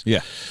metrics.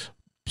 Yeah.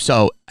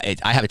 So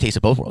I have a taste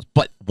of both worlds.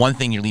 But one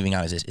thing you're leaving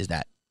out is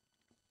that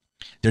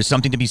there's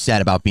something to be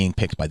said about being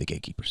picked by the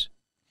gatekeepers.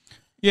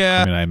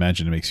 Yeah. I mean, I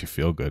imagine it makes you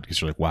feel good because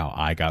you're like, wow,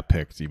 I got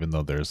picked, even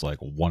though there's like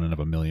 1 in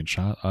a million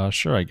shot.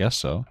 Sure, I guess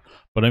so.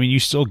 But I mean,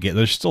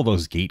 there's still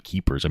those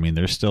gatekeepers. I mean,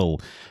 there's still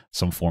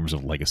some forms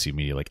of legacy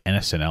media, like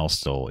NSNL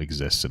still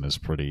exists and is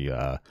pretty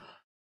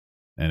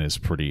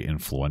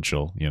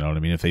influential. You know what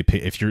I mean?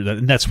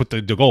 And that's what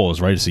the goal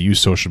is, right? Is to use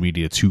social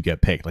media to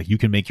get picked. Like you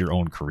can make your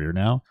own career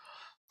now,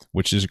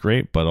 which is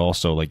great, but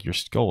also like your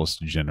goal is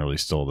generally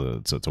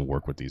still to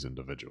work with these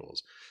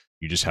individuals.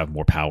 You just have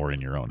more power in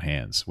your own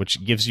hands,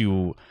 which gives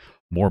you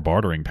more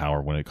bartering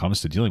power when it comes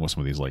to dealing with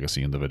some of these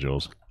legacy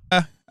individuals.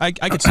 I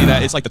could see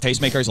that. It's like the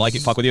tastemakers like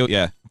it fuck with you.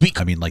 Yeah.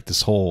 I mean, like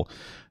this whole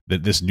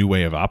this new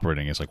way of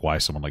operating is like why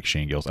someone like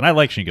Shane Gillis, and I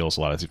like Shane Gillis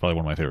a lot. He's probably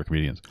one of my favorite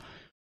comedians.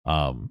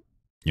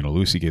 You know,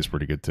 Lucy Gay is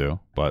pretty good too,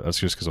 but that's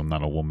just because I'm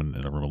not a woman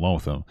in a room alone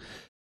with him.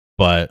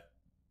 But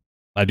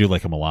I do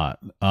like him a lot.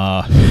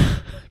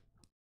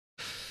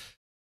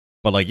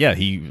 But like, yeah,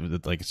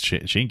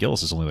 Shane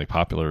Gillis is only like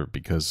popular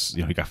because,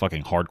 you know, he got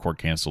fucking hardcore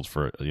canceled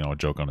for, you know, a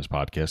joke on his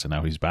podcast, and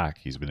now he's back.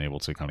 He's been able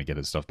to kind of get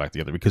his stuff back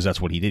together because that's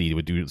what he did. He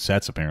would do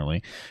sets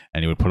apparently,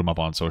 and he would put them up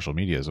on social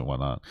medias and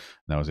whatnot.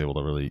 And I was able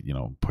to really, you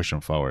know, push him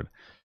forward.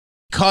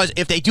 Because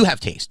if they do have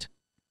taste.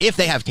 If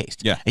they have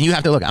taste. Yeah. And you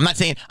have to look. I'm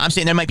saying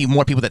there might be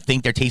more people that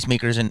think they're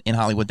tastemakers in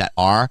Hollywood that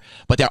are,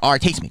 but there are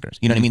tastemakers.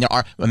 You know what I mean? There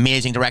are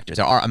amazing directors.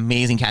 There are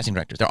amazing casting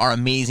directors. There are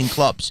amazing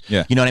clubs.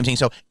 Yeah. You know what I'm saying?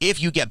 So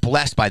if you get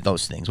blessed by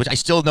those things, which I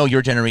still know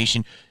your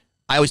generation,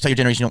 I always tell your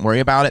generation, don't worry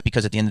about it,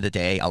 because at the end of the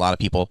day, a lot of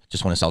people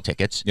just want to sell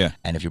tickets. Yeah.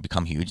 And if you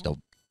become huge, they'll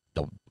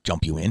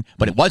jump you in.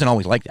 But it wasn't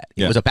always like that.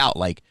 It was about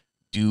like,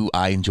 do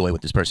I enjoy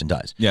what this person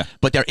does? Yeah.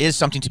 But there is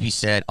something to be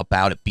said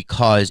about it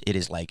because it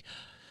is like,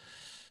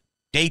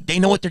 They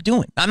know what they're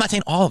doing. I'm not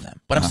saying all of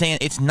them, but I'm saying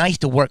it's nice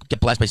to get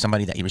blessed by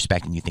somebody that you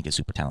respect and you think is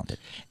super talented.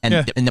 And,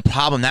 and the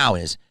problem now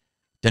is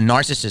the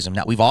narcissism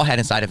that we've all had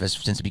inside of us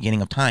since the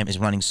beginning of time is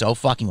running so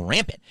fucking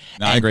rampant.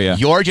 No, I agree, yeah.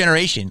 Your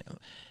generation,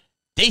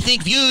 they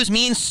think views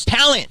means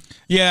talent.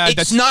 Yeah.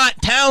 It's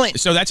not talent.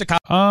 So that's a...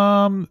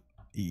 I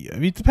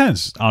mean, it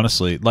depends,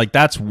 honestly. Like,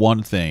 that's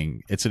one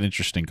thing. It's an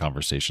interesting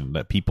conversation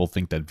that people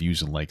think that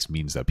views and likes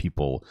means that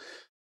people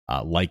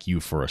like you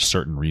for a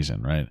certain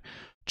reason, right?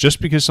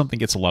 Just because something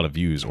gets a lot of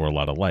views or a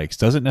lot of likes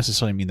doesn't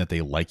necessarily mean that they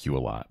like you a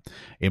lot.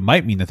 It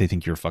might mean that they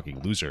think you're a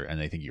fucking loser and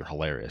they think you're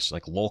hilarious,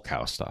 like lol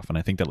cow stuff. And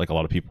I think that like a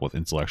lot of people with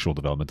intellectual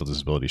developmental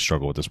disabilities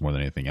struggle with this more than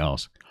anything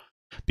else,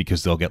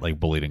 because they'll get like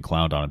bullied and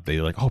clowned on it.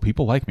 They're like, oh,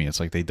 people like me. It's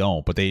like they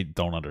don't, but they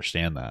don't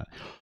understand that.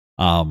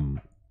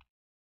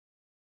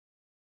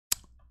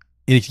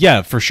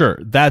 Yeah, for sure.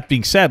 That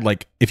being said,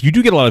 like if you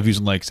do get a lot of views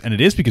and likes and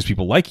it is because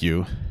people like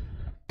you,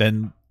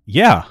 then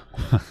yeah,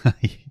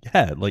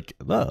 yeah, like,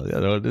 well, you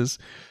know, it is.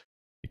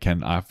 It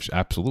can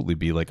absolutely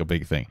be like a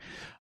big thing.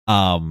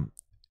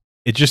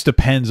 It just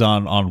depends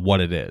on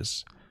what it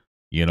is.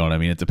 You know what I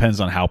mean? It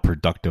depends on how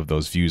productive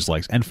those views,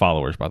 likes, and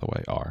followers, by the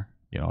way, are.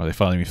 You know, are they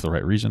following me for the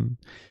right reason?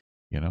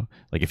 You know,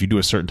 like if you do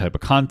a certain type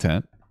of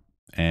content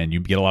and you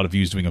get a lot of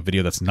views doing a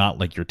video that's not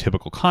like your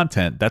typical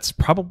content, that's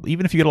probably,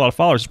 even if you get a lot of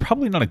followers, it's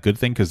probably not a good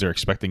thing because they're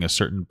expecting a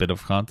certain bit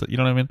of content. You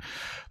know what I mean?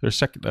 They're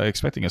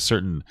expecting a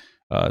certain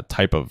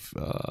type of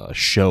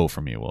show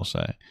from you, we'll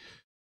say.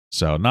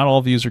 So not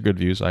all views are good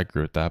views. I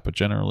agree with that. But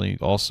generally,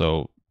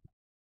 also,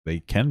 they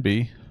can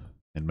be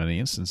in many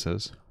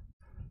instances.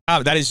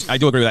 That is, I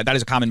do agree with that. That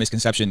is a common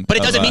misconception. But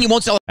it doesn't mean you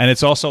won't sell. And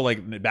it's also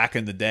like back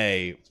in the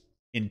day,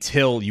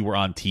 until you were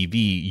on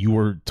TV, you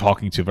were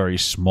talking to very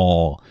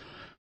small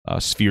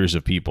spheres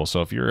of people.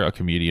 So if you're a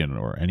comedian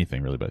or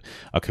anything really, but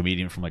a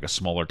comedian from like a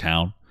smaller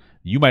town,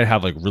 you might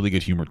have like really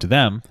good humor to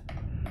them.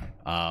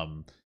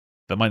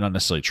 That might not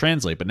necessarily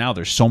translate, but now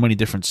there's so many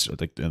different,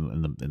 like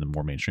in the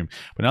more mainstream,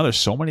 but now there's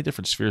so many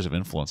different spheres of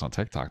influence on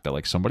TikTok that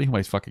like somebody who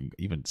might fucking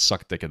even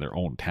suck dick in their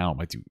own town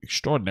might do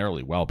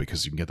extraordinarily well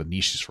because you can get the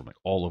niches from like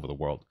all over the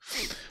world.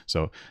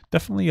 So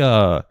definitely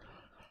a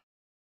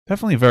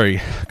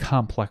very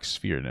complex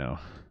sphere now.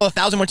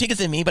 1,000 more tickets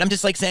than me, but I'm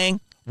just like saying,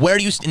 where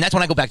do you, and that's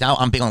when I go back to,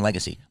 I'm big on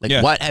legacy.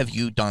 Like, what have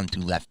you done to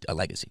left a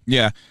legacy?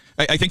 Yeah.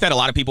 I think that a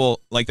lot of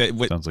people like that.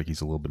 Sounds like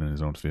he's a little bit in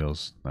his own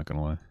feels, not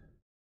gonna lie.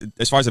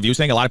 As far as the views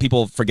thing, a lot of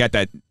people forget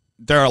that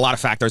there are a lot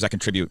of factors that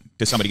contribute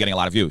to somebody getting a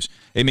lot of views.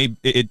 A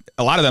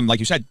lot of them, like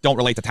you said, don't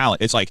relate to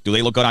talent. It's like, do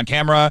they look good on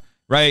camera?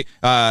 Right?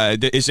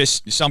 Is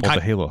this some kind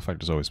of... The halo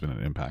effect has always been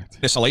an impact.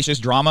 A salacious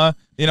drama,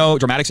 you know,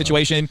 dramatic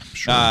situation.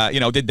 Sure. You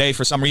know, did they,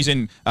 for some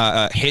reason,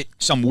 hit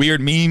some weird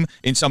meme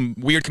in some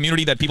weird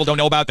community that people don't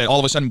know about that all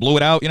of a sudden blew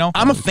it out, you know?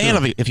 I'm a fan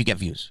of it if you get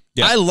views.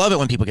 Yeah. I love it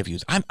when people get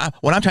views.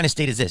 What I'm trying to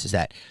state is this, is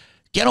that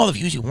get all the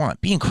views you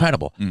want. Be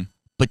incredible.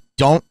 But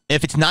don't,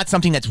 if it's not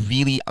something that's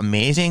really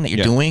amazing that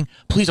you're doing,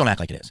 please don't act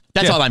like it is.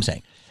 That's all I'm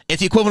saying. It's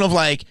the equivalent of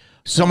like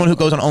someone who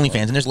goes on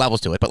OnlyFans, and there's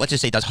levels to it, but let's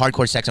just say does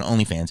hardcore sex on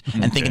OnlyFans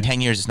and think in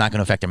 10 years it's not going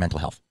to affect their mental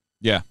health.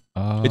 Yeah.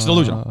 It's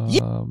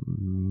delusional.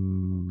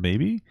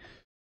 Maybe.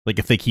 Like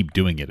if they keep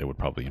doing it, it would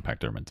probably impact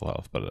their mental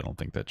health, but I don't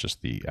think that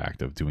just the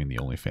act of doing the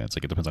OnlyFans,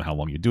 like it depends on how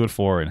long you do it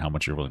for and how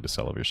much you're willing to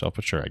sell of yourself,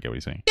 but sure, I get what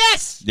he's saying.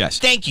 Yes! Yes.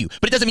 Thank you.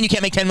 But it doesn't mean you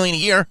can't make $10 million a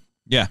year.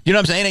 Yeah. You know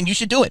what I'm saying? And you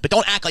should do it. But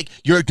don't act like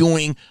you're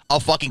doing a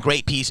fucking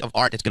great piece of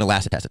art that's going to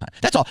last the test of time.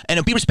 That's all.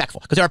 And be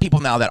respectful. Because there are people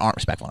now that aren't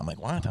respectful. I'm like,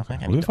 what the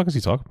fuck? Who the fuck is he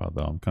talking about,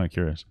 though? I'm kind of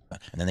curious.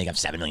 And then they have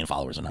 7 million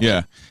followers. And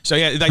yeah. So,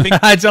 yeah, I think...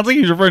 It sounds like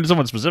he's referring to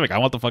someone specific. I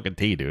want the fucking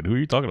tea, dude. Who are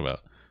you talking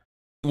about?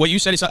 What you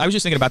said is... I was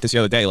just thinking about this the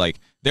other day. Like,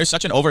 there's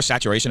such an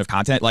oversaturation of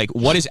content. Like,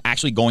 what is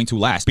actually going to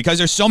last? Because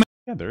there's so many...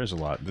 Yeah, there is a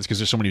lot. It's because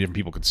there's so many different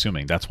people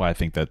consuming. That's why I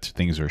think that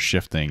things are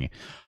shifting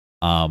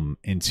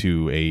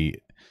into a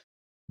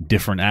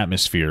different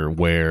atmosphere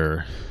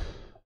where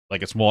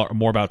like it's more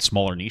about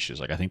smaller niches.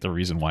 Like I think the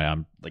reason why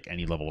I'm like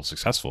any level of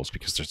successful is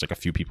because there's like a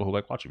few people who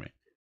like watching me.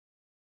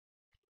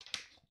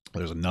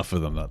 There's enough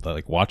of them that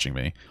like watching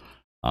me.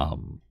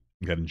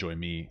 that enjoy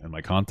me and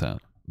my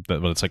content.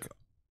 But it's like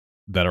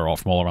that are all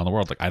from all around the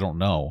world. Like I don't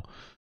know,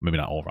 maybe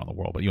not all around the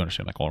world, but you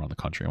understand, like all around the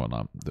country and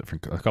whatnot.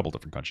 A couple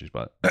different countries,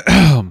 but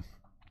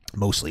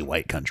mostly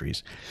white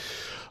countries.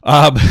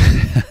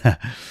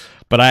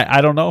 But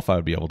I don't know if I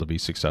would be able to be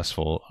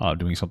successful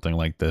doing something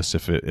like this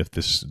if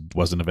this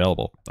wasn't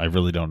available. I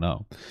really don't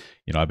know.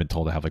 You know, I've been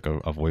told to have like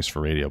a voice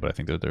for radio, but I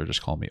think they're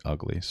just calling me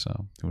ugly.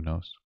 So who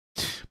knows?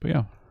 But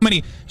yeah,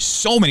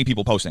 so many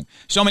people posting.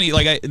 So many,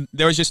 like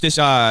there was just this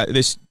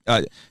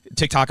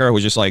TikToker who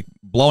was just like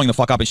blowing the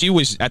fuck up, and she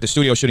was at the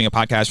studio shooting a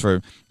podcast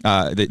for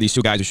these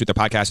two guys who shoot their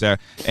podcast there,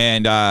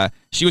 and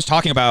she was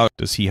talking about.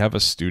 Does he have a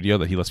studio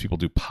that he lets people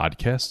do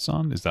podcasts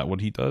on? Is that what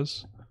he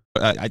does?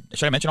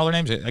 Should I mention all their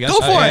names? I guess. Go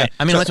for it.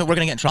 I mean, we're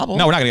gonna get in trouble.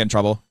 No, we're not gonna get in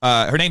trouble.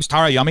 Her name's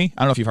Tara Yummy.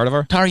 I don't know if you've heard of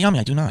her. Tara Yummy,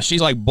 I do not. She's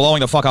like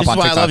blowing the fuck up on TikTok.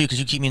 This is why I love you, because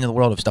you keep me into the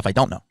world of stuff I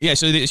don't know. Yeah,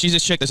 so she's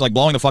this chick that's like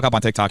blowing the fuck up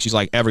on TikTok. She's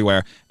like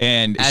everywhere,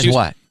 and as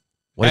what?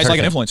 As like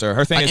an influencer.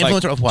 Her thing is like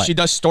influencer of what? She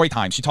does story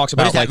time. She talks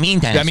about what does that mean,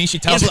 Dennis? That means she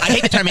tells. I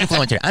hate the term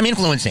influencer. I'm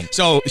influencing.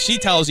 So she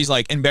tells these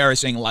like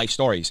embarrassing life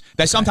stories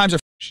that sometimes are.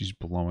 She's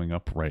blowing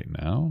up right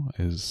now.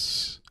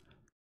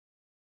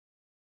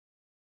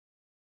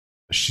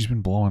 She's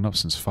been blowing up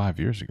since 5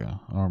 years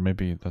ago, or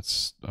maybe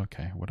that's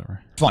okay.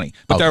 Whatever. Funny,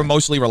 but they're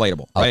mostly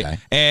relatable, right? Okay.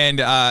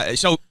 And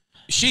so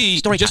she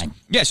story just time.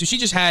 Yeah, so she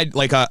just had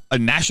like a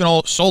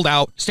national sold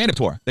out stand up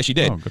tour that she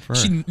did. Oh, good for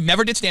her. She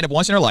never did stand up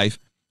once in her life.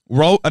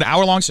 Wrote an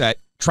hour-long set,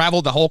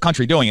 traveled the whole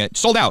country doing it,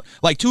 sold out,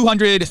 like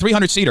 200,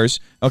 300 seaters,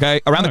 okay,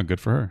 around the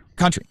good for her.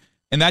 country.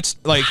 And that's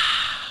like,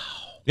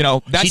 you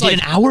know, that's she like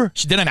did an hour?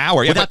 She did an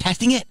hour, yeah. Without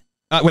testing it?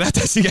 Without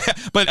testing it.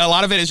 But a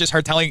lot of it is just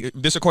her telling,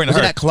 this according to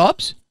Was her. it at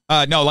clubs?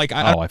 No, like...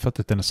 I thought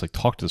that Dennis like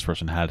talked to this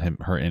person, had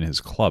her in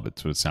his club.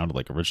 It's what it sounded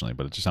like originally,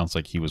 but it just sounds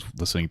like he was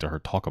listening to her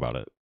talk about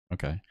it.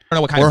 Okay. I don't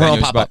know what kind or of her own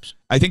venues, pop-ups.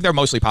 I think they're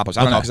mostly pop-ups.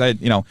 I don't know, because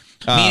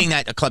meaning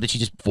that a club that she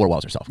just four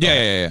walls herself.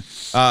 Yeah.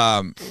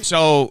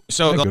 So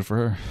good for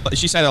her.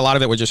 She said a lot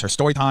of it was just her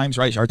story times,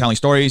 right? Her telling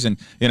stories, and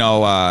you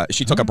know,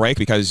 she took a break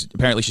because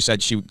apparently she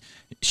said she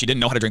didn't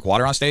know how to drink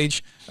water on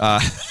stage.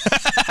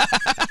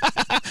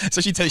 So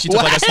she took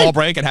like a small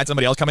break and had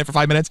somebody else come in for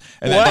 5 minutes,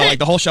 and then like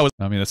the whole show was.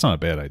 I mean, that's not a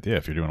bad idea.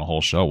 If you're doing a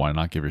whole show, why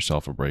not give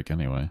yourself a break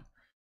anyway?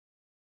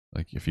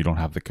 Like if you don't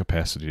have the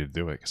capacity to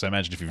do it, because I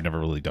imagine if you've never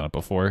really done it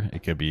before,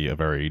 it could be a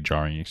very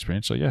jarring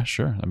experience. So yeah,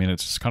 sure. I mean,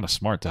 it's kind of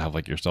smart to have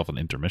like yourself an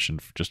intermission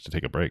just to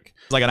take a break.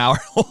 It's like an hour.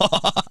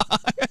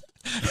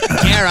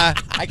 Kara,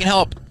 I can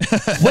help.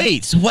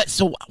 Wait, so what?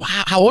 So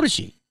how old is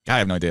she? I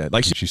have no idea.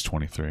 Like she's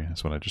 23.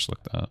 That's what I just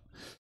looked at.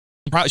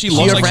 She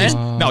looks like she's,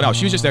 no.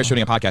 She was just there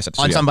shooting a podcast at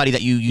the studio. On somebody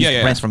that you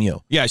rents from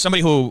you. Yeah,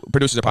 somebody who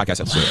produces a podcast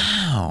at the studio.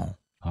 Wow.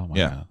 Oh my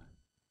god.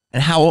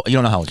 And how old? You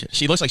don't know how old she is.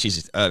 She looks like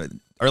she's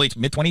early to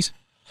mid 20s.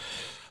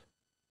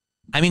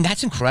 I mean,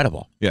 that's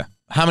incredible. Yeah.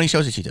 How many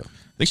shows did she do?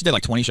 I think she did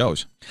like 20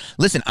 shows.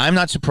 Listen, I'm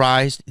not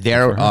surprised.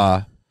 There's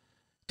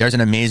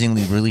an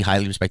amazingly, really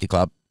highly respected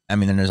club. I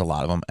mean, and there's a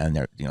lot of them,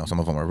 and some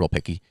of them are real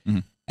picky. Mm-hmm.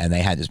 And they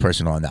had this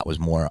person on that was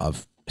more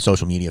of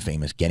social media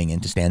famous, getting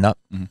into stand up,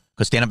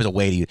 because stand up is a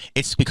way to.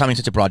 It's becoming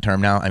such a broad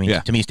term now. I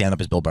mean, to me, stand up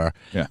is Bill Burr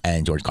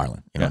and George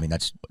Carlin. You know, I mean,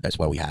 that's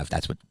what we have.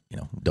 That's what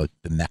the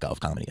mecca of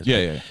comedy is.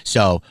 Yeah.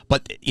 So,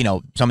 but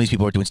some of these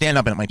people are doing stand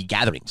up, and it might be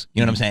gatherings.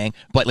 You know what I'm saying?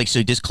 But like,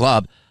 so this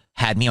club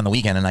had me on the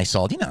weekend, and I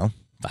sold,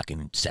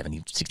 fucking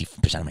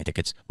 70-60% of my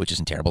tickets, which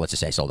isn't terrible. Let's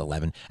just say I sold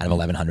 11 out of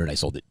 1,100. I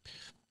sold it,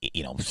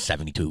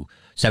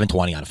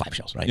 720 out of 5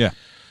 shows, right? Yeah.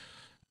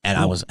 And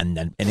and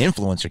then an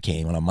influencer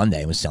came on a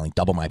Monday and was selling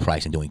double my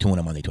price and doing 2 on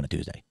a Monday, 2 on a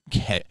Tuesday,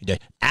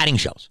 adding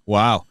shows.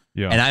 Wow.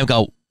 Yeah. And I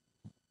go,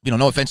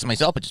 no offense to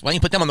myself, but just why don't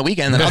you put them on the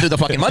weekend and then I'll do the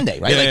fucking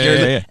Monday,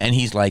 right? And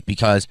he's like,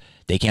 because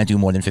they can't do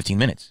more than 15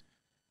 minutes.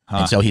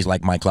 And so he's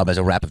like, my club has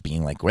a rep of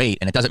being like great,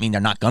 and it doesn't mean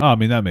they're not gonna. Oh, I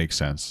mean, that makes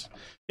sense.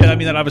 Yeah, I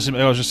mean, that obviously,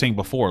 I was just saying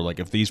before, like,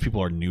 if these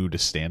people are new to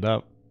stand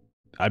up,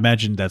 I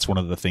imagine that's one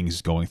of the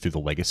things going through the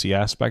legacy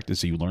aspect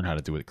is that you learn how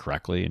to do it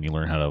correctly, and you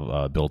learn how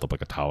to build up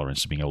like a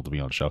tolerance to being able to be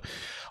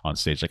on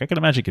stage. Like, I can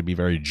imagine it could be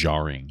very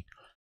jarring,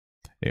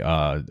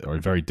 or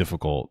very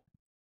difficult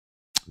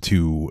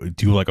to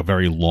do like a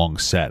very long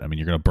set. I mean,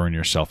 you're gonna burn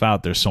yourself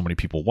out. There's so many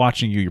people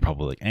watching you. You're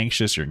probably like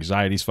anxious. Your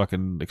anxiety's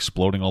fucking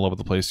exploding all over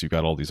the place. You've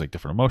got all these like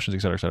different emotions,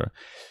 et cetera, et cetera.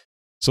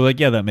 So like,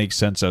 yeah, that makes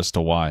sense as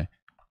to why.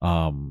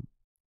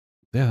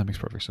 Yeah, that makes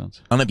perfect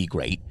sense. Gonna be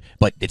great,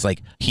 but it's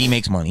like he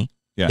makes money.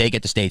 Yeah. They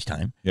get the stage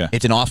time. Yeah.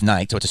 It's an off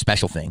night, so it's a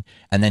special thing.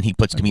 And then he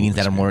puts comedians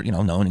that are more,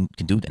 known and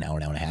can do an hour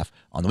and a half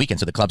on the weekend.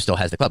 So the club still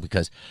has the club,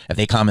 because if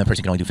they come, the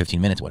person can only do 15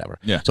 minutes, whatever.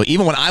 Yeah. So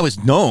even when I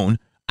was known,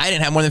 I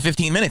didn't have more than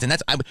 15 minutes,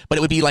 but it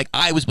would be like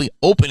I was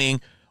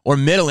opening or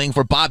middling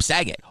for Bob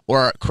Saget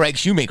or Craig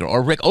Shoemaker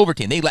or Rick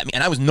Overton. They let me,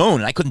 and I was known,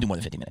 and I couldn't do more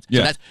than 15 minutes.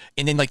 Yeah. So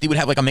and then like they would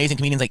have like amazing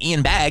comedians like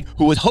Ian Bagg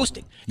who was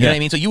hosting. You know what I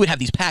mean? So you would have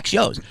these packed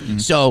shows. Mm-hmm.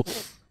 So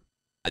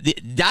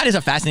that is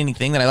a fascinating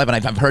thing that I love, and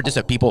I've heard this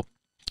of people.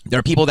 There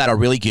are people that are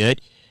really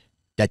good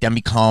that then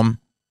become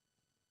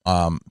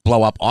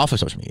blow up off of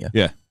social media.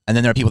 Yeah. And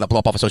then there are people that blow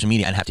up off of social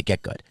media and have to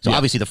get good. So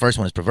obviously the first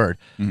one is pervert.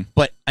 Mm-hmm.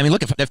 But I mean,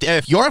 look,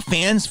 if your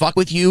fans fuck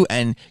with you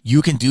and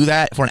you can do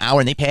that for an hour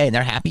and they pay and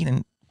they're happy,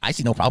 then I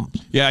see no problem.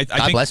 Yeah, I God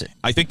think, bless it.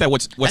 I think that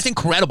that's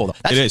incredible,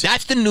 though. It is.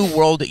 That's the new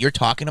world that you're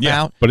talking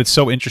about. But it's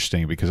so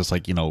interesting because it's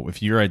like, you know,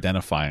 if you're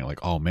identifying like,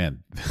 oh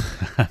man,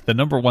 the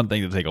number one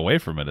thing to take away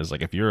from it is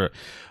like, if you're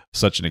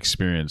such an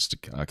experienced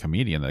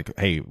comedian, like,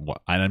 hey,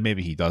 and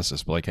maybe he does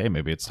this, but like, hey,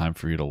 maybe it's time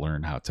for you to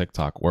learn how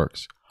TikTok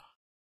works,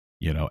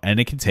 you know, and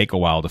it can take a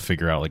while to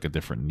figure out like a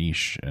different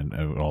niche and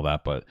all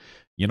that. But,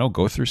 you know,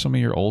 go through some of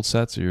your old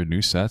sets or your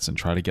new sets and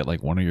try to get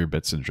like one of your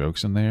bits and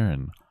jokes in there.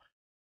 And,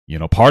 you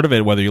know, part of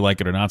it, whether you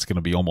like it or not, is going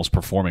to be almost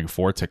performing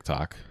for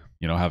TikTok.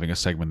 You know, having a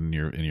segment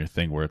in your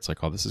thing where it's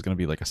like, oh, this is going to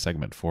be like a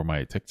segment for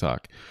my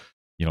TikTok.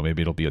 You know,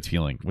 maybe it'll be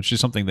appealing, which is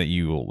something that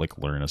you will like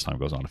learn as time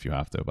goes on if you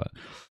have to. But,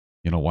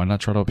 you know, why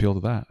not try to appeal to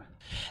that?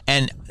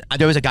 And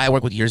there was a guy I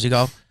worked with years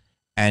ago,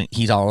 and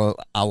he's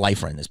a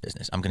lifer in this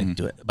business. I'm going to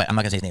do it, but I'm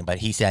not going to say his name. But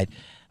he said,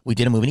 we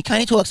did a movie, and he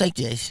kind of talks like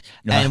this.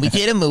 And we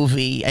did a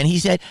movie, and he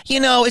said, you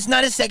know, it's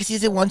not as sexy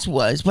as it once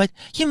was, but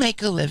you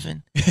make a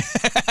living.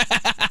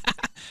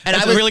 And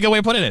That's a really good way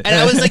of putting it. And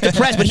I was like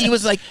depressed, but he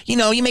was like, you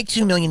know, you make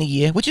 $2 million a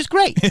year, which is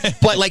great.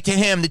 But like to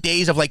him, the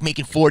days of like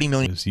making $40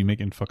 million. Is he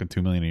making fucking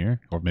 $2 million a year?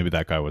 Or maybe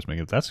that guy was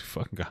making. That's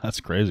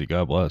crazy.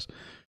 God bless.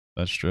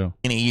 That's true.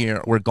 In a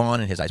year, we're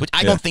gone in his eyes, which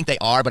I don't think they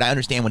are, but I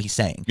understand what he's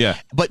saying. Yeah.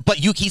 But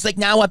he's like,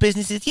 now what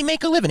business is he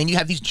make a living? And you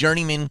have these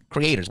journeyman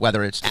creators,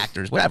 whether it's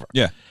actors, whatever.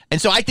 Yeah.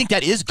 And so I think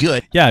that is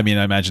good. Yeah, I mean,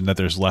 I imagine that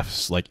there's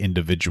less like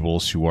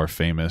individuals who are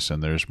famous,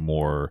 and there's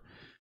more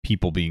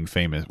people being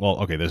famous. Well,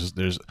 okay,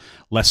 there's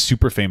less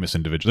super famous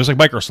individuals. There's like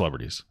micro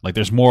celebrities. Like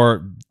there's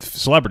more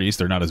celebrities.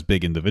 They're not as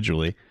big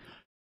individually,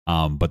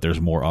 but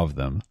there's more of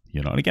them.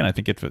 You know, and again, I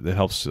think it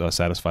helps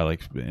satisfy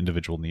like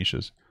individual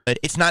niches.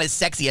 It's not as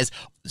sexy as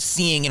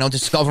seeing, you know,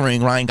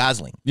 discovering Ryan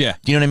Gosling. Yeah.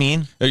 Do you know what I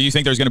mean? You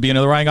think there's going to be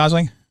another Ryan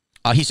Gosling?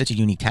 He's such a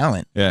unique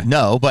talent. Yeah.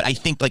 No, but I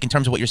think like in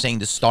terms of what you're saying,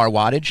 the star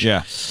wattage.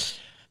 Yeah.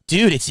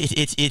 Dude,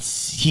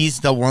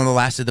 he's one of the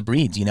last of the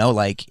breeds. You know,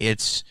 like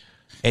it's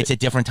a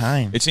different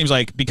time. It seems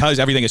like because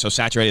everything is so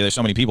saturated, there's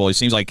so many people. It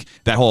seems like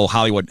that whole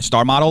Hollywood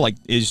star model like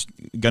is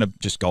gonna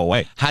just go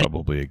away.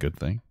 Probably a good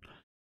thing.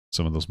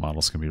 Some of those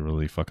models can be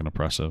really fucking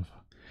oppressive.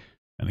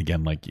 And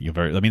again, like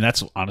I mean,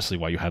 that's honestly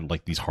why you had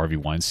like these Harvey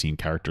Weinstein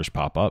characters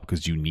pop up,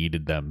 because you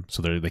needed them,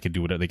 so they could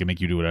do whatever, they could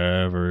make you do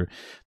whatever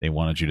they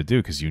wanted you to do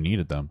because you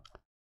needed them.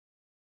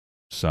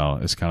 So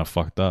it's kind of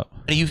fucked up.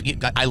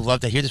 I love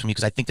to hear this from you,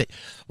 because I think that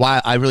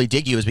why I really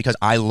dig you is because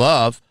I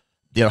love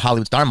the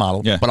Hollywood star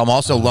model, but I'm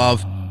also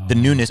love the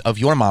newness of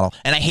your model.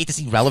 And I hate to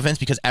see relevance,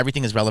 because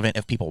everything is relevant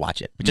if people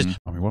watch it.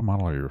 I mean, what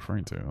model are you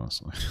referring to?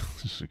 Honestly,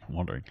 just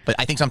wondering. But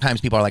I think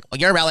sometimes people are like, "Oh,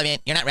 you're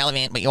irrelevant. You're not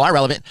relevant, but you are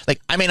relevant."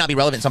 Like, I may not be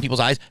relevant in some people's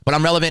eyes, but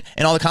I'm relevant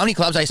in all the comedy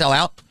clubs I sell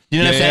out. You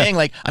know what I'm saying?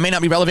 Like, I may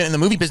not be relevant in the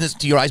movie business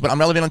to your eyes, but I'm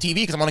relevant on TV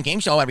because I'm on a game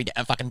show every day,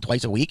 fucking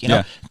twice a week. You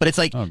know. But it's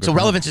like, so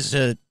relevance is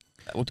a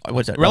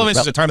what's that? Relevance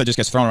is a term that just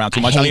gets thrown around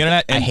too much on the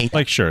internet. And I hate that.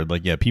 Like, sure,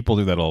 like, yeah, people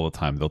do that all the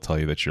time. They'll tell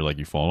you that you're like,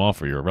 you've fallen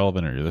off, or you're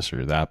irrelevant, or you're this or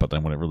you're that. But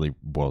then when it really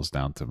boils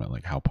down to it,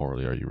 like, how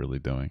poorly are you really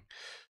doing?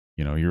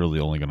 You know, you're really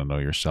only going to know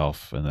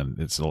yourself, and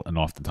then and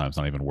oftentimes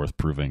not even worth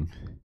proving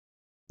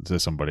to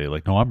somebody.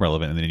 Like, no, I'm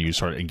relevant, and then you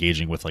start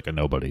engaging with like a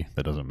nobody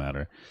that doesn't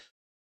matter.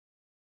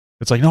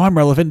 It's like, no, I'm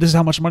relevant. This is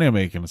how much money I'm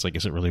making. It's like,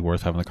 is it really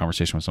worth having a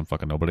conversation with some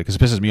fucking nobody? Because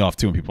it pisses me off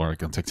too when people are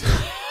like on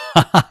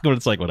TikTok. But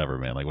it's like, whatever,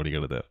 man. Like, what are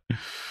you gonna do?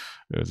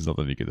 There's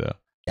nothing you could do.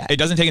 It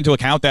doesn't take into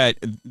account that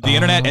the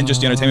internet and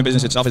just the entertainment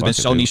business itself has been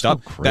so niched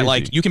up that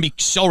like you can be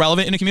so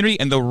relevant in a community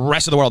and the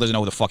rest of the world doesn't know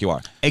who the fuck you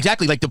are.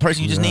 Exactly, like the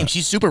person you just named,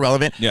 she's super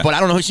relevant, but I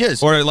don't know who she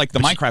is. Or like the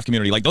Minecraft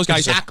community, like those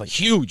guys are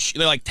huge.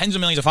 They're like tens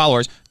of millions of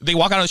followers. They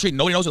walk out on the street,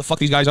 nobody knows who the fuck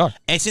these guys are.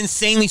 And it's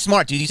insanely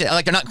smart, dude. You said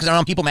like they're not because they're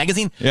on People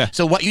Magazine. Yeah.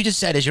 So what you just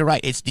said is you're right.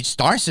 It's the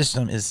star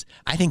system is.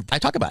 I think I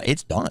talk about it.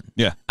 It's done.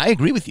 Yeah. I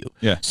agree with you.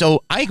 Yeah.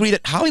 So I agree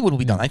that Hollywood will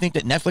be done. I think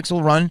that Netflix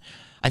will run.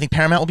 I think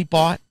Paramount will be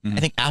bought. I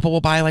think Apple will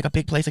buy like a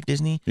big place like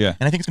Disney. Yeah.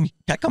 And I think it's going to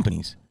be tech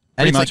companies.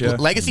 And Pretty it's much, like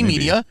legacy Maybe.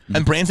 media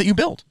and brands that you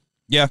build.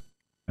 Yeah.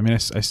 I mean, I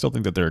still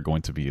think that there are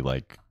going to be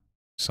like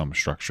some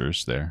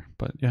structures there,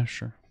 but yeah,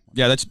 sure.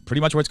 Yeah, that's pretty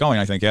much where it's going,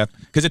 I think, yeah.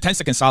 Because it tends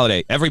to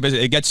consolidate. Every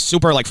business, it gets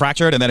super like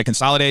fractured and then it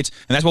consolidates.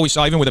 And that's what we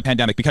saw even with the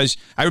pandemic. Because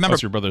I remember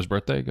It's your brother's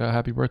birthday.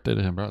 Happy birthday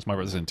to him, bro. It's my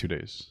birthday's in 2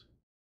 days.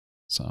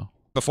 So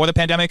before the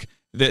pandemic,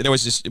 there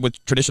was this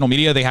with traditional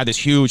media. They had this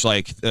huge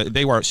like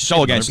they were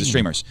so against the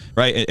streamers,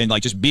 right? And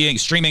like just being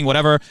streaming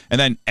whatever.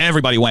 And then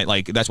everybody went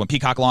like that's when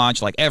Peacock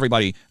launched. Like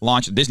everybody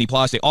launched Disney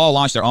Plus. They all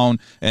launched their own,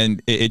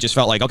 and it just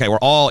felt like okay, we're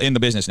all in the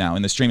business now,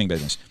 in the streaming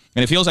business.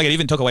 And it feels like it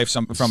even took away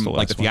from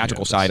like the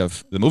theatrical side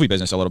of the movie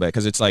business a little bit,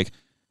 because it's like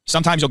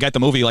sometimes you'll get the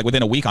movie like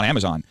within a week on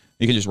Amazon.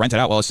 You can just rent it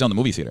out while it's still in the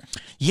movie theater.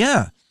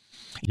 Yeah.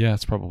 yeah,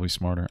 it's probably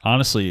smarter.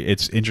 Honestly,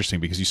 it's interesting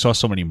because you saw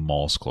so many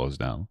malls close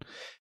down.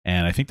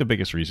 And I think the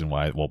biggest reason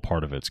why, well,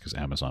 part of it's because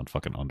Amazon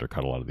fucking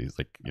undercut a lot of these,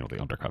 like, you know, they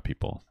undercut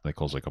people. They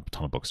close like a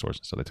ton of bookstores,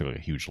 so they took like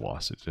a huge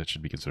loss. It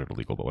should be considered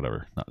illegal, but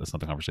whatever. That's not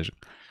the conversation.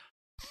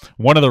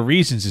 One of the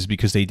reasons is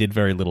because they did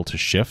very little to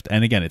shift.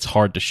 And again, it's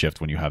hard to shift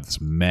when you have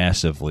this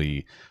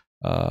massively,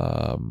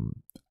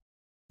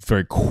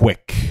 very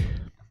quick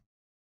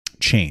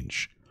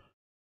change,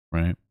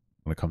 right?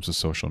 When it comes to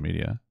social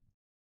media.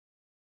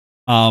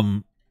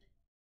 But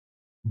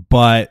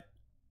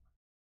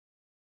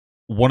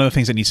one of the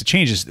things that needs to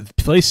change is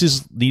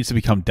places needs to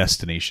become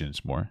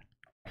destinations more.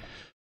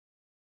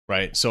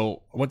 Right.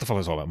 So what the fuck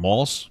was all about?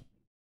 Malls?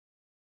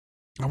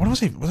 What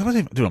was I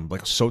dude, I'm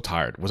like so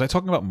tired. Was I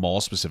talking about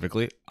malls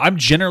specifically? I'm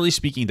generally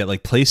speaking that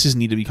like places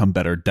need to become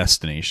better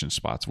destination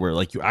spots where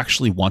like you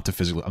actually want to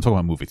physically. I'm talking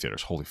about movie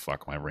theaters. Holy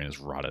fuck, my brain is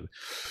rotted.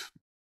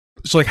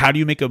 So like, how do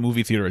you make a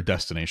movie theater a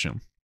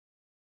destination?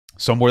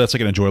 Somewhere that's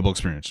like an enjoyable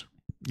experience.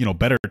 You know,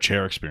 better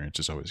chair experience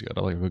is always good.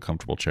 I like a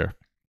comfortable chair.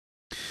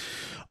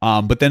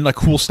 But then like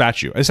cool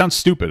statue. It sounds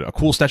stupid. A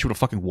cool statue with a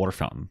fucking water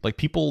fountain. Like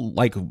people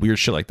like weird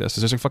shit like this.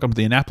 There's like fucking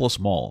the Annapolis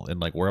Mall in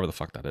like wherever the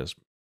fuck that is,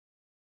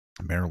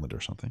 Maryland or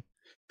something.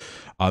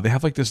 They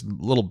have like this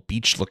little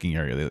beach looking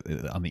area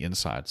on the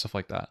inside, stuff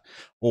like that.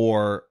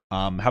 Or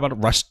how about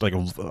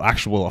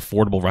actual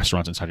affordable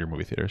restaurants inside your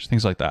movie theaters,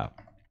 things like that.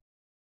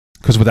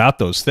 Because without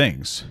those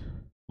things,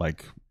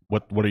 like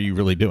what are you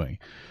really doing?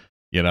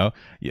 You know,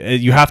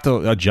 you have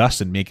to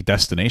adjust and make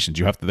destinations.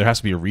 There has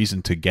to be a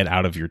reason to get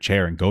out of your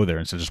chair and go there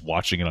instead of just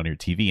watching it on your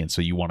TV. And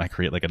so you want to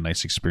create like a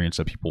nice experience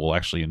that people will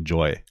actually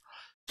enjoy.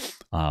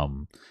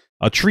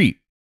 A treat,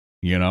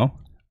 you know?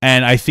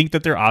 And I think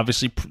that there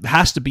obviously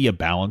has to be a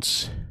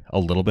balance a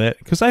little bit.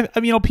 Because I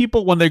mean, you know,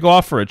 people, when they go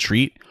off for a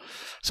treat,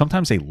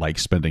 sometimes they like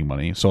spending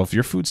money. So if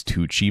your food's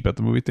too cheap at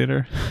the movie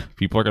theater,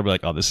 people are going to be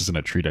like, oh, this isn't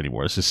a treat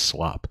anymore. This is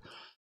slop.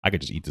 I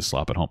could just eat this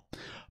slop at home.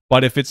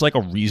 But if it's like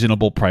a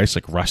reasonable price,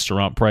 like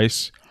restaurant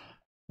price,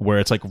 where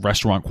it's like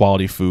restaurant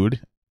quality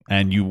food,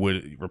 and you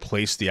would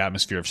replace the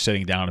atmosphere of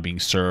sitting down and being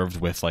served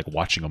with like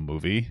watching a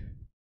movie,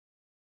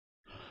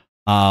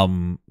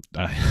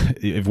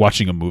 if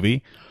watching a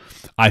movie,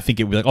 I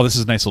think it would be like, oh, this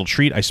is a nice little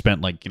treat. I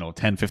spent like, you know,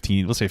 10,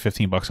 15, let's say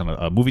 $15 on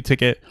a movie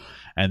ticket.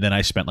 And then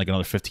I spent like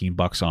another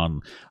 $15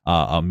 on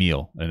a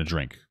meal and a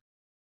drink.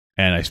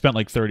 And I spent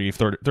like 30 or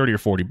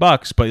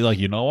 $40, but like,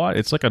 you know what?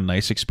 It's like a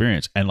nice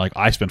experience. And like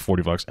I spent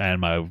 $40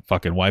 and my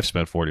fucking wife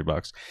spent $40,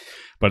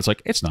 but it's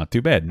like, it's not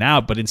too bad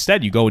now. But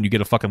instead you go and you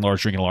get a fucking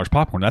large drink and a large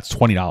popcorn. That's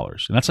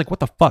 $20. And that's like, what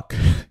the fuck?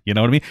 You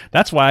know what I mean?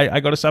 That's why I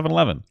go to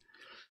 7-Eleven.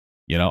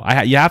 You know,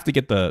 you have to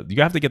get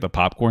the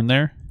popcorn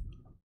there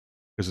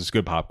because it's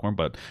good popcorn,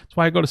 but that's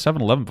why I go to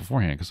 7-Eleven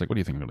beforehand. Because like, what do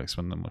you think? I'm going to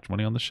spend that much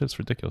money on this shit? It's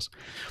ridiculous.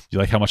 Do you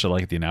like how much I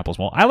like the Annapolis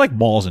Mall? I like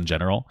malls in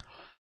general.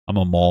 I'm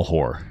a mall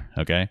whore.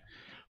 Okay.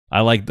 I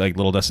like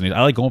little destinations.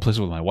 I like going places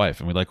with my wife,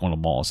 and we like going to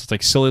malls. It's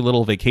like silly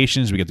little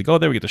vacations. We get to go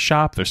there. We get to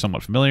shop. They're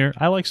somewhat familiar.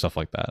 I like stuff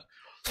like that.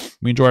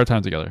 We enjoy our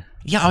time together.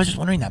 Yeah, I was just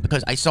wondering that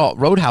because I saw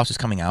Roadhouse is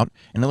coming out,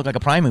 and it looked like a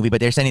Prime movie, but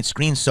they're saying it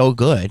screens so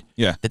good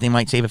that they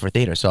might save it for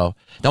theater. So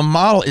the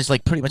model is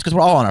like pretty much because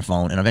we're all on our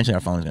phone, and eventually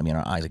our phone is going to be in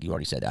our eyes, like you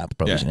already said. And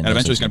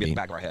eventually it's going to be in the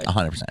back of our head.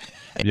 100%.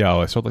 Yeah,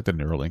 I saw like the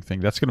Neuralink thing.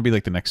 That's going to be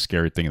like the next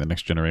scary thing in the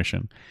next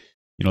generation.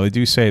 You know, they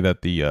do say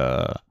that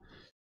the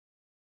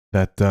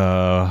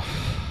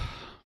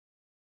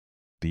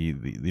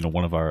you know,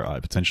 one of our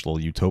potential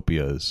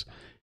utopias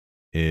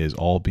is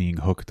all being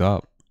hooked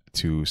up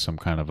to some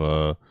kind of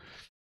a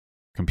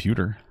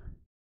computer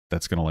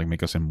that's gonna like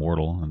make us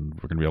immortal, and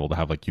we're gonna be able to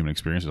have like human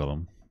experiences of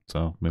them.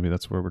 So maybe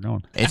that's where we're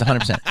going. It's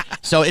 100%.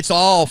 So it's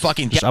all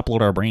fucking just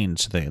upload our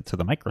brains to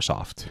the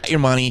Microsoft. Get your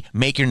money,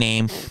 make your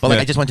name. But like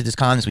I just went to this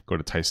con this week. Go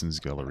to Tyson's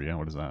Galleria.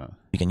 What is that?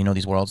 You know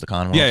these worlds, the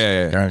con worlds?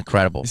 Yeah. They're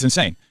incredible. It's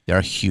insane.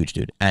 They're huge,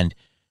 dude. And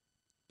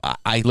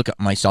I look at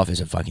myself as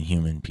a fucking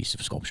human piece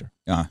of sculpture.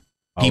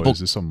 Is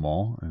this a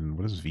mall? And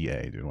what is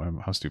VA, dude?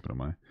 How stupid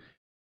am I?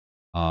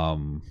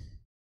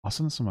 I'll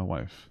send this to my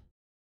wife.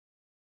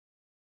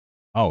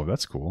 Oh,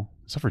 that's cool.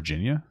 Is that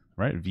Virginia?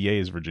 Right? VA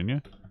is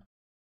Virginia?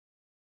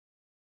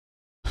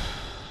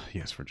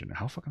 Yes, Virginia.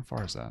 How fucking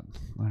far is that?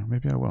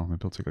 Maybe I will.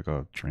 Maybe I'll take like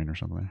a train or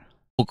something.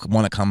 People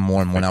want to come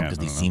more and more now because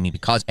they see me,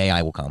 because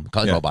AI will come,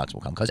 because robots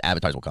will come, because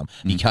avatars will come,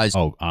 because...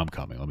 Oh, I'm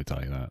coming. Let me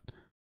tell you that.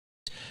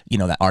 You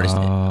know, that artist,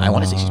 I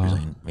want to say she's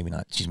Brazilian, maybe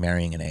not. She's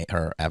marrying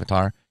her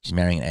avatar. She's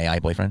marrying an AI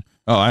boyfriend.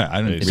 Oh,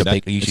 I didn't see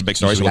that. It's a big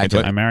story.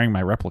 I'm marrying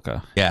my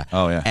replica. Yeah.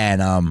 Oh, yeah.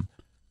 And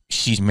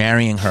she's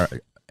marrying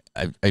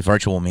a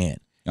virtual man.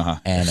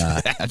 And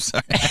I'm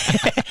sorry.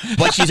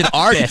 But she's an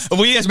artist.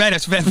 We as men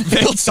have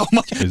failed so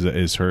much.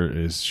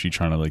 Is she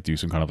trying to like do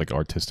some kind of like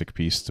artistic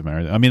piece to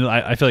marry? I mean,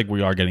 I feel like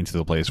we are getting to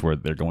the place where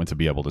they're going to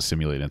be able to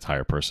simulate an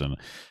entire person,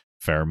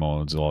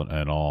 pheromones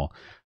and all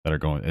that are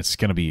going. It's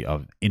going to be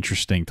an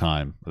interesting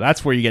time.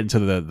 That's where you get into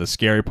the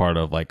scary part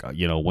of like,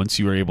 you know, once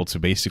you are able to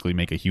basically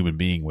make a human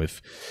being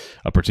with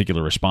a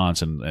particular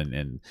response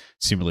and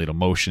simulate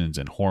emotions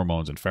and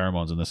hormones and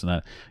pheromones and this and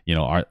that, you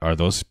know, are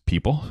those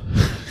people?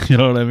 You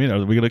know what I mean?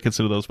 Are we going to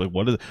consider those like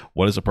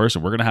what is a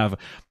person? We're going to have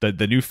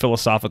the new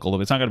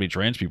philosophical, it's not going to be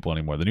trans people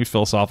anymore. The new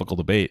philosophical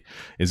debate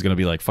is going to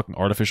be like fucking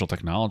artificial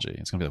technology.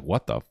 It's going to be like,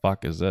 what the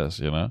fuck is this,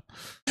 you know?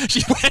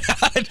 She went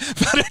out,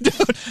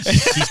 dude.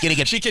 She's going to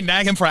get, she can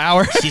nag him for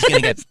hours. She's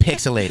gonna get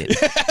pixelated.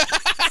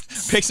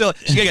 She's gonna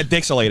get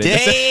dixelated.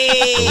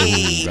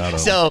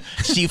 So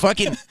she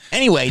fucking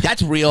anyway.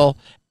 That's real.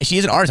 She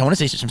is an artist. I want to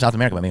say she's from South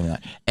America, but maybe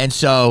not. And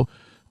so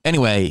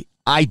anyway,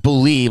 I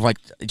believe, like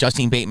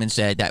Justine Bateman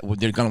said, that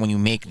they're gonna, when you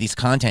make these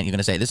content, you're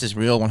gonna say this is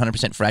real,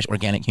 100% fresh,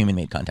 organic,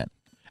 human-made content,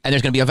 and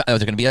there's gonna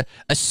be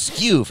a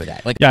skew for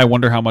that. Like, yeah, I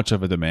wonder how much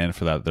of a demand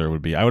for that there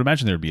would be. I would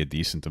imagine there would be a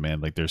decent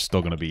demand. Like, there's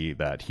still going to be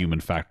that human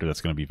factor that's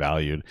going to be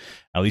valued,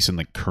 at least in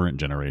the current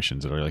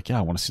generations that are like, yeah,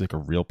 I want to see like a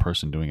real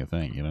person doing a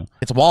thing. You know,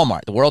 it's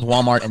Walmart, the world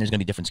Walmart, and there's gonna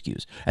be different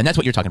skews, and that's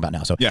what you're talking about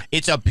now. So yeah,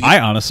 it's a.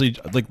 I honestly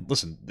like.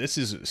 Listen, this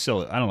is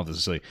silly. I don't know if this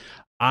is silly.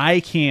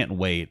 I can't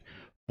wait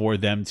for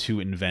them to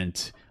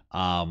invent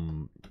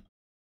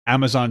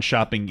Amazon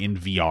shopping in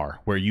VR,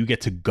 where you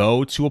get to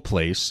go to a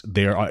place.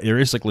 There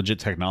is like legit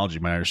technology,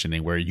 my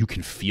understanding, where you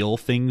can feel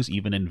things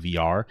even in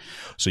VR.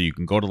 So you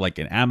can go to like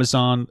an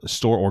Amazon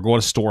store or go to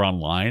a store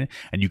online,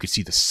 and you can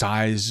see the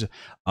size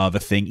of a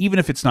thing, even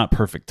if it's not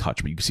perfect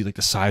touch, but you can see like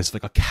the size of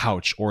like a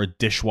couch or a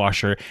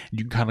dishwasher, and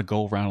you can kind of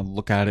go around and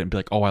look at it and be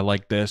like, oh, I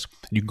like this.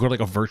 And you can go to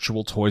like a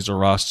virtual Toys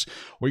R Us,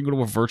 or you can go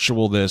to a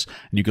virtual this,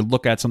 and you can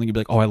look at something and be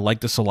like, oh, I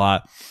like this a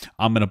lot.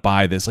 I'm gonna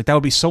buy this. Like, that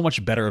would be so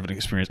much better of an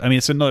experience. I mean,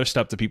 it's another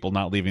step to people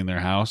not leaving their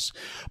house,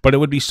 but it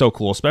would be so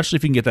cool, especially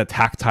if you can get that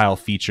tactile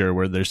feature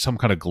where there's some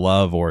kind of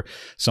glove or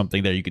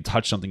something there, you can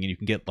touch something and you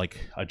can get like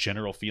a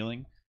general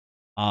feeling.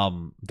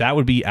 That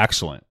would be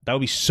excellent. That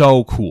would be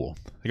so cool.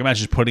 Like,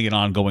 imagine just putting it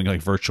on, going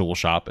like virtual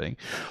shopping.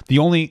 The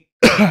only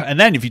and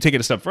then if you take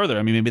it a step further,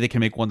 I mean, maybe they can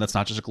make one that's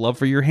not just a glove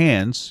for your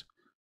hands.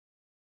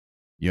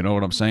 You know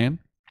what I'm saying?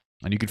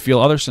 And you could feel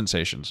other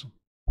sensations.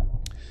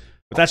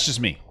 But that's just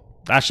me.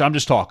 I'm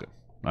just talking.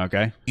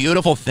 Okay.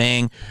 Beautiful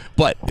thing.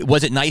 But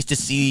was it nice to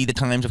see the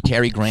times of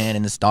Cary Grant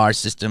and the Star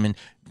System and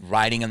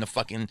riding on the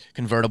fucking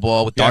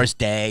convertible with Doris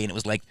Day? And it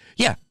was like,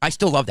 yeah, I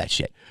still love that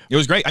shit. It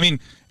was great. I mean,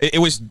 it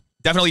was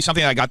definitely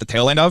something I got the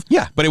tail end of.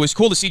 Yeah. But it was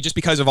cool to see just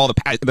because of all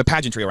the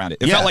pageantry around it.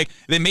 It felt like,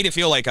 they made it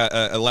feel like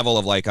a level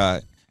of like,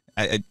 I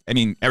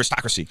mean,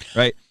 aristocracy,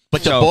 right?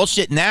 But the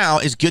bullshit now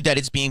is good that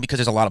it's being, because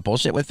there's a lot of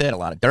bullshit with it, a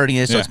lot of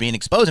dirtiness, so it's being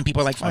exposed, and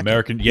people are like, fuck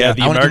American, the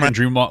American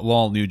Dream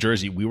Mall, New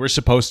Jersey. We were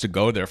supposed to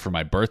go there for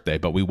my birthday,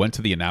 but we went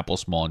to the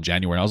Annapolis Mall in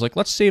January, and I was like,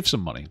 let's save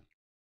some money.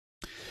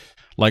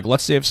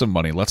 Let's save some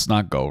money. Let's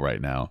not go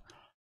right now.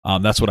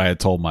 That's what I had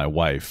told my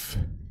wife.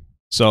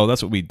 So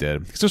that's what we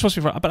did. Because it was supposed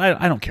to be fun, but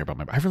I don't care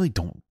about I really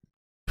don't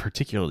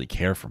particularly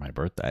care for my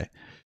birthday.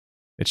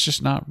 It's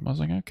just not. I was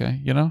like, okay,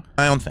 you know,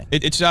 my own thing.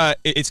 It's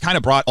kind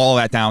of brought all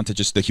that down to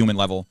just the human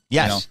level.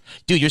 Yes, you know?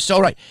 Dude, you're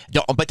so right.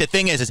 But the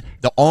thing is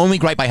the only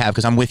gripe I have,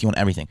 because I'm with you on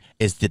everything,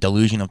 is the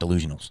delusion of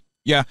delusionals.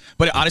 Yeah,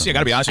 but honestly, I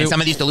gotta be honest with you.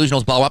 Some of these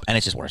delusionals blow up, and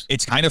it's just worse.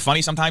 It's kind of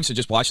funny sometimes to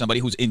just watch somebody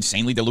who's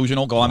insanely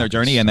delusional go on their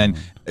journey, and then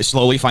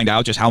slowly find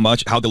out just how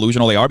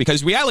delusional they are,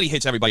 because reality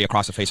hits everybody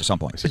across the face at some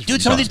point. But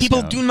dude, some of these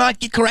people do not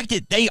get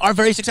corrected. They are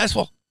very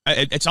successful.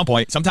 At some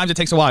point. Sometimes it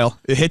takes a while.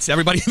 It hits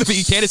everybody.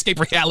 You can't escape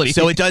reality.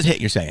 So it does hit,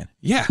 you're saying?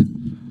 Yeah.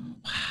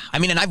 I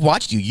mean, and I've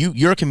watched you.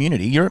 You're a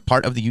community. You're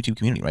part of the YouTube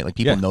community, right? Like,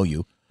 people know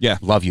you. Yeah.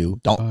 Love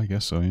you. Don't. I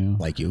guess so, yeah.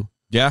 Like you.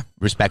 Yeah.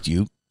 Respect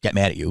you. Get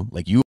mad at you.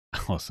 Like, you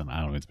listen,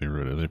 I don't mean to be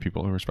rude. Are there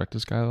people who respect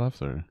this guy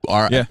left? Or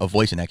are a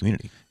voice in that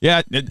community?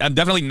 Yeah. I'm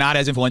definitely not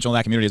as influential in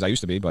that community as I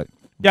used to be, but...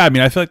 Yeah, I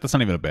mean, I feel like that's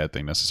not even a bad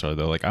thing necessarily,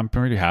 though. Like, I'm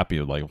pretty happy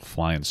with, like,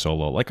 flying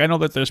solo. Like, I know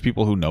that there's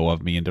people who know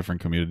of me in different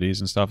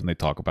communities and stuff, and they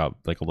talk about,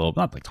 like, a little...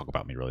 Not, like, talk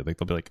about me, really. Like,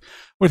 they'll be like,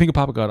 what do you think of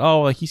Papa God?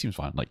 Oh, like, he seems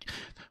fine. Like,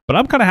 but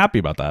I'm kind of happy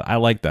about that. I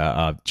like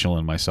that,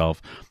 chilling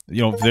myself.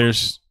 You know,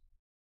 there's...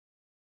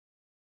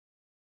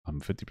 I'm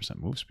 50%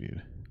 move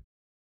speed.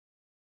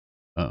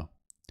 Oh.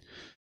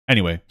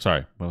 Anyway,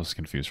 sorry. I was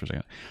confused for a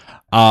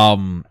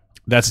second.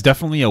 That's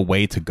definitely a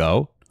way to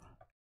go.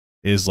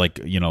 Is like,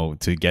 you know,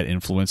 to get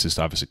influence is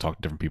to obviously talk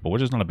to different people,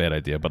 which is not a bad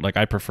idea. But like,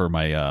 I prefer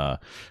my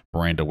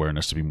brand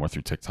awareness to be more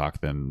through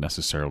TikTok than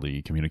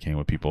necessarily communicating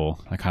with people.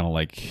 I kind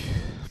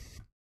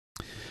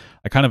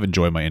of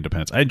enjoy my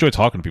independence. I enjoy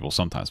talking to people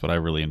sometimes, but I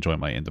really enjoy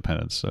my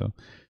independence. So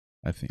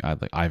I think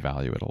I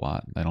value it a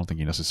lot. I don't think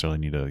you necessarily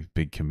need a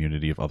big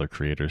community of other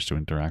creators to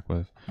interact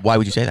with. Why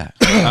would you say that?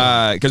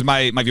 Because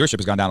my viewership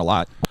has gone down a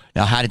lot.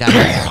 Now, how did that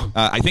happen?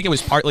 I think it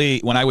was partly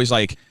when I was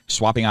like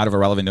swapping out of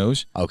Irrelevant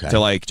News to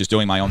like just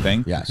doing my own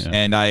thing. Yes. Yeah.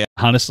 And I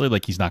honestly,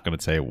 like, he's not going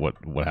to say what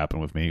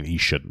happened with me. He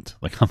shouldn't.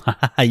 Like,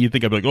 you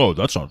think I'd be like, oh,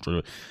 that's not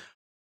true.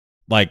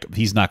 Like,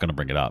 he's not going to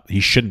bring it up. He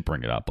shouldn't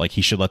bring it up. Like,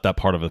 he should let that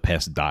part of the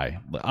past die.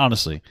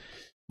 Honestly.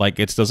 Like,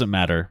 it doesn't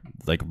matter.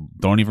 Like,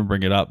 don't even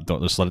bring it up.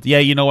 Don't just let it. Yeah,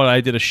 you know what? I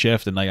did a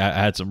shift and like I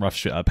had some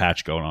rough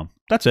patch going on.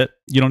 That's it.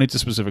 You don't need to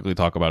specifically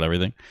talk about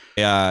everything.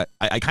 I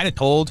kind of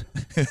told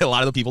a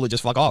lot of the people to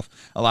just fuck off.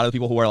 A lot of the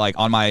people who were like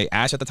on my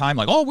ass at the time,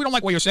 like, oh, we don't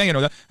like what you're saying.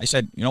 I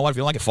said, you know what? If you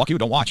don't like it, fuck you.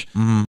 Don't watch.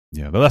 Mm-hmm.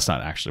 Yeah, but that's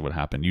not actually what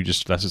happened.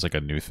 That's just like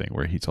a new thing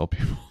where he told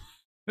people.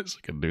 It's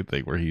like a new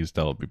thing where he's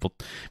telling people,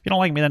 if you don't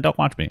like me, then don't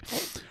watch me.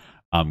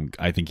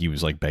 I think he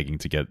was like begging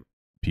to get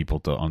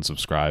people to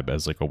unsubscribe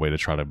as like a way to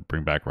try to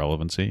bring back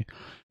relevancy.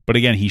 But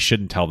again, he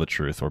shouldn't tell the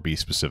truth or be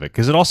specific,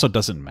 because it also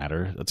doesn't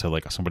matter to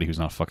like somebody who's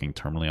not fucking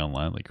terminally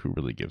online. Like, who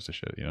really gives a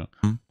shit, you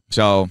know?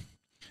 So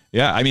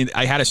yeah, I mean,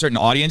 I had a certain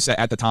audience that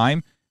at the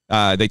time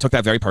they took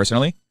that very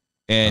personally,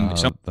 and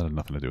some that had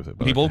nothing to do with it,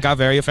 but people got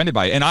very offended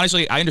by it. And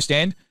honestly, I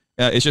understand.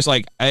 It's just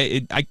like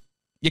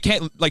you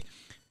can't, like,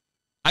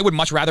 I would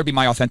much rather be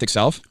my authentic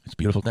self. It's a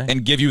beautiful thing.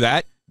 And give you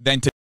that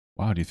than to.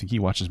 Wow, do you think he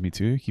watches me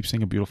too? He keeps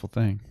saying a beautiful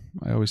thing.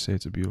 I always say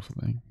it's a beautiful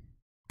thing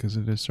because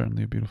it is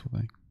certainly a beautiful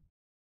thing.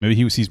 Maybe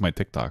he sees my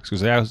TikToks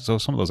because so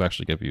some of those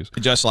actually get views.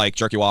 Just like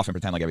jerk you off and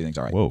pretend like everything's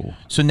all right. Whoa.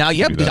 So now,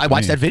 yeah, because I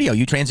watched that video.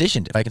 You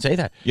transitioned, if I can say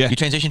that. Yeah. You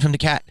transitioned from the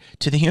cat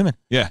to the human.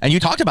 Yeah. And you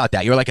talked about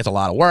that. You were like, it's a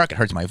lot of work. It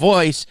hurts my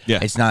voice. Yeah.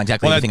 It's not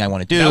exactly everything I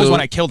want to do. That was when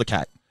I killed a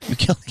cat. You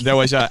killed the cat. There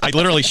was I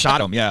literally shot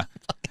him. Yeah.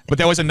 But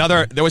there was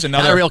another.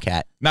 Not a real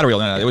cat. Not a real.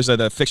 No. It was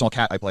the fictional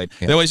cat I played.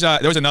 Yeah. There was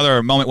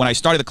another moment when I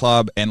started the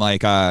club and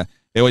like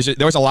there was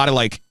a lot of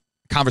like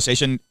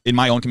conversation in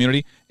my own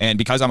community, and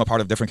because I'm a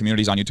part of different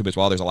communities on YouTube as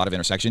well, there's a lot of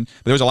intersection.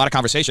 But there was a lot of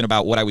conversation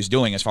about what I was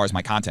doing as far as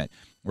my content,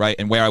 right,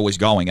 and where I was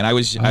going. And I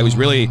was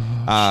really,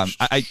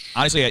 I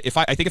honestly,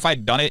 I think if I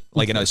had done it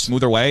like in a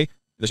smoother way,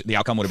 the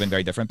outcome would have been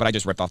very different. But I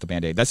just ripped off the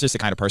Band-Aid. That's just the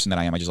kind of person that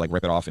I am. I just like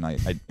rip it off and I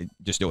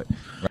just do it.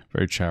 Right?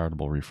 Very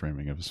charitable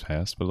reframing of his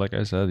past, but like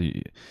I said,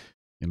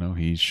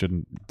 he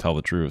shouldn't tell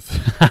the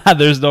truth.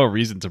 There's no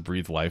reason to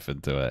breathe life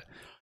into it.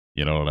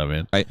 You know what I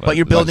mean? Right. But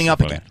you're building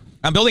up again.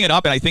 I'm building it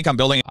up, and I think I'm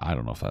building. I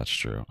don't know if that's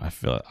true.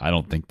 I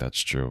don't think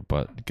that's true,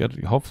 but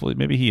good. Hopefully,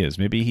 maybe he is.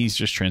 Maybe he's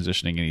just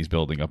transitioning and he's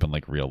building up in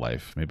like real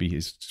life. Maybe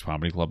his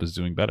comedy club is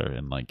doing better,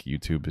 and like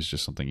YouTube is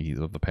just something he's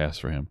of the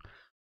past for him.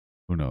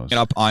 Who knows? It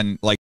up on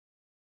like.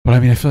 But I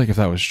mean, I feel like if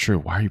that was true,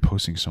 why are you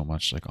posting so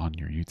much like on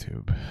your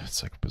YouTube?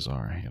 It's like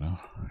bizarre,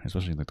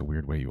 especially in like the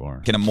weird way you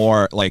are. In a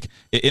more like,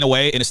 in a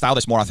way, in a style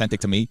that's more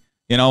authentic to me.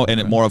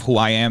 And more of who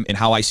I am and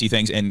how I see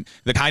things and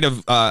the kind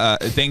of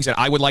things that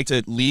I would like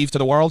to leave to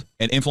the world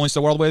and influence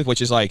the world with,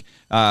 which is like,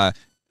 I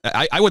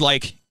would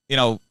like,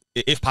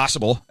 if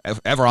possible,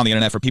 ever on the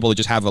internet, for people to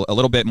just have a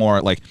little bit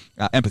more like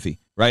empathy,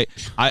 right?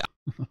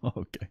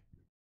 Okay.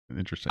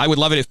 Interesting. I would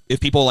love it if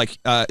people like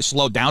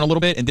slowed down a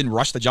little bit and didn't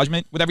rush the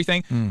judgment with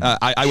everything.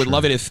 I would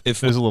love it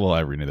if there's a little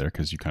irony there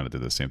because you kind of did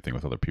the same thing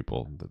with other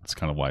people. That's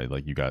kind of why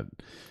like you got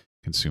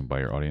consumed by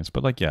your audience.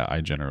 But like, yeah,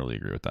 I generally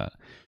agree with that.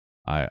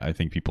 I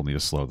think people need to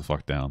slow the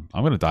fuck down.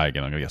 I'm going to die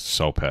again. I'm going to get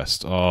so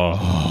pissed.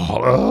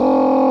 Oh.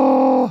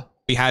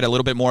 We had a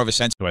little bit more of a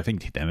sense. Do I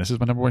think Dennis is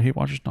my number one hate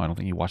watcher? No, I don't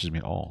think he watches me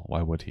at all.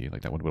 Why would he?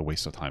 Like, that would be a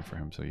waste of time for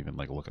him to even,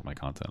 like, look at my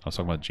content. I was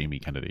talking about Jamie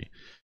Kennedy.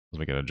 I was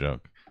making a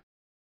joke.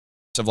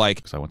 Of like...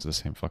 Because I went to the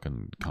same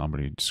fucking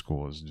comedy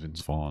school as Vince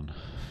Vaughn.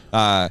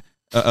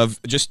 Of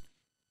just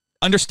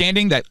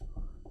understanding that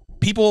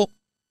people,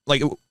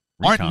 like...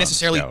 aren't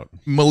necessarily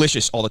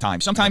malicious all the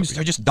time. Sometimes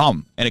they're just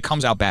dumb, and it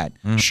comes out bad.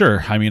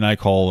 Sure. I mean, I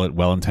call it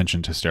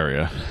well-intentioned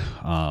hysteria,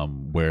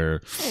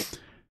 where,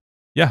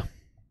 yeah.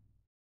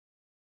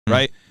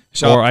 Right?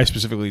 So, or I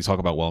specifically talk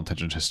about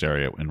well-intentioned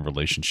hysteria in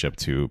relationship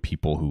to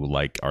people who,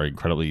 like, are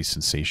incredibly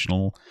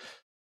sensational,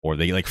 or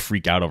they, like,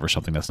 freak out over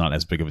something that's not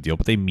as big of a deal,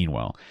 but they mean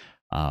well.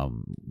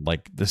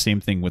 Like, the same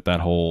thing with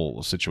that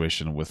whole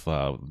situation with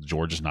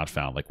George is not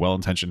found. Like,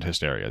 well-intentioned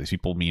hysteria. These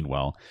people mean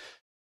well,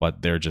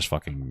 but they're just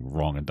fucking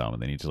wrong and dumb,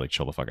 and they need to like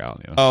chill the fuck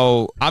out.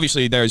 Oh,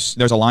 obviously there's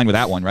a line with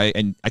that one, right?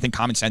 And I think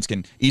common sense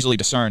can easily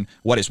discern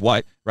what is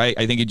what, right?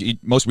 I think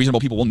most reasonable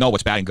people will know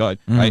what's bad and good,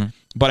 right?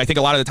 But I think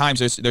a lot of the times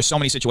there's so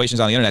many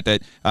situations on the internet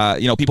that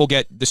people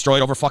get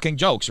destroyed over fucking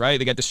jokes, right?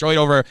 They get destroyed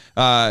over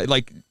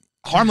like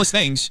harmless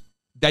things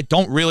that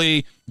don't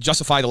really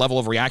justify the level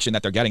of reaction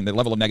that they're getting, the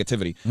level of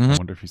negativity. I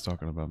wonder if he's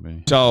talking about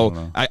me.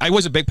 So I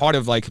was a big part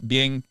of like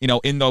being,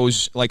 in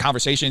those like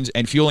conversations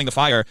and fueling the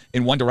fire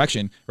in one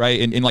direction,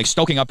 right? And like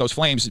stoking up those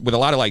flames with a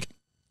lot of like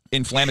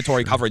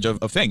inflammatory coverage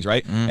of things,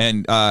 right?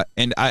 And I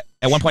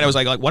at one point I was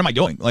like, what am I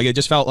doing? Like it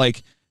just felt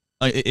like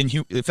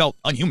it felt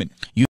unhuman.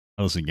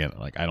 Listen, again,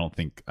 like I don't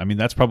think. I mean,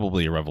 that's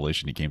probably a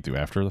revelation he came to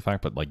after the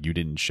fact, but like you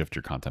didn't shift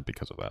your content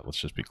because of that. Let's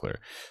just be clear.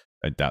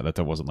 I doubt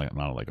that wasn't like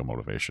not like a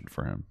motivation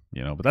for him,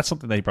 But that's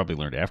something that he probably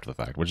learned after the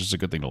fact, which is a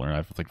good thing to learn.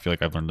 I feel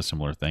like I've learned a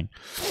similar thing.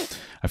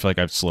 I feel like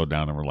I've slowed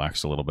down and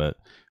relaxed a little bit.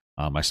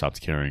 I stopped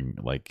caring.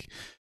 Like,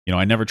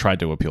 I never tried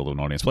to appeal to an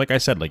audience, but like I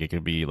said, like it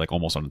could be like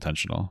almost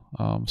unintentional.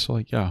 So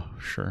like, yeah,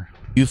 sure.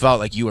 You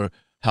felt like you were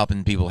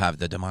helping people have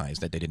the demise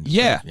that they didn't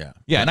deserve.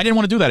 Yeah, and I didn't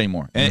want to do that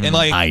anymore. And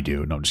like I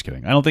do. No, I'm just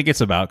kidding. I don't think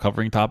it's about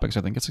covering topics.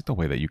 I think it's like the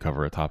way that you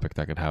cover a topic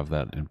that could have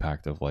that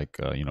impact of like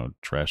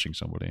trashing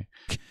somebody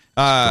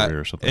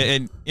or something.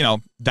 And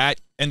that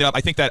ended up.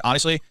 I think that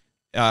honestly,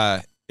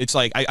 it's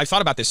like I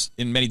thought about this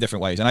in many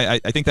different ways, and I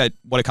think that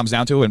what it comes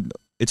down to, and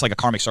it's like a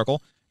karmic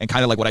circle, and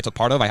kind of like what I took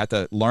part of, I had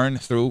to learn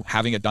through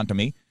having it done to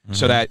me,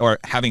 so that, or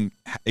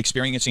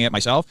experiencing it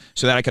myself,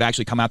 so that I could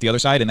actually come out the other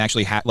side and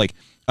actually like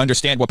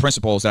understand what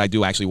principles that I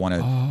do actually want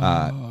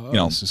to,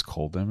 this is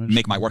cold damage.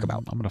 Make my work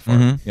about. I'm gonna fart.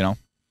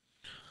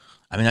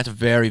 I mean, that's a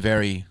very,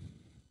 very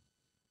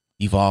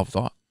evolved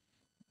thought.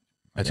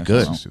 That's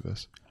good. Let's do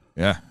this.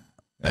 Yeah.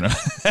 I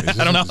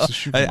don't know.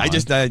 I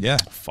just yeah.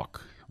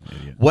 Fuck.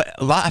 Idiot.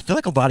 I feel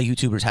like a lot of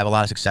YouTubers have a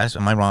lot of success.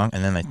 Am I wrong?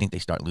 And then I think they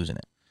start losing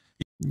it.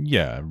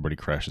 Yeah, everybody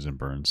crashes and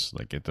burns.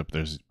 Like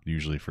there's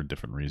usually for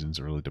different reasons.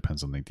 It really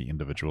depends on like the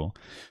individual.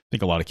 I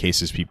think a lot of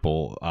cases,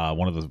 people.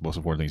 One of the most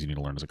important things you need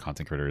to learn as a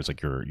content creator is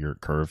like your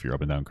curve, your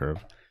up and down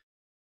curve.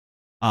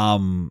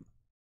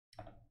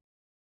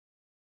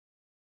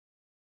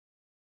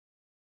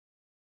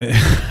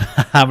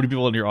 How many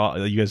people in your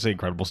you guys say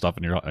incredible stuff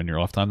in your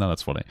off time now?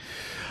 That's funny.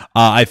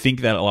 I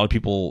think that a lot of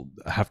people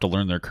have to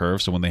learn their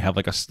curve. So when they have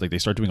like they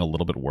start doing a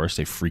little bit worse,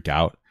 they freak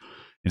out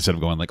instead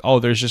of going like, oh,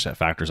 there's just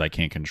factors I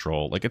can't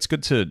control. Like it's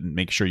good to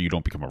make sure you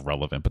don't become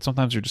irrelevant, but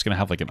sometimes you're just gonna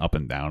have like an up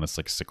and down. It's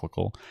like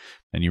cyclical,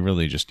 and you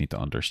really just need to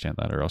understand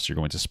that, or else you're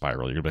going to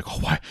spiral. You're gonna be like,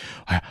 oh, why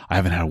I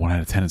haven't had a 1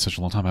 out of 10 in such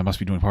a long time. I must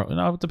be doing part.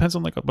 No, it depends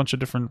on like a bunch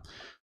of different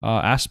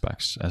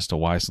aspects as to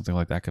why something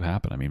like that could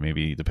happen. I mean,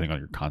 maybe depending on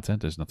your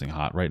content, there's nothing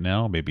hot right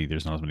now. Maybe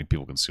there's not as many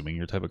people consuming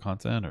your type of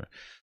content, or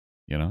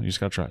you just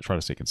gotta try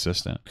to stay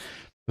consistent.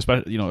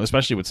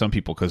 Especially with some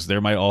people, because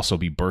there might also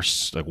be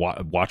bursts, like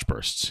watch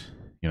bursts.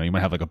 You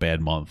might have like a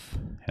bad month,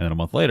 and then a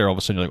month later, all of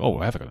a sudden you're like, oh,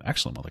 I have like an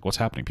excellent month. Like, what's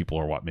happening? People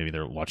are maybe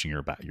they're watching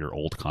your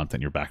old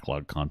content, your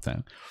backlog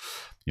content.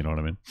 You know what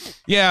I mean?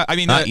 Yeah, I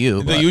mean, Not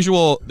the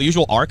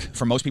usual arc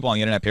for most people on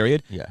the internet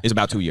period is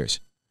about 2 years,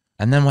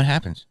 and then what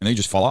happens? And then you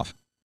just fall off.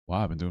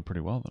 Wow, I've been doing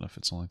pretty well then. If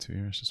it's only 2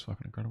 years, it's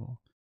fucking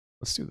incredible.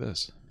 Let's do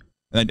this.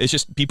 And it's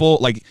just people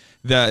like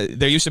there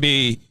used to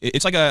be.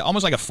 It's like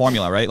almost like a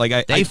formula, right?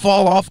 Like they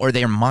fall off, or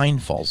their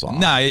mind falls off.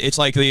 No, it's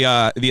like the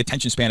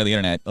attention span of the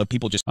internet.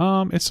 People just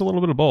it's a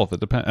little bit of both. It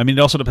depends. I mean,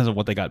 it also depends on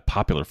what they got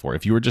popular for.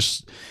 If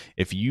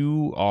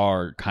you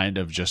are kind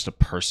of just a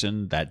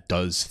person that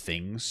does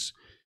things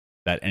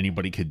that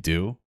anybody could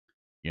do,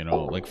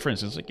 like for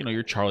instance, like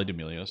you're Charlie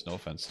D'Amelio. No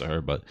offense to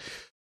her, but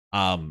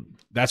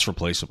that's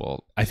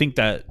replaceable. I think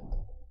that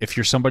if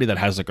you're somebody that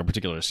has like a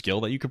particular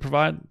skill that you could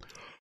provide.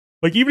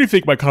 Like, even if you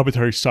think my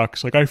commentary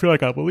sucks, like, I feel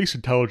like I'm at least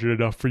intelligent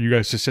enough for you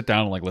guys to sit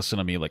down and, like, listen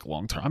to me, like,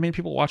 long term. I mean,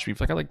 people watch me.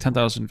 If I got, like,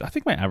 10,000, I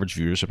think my average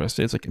viewership, I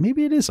say, it's, like,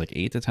 maybe it is, like,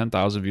 8 to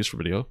 10,000 views for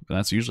video. And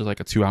that's usually,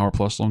 like, a 2-hour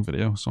plus long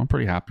video. So I'm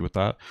pretty happy with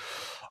that.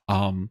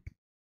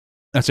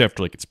 That's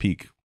after, like, its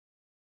peak.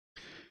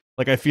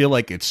 Like, I feel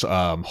like it's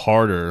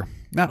harder.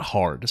 Not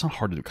hard. It's not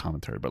hard to do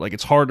commentary, but, like,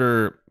 it's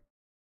harder.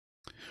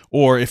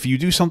 Or if you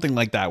do something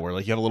like that where,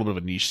 like, you have a little bit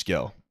of a niche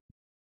skill,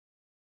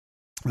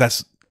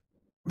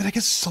 I guess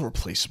it's still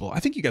replaceable. I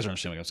think you guys are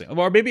understanding what I'm saying.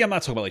 Or maybe I'm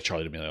not talking about like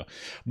Charlie D'Amelio.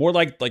 More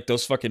like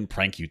those fucking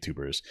prank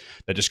YouTubers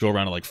that just go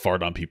around and like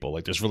fart on people.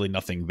 Like there's really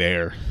nothing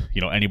there.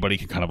 Anybody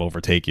can kind of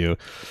overtake you.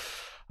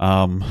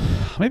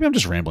 Maybe I'm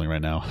just rambling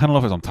right now. I don't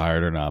know if I'm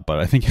tired or not, but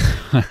I think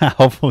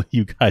hopefully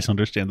you guys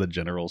understand the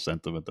general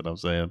sentiment that I'm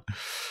saying.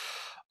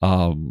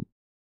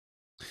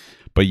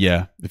 But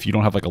yeah, if you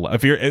don't have like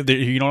if you're,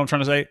 you know what I'm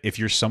trying to say? If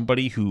you're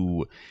somebody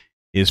who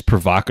is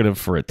provocative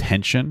for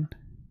attention,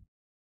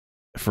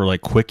 for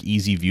like quick,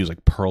 easy views,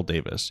 like Pearl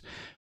Davis,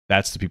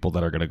 that's the people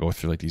that are going to go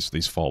through like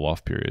these fall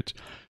off periods,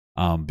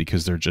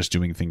 because they're just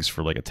doing things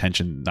for like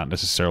attention, not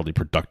necessarily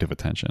productive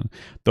attention.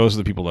 Those are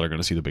the people that are going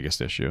to see the biggest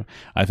issue.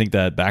 I think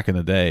that back in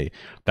the day,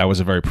 that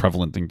was a very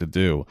prevalent thing to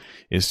do,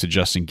 is to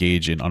just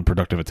engage in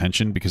unproductive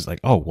attention, because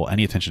like, oh, well,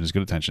 any attention is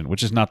good attention,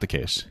 which is not the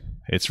case.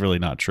 It's really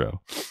not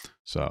true.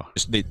 So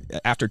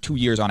after 2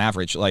 years on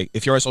average, like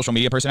if you're a social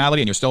media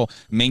personality and you're still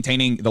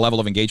maintaining the level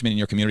of engagement in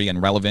your community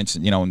and relevance,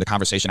 in the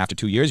conversation after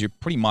 2 years, you're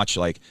pretty much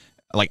like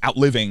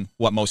outliving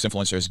what most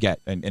influencers get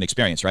and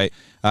experience, right?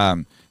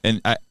 And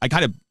I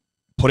kind of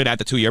put it at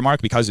the 2-year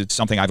mark because it's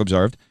something I've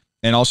observed.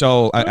 And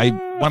also,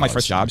 one of my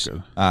first jobs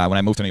when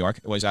I moved to New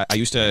York was I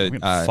used to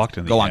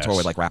go on tour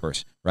with like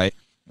rappers, right?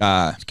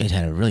 This guy's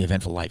had a really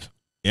eventful life.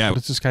 Yeah. What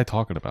is this guy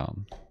talking about?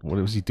 What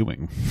was he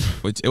doing?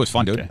 It was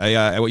fun, dude.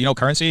 Okay.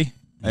 Currency?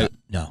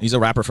 No. He's a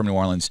rapper from New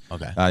Orleans.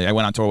 Okay. I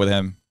went on tour with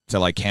him to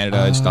like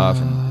Canada and stuff,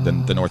 and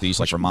then the Northeast,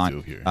 like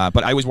Vermont.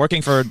 But I was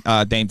working for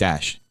Dame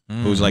Dash,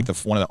 who's like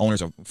one of the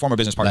owners of former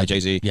business partner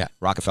Jay-Z,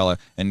 Rockefeller,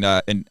 and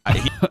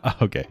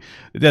okay,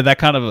 yeah, that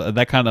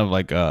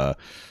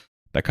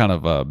kind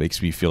of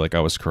makes me feel like I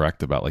was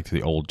correct about like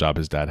the old job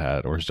his dad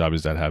had, or his job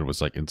his dad had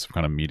was like in some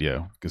kind of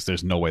media, because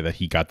there's no way that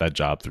he got that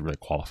job through like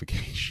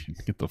qualification.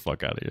 Get the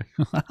fuck out of here!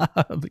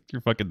 I think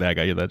your fucking dad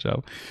got you that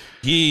job.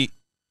 He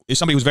is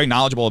somebody who's very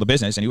knowledgeable of the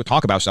business, and he would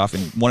talk about stuff.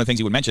 And one of the things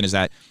he would mention is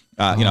that,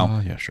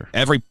 yeah, sure,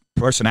 every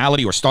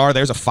personality or star,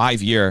 there's a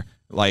 5-year,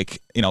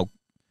 like,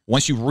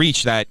 once you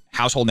reach that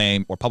household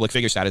name or public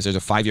figure status, there's a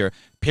 5-year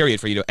period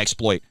for you to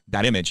exploit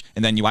that image.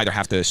 And then you either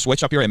have to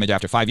switch up your image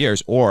after 5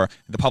 years, or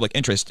the public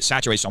interest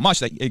saturates so much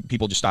that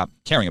people just stop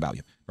caring about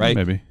you, right?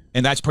 Maybe.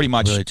 And that's pretty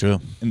much really true.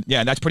 And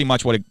yeah, that's pretty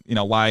much what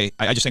why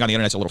I just think on the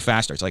internet's a little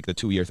faster. It's like the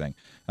 2-year thing.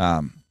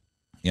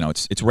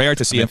 It's rare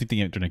to see. I think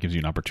the internet gives you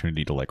an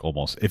opportunity to like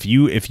almost, if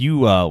you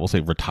we'll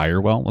say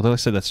retire well. Well,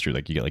 let's say that's true.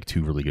 Like you get like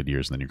 2 really good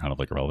years, and then you're kind of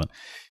like irrelevant.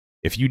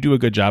 If you do a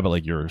good job at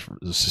like your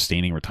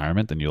sustaining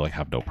retirement, then you like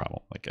have no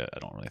problem. Like I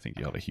don't really think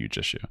you have a huge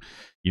issue.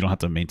 You don't have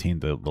to maintain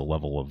the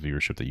level of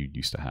viewership that you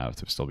used to have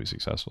to still be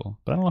successful.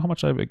 But I don't know how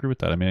much I agree with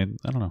that. I mean,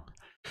 I don't know.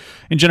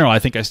 In general, I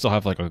think I still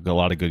have like a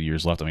lot of good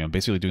years left. I mean, I'm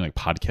basically doing like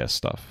podcast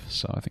stuff,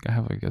 so I think I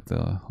have like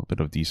a bit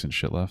of decent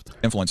shit left.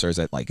 Influencers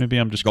that like maybe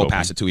I'm just go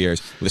past the 2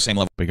 years with the same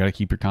level. But you got to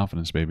keep your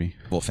confidence, baby.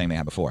 Of fame they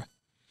had before.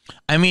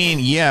 I mean,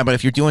 yeah, but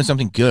if you're doing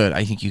something good,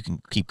 I think you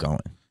can keep going.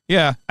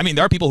 Yeah, I mean,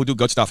 there are people who do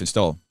good stuff and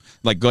still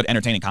like good,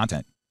 entertaining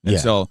content. And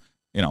so,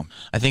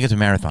 I think it's a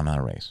marathon, not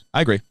a race.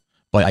 I agree.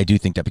 But I do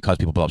think that because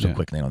people blow up so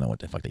quick, they don't know what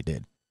the fuck they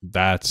did.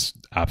 That's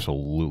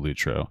absolutely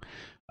true.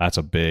 That's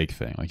a big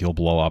thing. Like he'll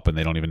blow up and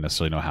they don't even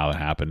necessarily know how it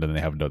happened, and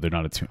they're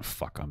not attuned.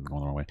 Fuck, I'm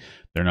going the wrong way.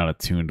 They're not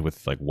attuned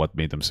with like what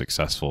made them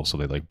successful, so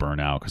they like burn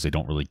out because they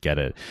don't really get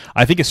it.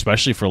 I think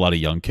especially for a lot of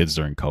young kids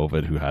during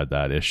COVID who had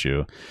that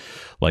issue,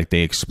 like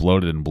they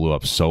exploded and blew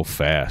up so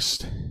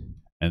fast.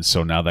 And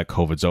so now that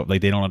COVID's over, like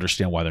they don't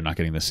understand why they're not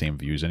getting the same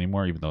views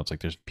anymore, even though it's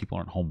like there's people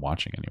aren't home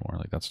watching anymore.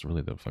 Like that's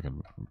really the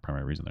fucking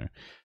primary reason there.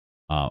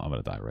 I'm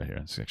gonna die right here.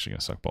 It's actually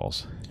gonna suck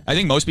balls. I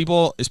think most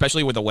people,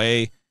 especially with the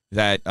way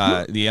that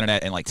the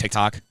internet and like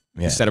TikTok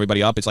set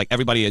everybody up, it's like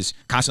everybody is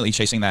constantly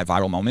chasing that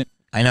viral moment.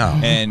 I know.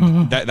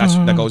 And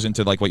that goes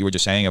into like what you were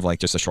just saying of like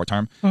just a short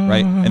term,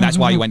 right? And that's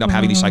why you end up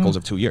having these cycles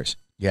of 2 years.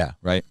 Yeah.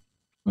 Right.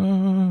 Dude,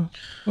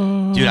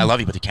 I love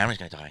you, but the camera's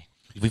gonna die.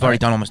 We've already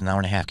done almost an hour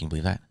and a half. Can you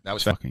believe that? That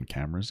was fucking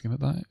camera's gonna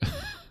die.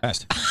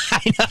 Fast.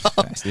 I know.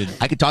 Fast, dude.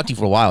 I could talk to you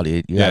for a while,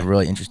 dude. You have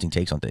really interesting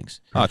takes on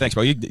things. Oh, thanks,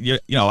 bro. You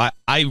know,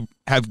 I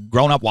have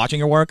grown up watching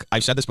your work.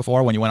 I've said this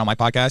before when you went on my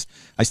podcast.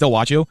 I still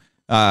watch you.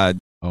 Oh,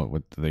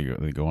 what they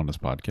go on this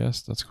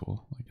podcast? That's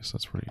cool. I guess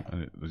that's pretty.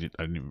 I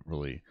didn't even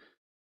really.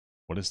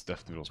 What is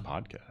Def Noodles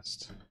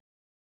podcast?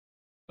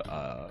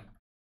 I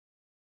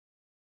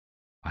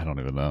don't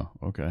even know.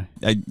 Okay.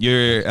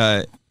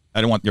 I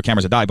don't want your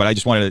cameras to die, but I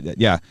just wanted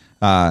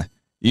to,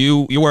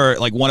 you were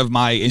like one of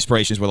my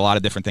inspirations with a lot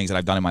of different things that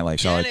I've done in my life.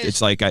 So it's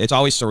like, it's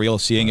always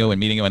surreal seeing you and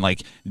meeting you and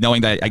like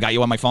knowing that I got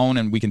you on my phone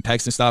and we can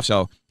text and stuff.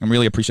 So I'm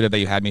really appreciative that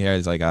you had me here.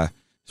 It's like,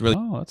 it's really.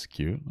 Oh, that's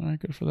cute. All right.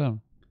 Good for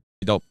them.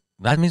 Dope.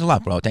 That means a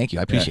lot, bro. Thank you.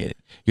 I appreciate it.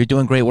 You're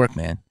doing great work,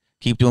 man.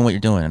 Keep doing what you're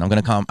doing. And I'm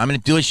going to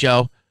do a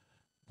show.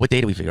 What day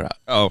do we figure out?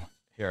 Oh,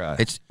 here. I'll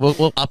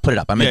put it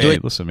up. I'm going to do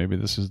it. Listen, maybe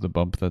this is the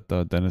bump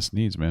that Dennis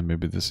needs, man.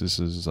 Maybe this is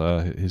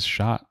his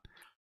shot.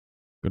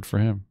 Good for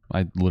him.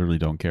 I literally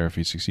don't care if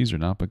he succeeds or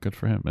not, but good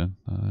for him, man.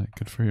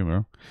 Good for him,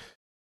 bro.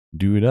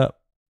 Do it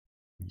up.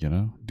 You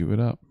know, do it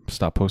up.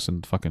 Stop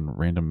posting fucking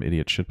random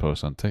idiot shit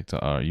posts on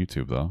TikTok,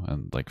 YouTube though,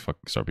 and like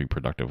fucking start being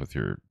productive with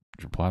your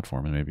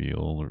platform, and maybe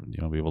you'll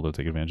be able to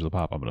take advantage of the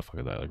pop. I'm gonna fuck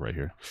with that like right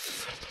here.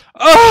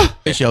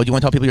 Show. Do you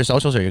want to tell people your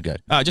socials, or you're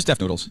good? Just Def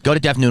Noodles. Go to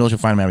Def Noodles. You'll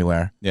find them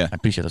everywhere. Yeah, I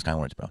appreciate those kind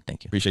of words, bro.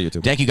 Thank you. Appreciate you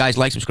too. Thank you, guys.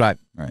 Like, subscribe.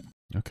 All right.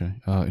 Okay.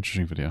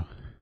 Interesting video.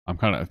 I'm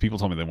kind of. People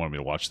told me they wanted me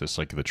to watch this,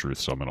 like the truth,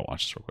 so I'm gonna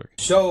watch this real quick.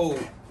 So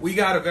we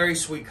got a very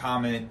sweet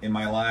comment in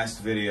my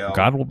last video.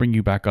 God will bring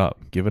you back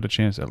up. Give it a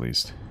chance at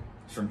least.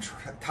 From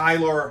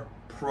Tyler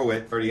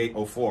Pruitt,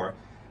 3804.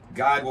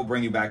 God will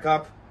bring you back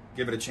up.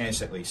 Give it a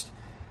chance at least.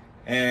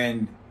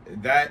 And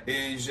that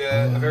is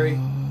a very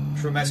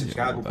true message.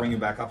 God will bring you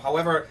back up.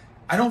 However,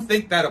 I don't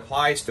think that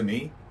applies to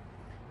me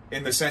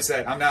in the sense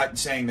that I'm not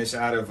saying this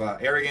out of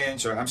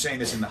arrogance, or I'm saying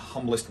this in the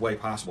humblest way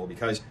possible,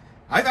 because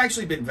I've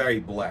actually been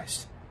very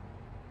blessed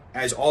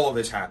as all of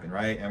this happened,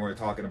 right? And we're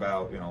talking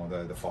about,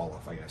 the fall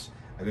off, I guess.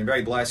 I've been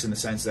very blessed in the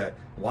sense that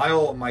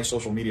while my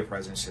social media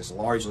presence has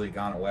largely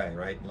gone away,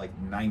 right? Like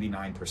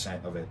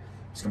 99% of it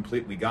is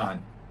completely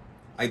gone.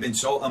 I've been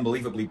so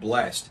unbelievably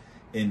blessed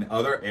in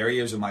other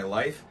areas of my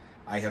life.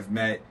 I have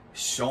met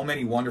so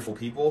many wonderful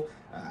people.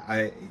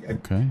 Okay.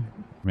 I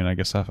mean, I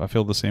guess I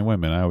feel the same way,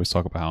 man. I always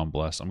talk about how I'm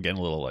blessed. I'm getting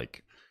a little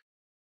like,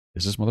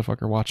 is this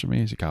motherfucker watching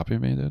me? Is he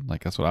copying me, dude?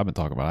 Like, that's what I've been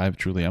talking about. I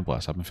truly am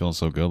blessed. I've been feeling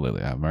so good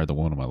lately. I've married the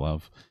woman of my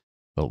love.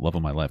 The love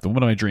of my life. The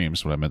woman of my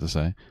dreams, what I meant to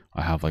say.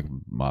 I have like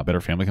my better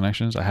family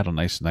connections. I had a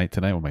nice night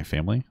tonight with my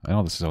family. I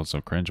know this sounds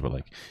so cringe, but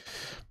like,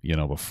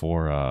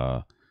 before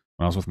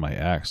when I was with my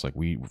ex, like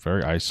we were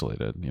very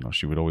isolated.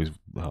 She would always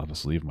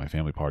just leave my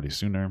family parties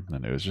sooner,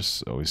 and it was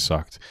just always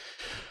sucked.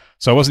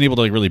 So I wasn't able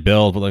to like really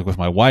build, but like with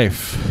my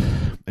wife,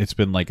 it's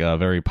been like a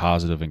very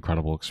positive,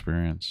 incredible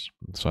experience.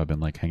 So I've been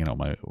like hanging out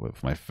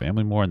with my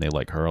family more, and they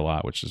like her a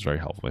lot, which is very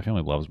helpful. My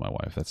family loves my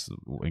wife. That's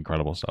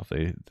incredible stuff.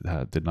 They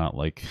did not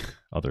like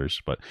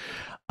others, but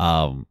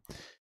so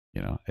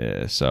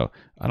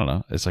I don't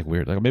know. It's like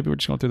weird. Like maybe we're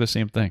just going through the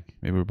same thing.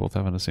 Maybe we're both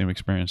having the same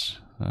experience.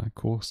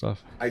 Cool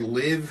stuff. I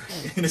live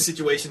in a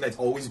situation that's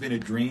always been a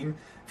dream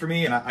for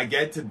me, and I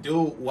get to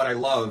do what I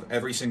love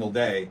every single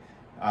day.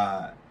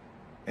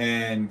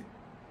 And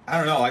I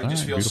don't know. I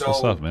just feel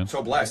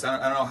so blessed. I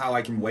don't know how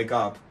I can wake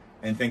up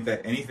and think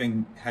that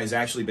anything has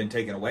actually been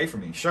taken away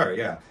from me. Sure,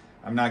 yeah,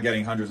 I'm not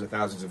getting hundreds of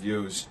thousands of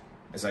views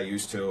as I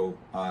used to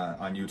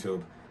on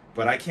YouTube,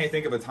 but I can't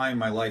think of a time in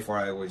my life where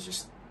I was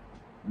just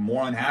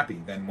more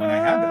unhappy than when I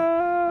had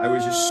that. I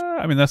was just.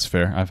 I mean, that's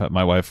fair. I've had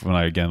my wife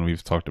and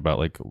we've talked about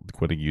like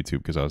quitting YouTube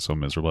because I was so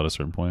miserable at a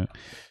certain point.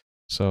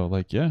 So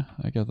like, yeah,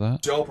 I get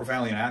that. So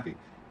profoundly unhappy,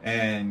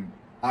 and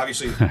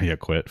obviously. Yeah,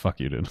 quit. Fuck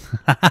you, dude.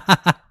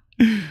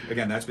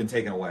 Again, that's been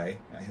taken away.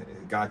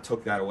 God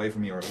took that away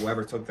from me, or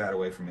whoever took that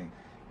away from me.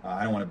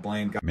 I don't want to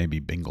blame God. Maybe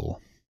Bingle.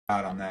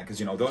 God on that, because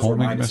those were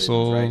my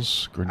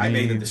decisions, right? Grenades. I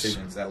made the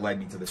decisions that led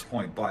me to this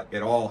point, but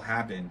it all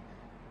happened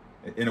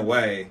in a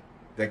way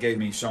that gave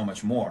me so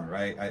much more,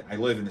 right? I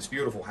live in this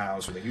beautiful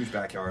house with a huge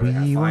backyard. I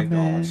have 5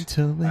 dogs.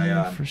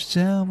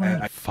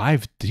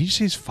 Did you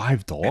say it's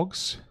 5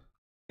 dogs?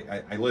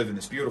 I live in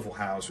this beautiful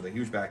house with a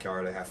huge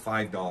backyard. I have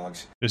 5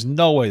 dogs. There's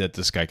no way that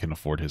this guy can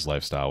afford his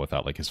lifestyle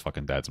without like his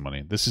fucking dad's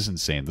money. This is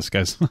insane. This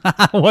guy's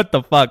what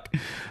the fuck?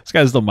 This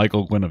guy's the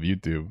Michael Gwynn of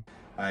YouTube.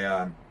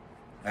 I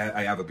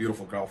have a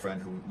beautiful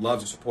girlfriend who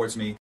loves and supports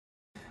me.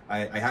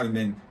 I haven't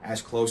been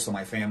as close to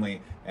my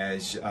family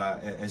as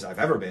I've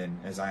ever been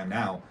as I am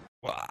now.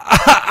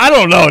 I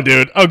don't know,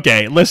 dude.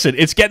 Okay, listen,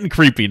 it's getting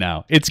creepy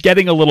now. It's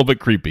getting a little bit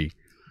creepy.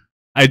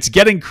 It's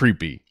getting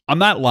creepy. I'm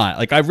not lying.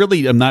 Like, I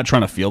really am not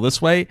trying to feel this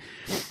way.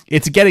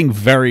 It's getting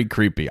very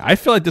creepy. I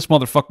feel like this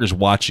motherfucker's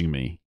watching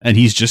me, and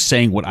he's just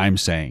saying what I'm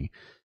saying.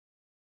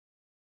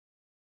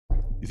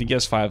 You think he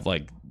has 5,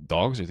 like,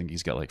 dogs? Or you think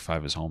he's got, like, 5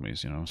 of his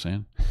homies? You know what I'm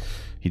saying?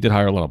 He did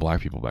hire a lot of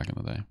black people back in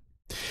the day.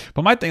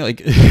 But my thing,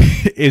 like,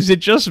 is it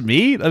just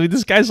me? I mean,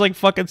 this guy's, like,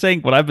 fucking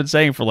saying what I've been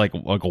saying for, like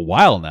a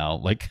while now.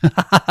 Like,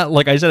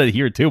 like I said it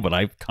here, too, but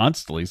I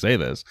constantly say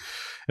this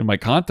in my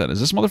content. Is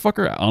this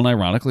motherfucker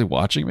unironically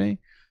watching me?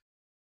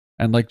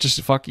 And like,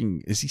 just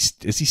fucking, is he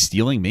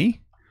stealing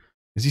me?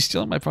 Is he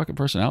stealing my fucking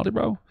personality,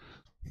 bro?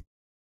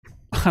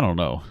 I don't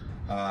know.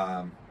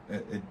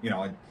 You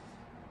know,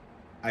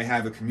 I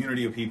have a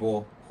community of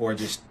people who are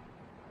just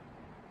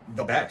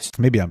the best.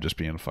 Maybe I'm just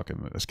being a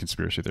fucking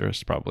conspiracy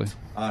theorist, probably.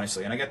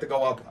 Honestly, and I get to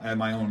go up at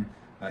my own,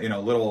 you know,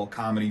 little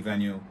comedy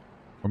venue.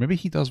 Or maybe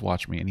he does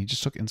watch me and he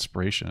just took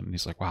inspiration and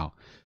he's like, wow,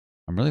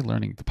 I'm really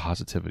learning the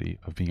positivity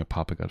of being a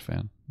Papa God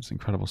fan. It's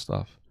incredible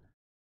stuff.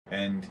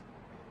 And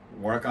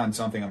work on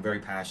something I'm very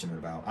passionate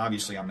about.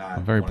 Obviously, I'm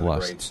not very one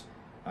blessed. Of the greats.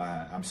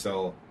 I'm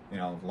still, you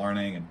know,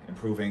 learning and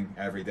improving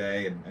every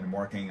day and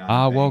working on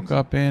I things. woke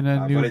up in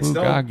a new but it's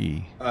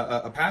Bugatti. Still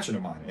a passion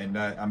of mine, and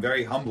I'm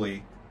very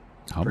humbly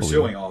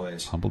pursuing all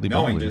this,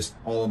 knowing just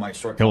all of my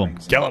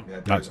shortcomings. Kill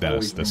him. Not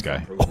Dennis, this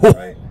guy.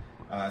 Right?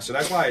 So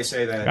that's why I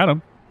say that. Got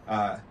him.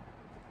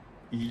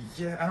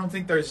 Yeah, I don't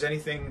think there's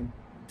anything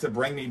to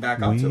bring me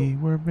back up to. We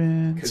were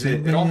meant because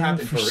to it all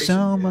happened for a reason.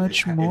 so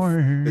much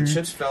more. The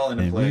chips fell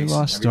into and place. We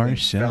lost everything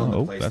ourselves. fell into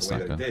Oh, place that's the way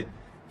not that good. it did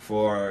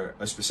for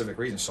a specific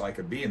reason, so I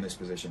could be in this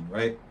position,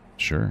 right?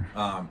 Sure.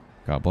 God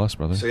bless,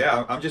 brother. So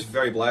yeah, I'm just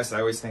very blessed.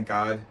 I always thank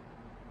God,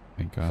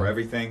 for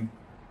everything.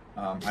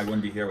 I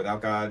wouldn't be here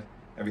without God.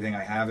 Everything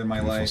I have in my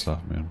life. Beautiful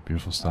stuff, man.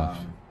 Beautiful stuff.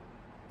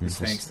 It's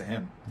thanks to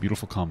Him.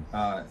 Beautiful cum.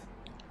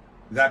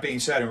 That being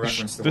said, in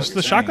reference to This what the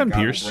you're saying, shotgun God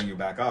will Pierce. bring you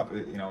back up.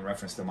 You know, in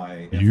reference to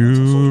my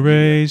You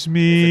raise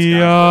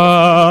me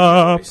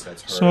up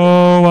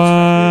so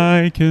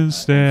I can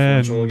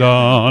stand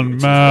on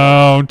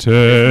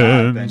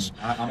mountains.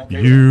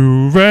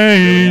 You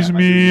raise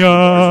me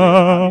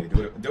up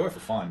do it for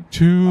fun.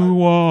 to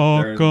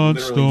walk on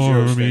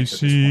literally stormy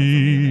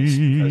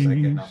because I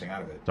get seas. nothing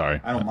out of it.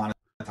 Sorry. I don't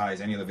monetize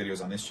any of the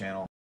videos on this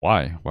channel.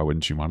 Why? Why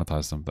wouldn't you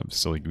monetize them? That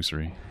silly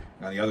goosery.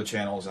 On the other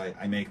channels,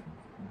 I make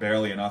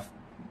barely enough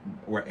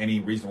where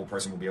any reasonable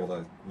person will be able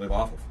to live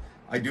off of.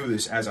 I do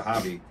this as a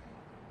hobby,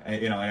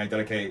 and, you know, and I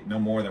dedicate no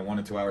more than 1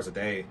 to 2 hours a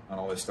day on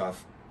all this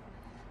stuff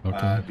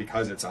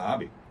because it's a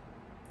hobby.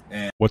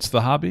 And what's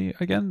the hobby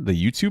again? The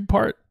YouTube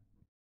part?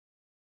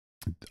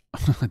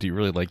 Do you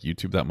really like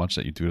YouTube that much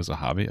that you do it as a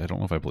hobby? I don't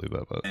know if I believe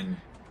that, but and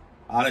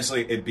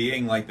honestly, it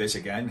being like this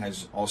again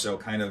has also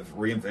kind of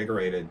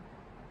reinvigorated,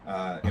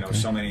 you know,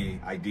 so many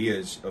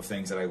ideas of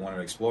things that I wanted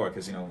to explore.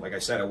 Because, you know, like I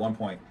said, at one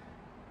point,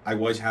 I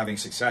was having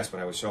success, but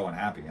I was so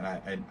unhappy,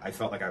 and I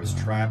felt like I was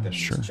trapped in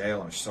this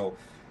jail, and so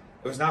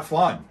it was not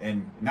fun.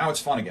 And now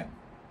it's fun again.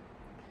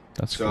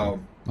 That's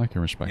cool. I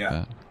can respect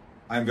that.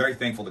 I'm very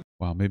thankful to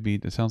wow. Maybe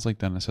it sounds like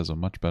Dennis has a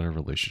much better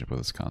relationship with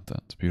his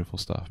content. It's beautiful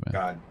stuff, man.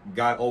 God.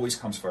 God always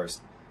comes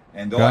first,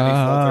 and though I may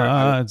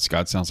falter,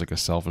 God sounds like a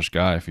selfish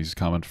guy if he's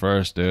coming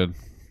first, dude.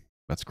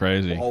 That's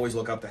crazy. I will always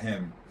look up to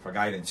Him for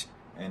guidance,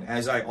 and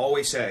as I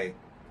always say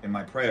in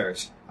my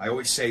prayers, I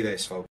always say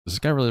this, folks. Is this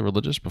guy really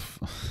religious?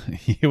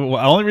 The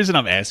only reason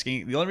I'm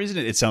asking, the only reason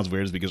it sounds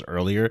weird is because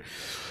earlier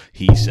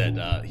he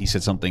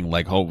said something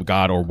like, "Oh,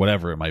 God," or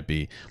whatever it might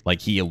be.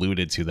 Like he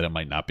alluded to that it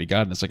might not be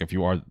God. And it's like, if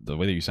you are, the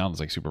way that you sound is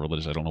like super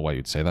religious. I don't know why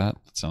you'd say that.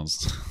 It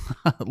sounds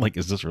like,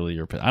 is this really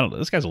your opinion? I don't know.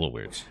 This guy's a little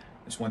weird.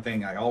 It's one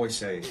thing I always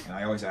say, and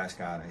I always ask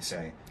God. I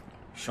say,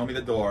 "Show me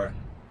the door,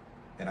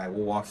 and I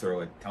will walk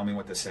through it. Tell me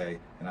what to say,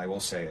 and I will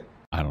say it."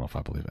 I don't know if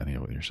I believe any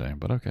of what you're saying,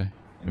 but okay.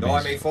 And though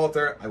I may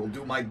falter, I will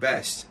do my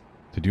best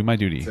to do my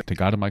duty to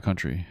God and my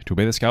country, to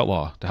obey the scout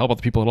law, to help out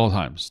the people at all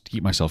times, to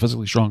keep myself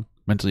physically strong,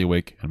 mentally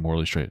awake, and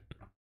morally straight.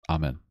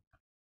 Amen.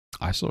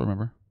 I still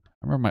remember.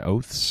 I remember my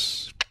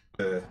oaths.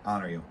 To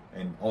honor you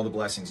and all the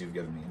blessings you've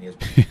given me. And he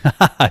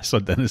has I saw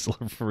Dennis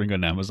delivering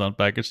an Amazon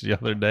package the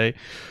other day.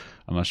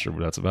 I'm not sure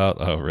what that's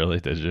about. Oh, really?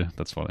 Did you?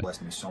 That's funny.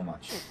 Blessed me so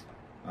much.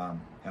 And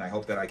I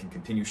hope that I can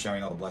continue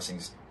sharing all the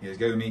blessings He has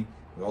given me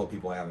with all the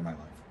people I have in my life.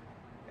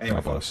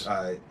 Anyway, folks,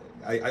 I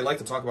like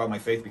to talk about my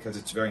faith because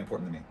it's very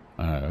important to me.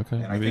 Okay.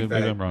 And maybe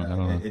I'm wrong. I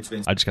don't know. It's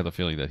been I just got the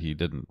feeling that he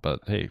didn't, but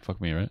hey, fuck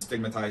me, right?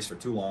 Stigmatized for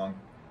too long.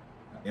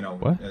 You know,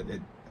 what?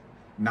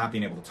 Not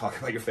being able to talk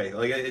about your faith.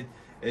 Like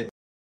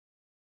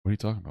what are you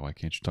talking about? Why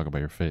can't you talk about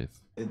your faith?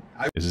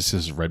 Is this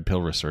his red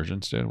pill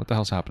resurgence, dude? What the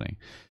hell's happening?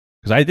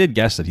 Because I did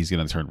guess that he's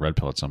going to turn red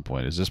pill at some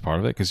point. Is this part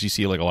of it? Because you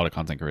see like a lot of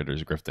content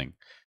creators grifting.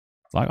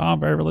 Like, oh, I'm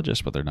very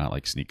religious, but they're not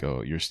like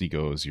your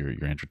Sneakos, your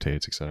Andrew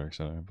Tates, et cetera, et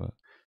cetera. But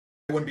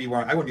I wouldn't be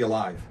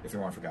alive if it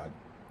weren't for God.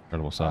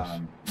 Incredible stuff.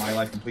 My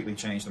life completely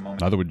changed the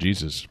moment. Neither would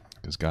Jesus,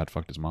 because God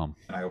fucked his mom.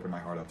 And I opened my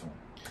heart up to him.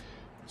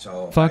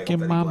 So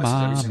fucking my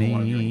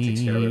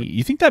mommy.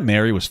 You think that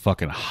Mary was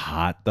fucking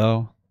hot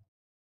though?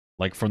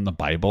 Like from the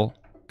Bible?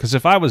 Because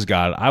if I was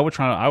God, I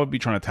would be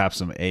trying to tap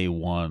some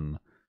A1.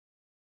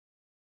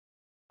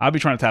 I'd be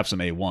trying to tap some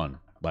A1,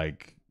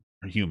 like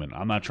human.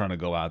 I'm not trying to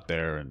go out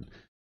there and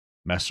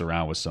mess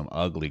around with some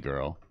ugly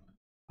girl.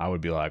 I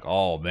would be like,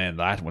 oh man,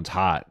 that one's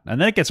hot.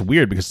 And then it gets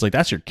weird because it's like,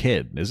 that's your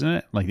kid, isn't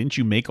it? Like, didn't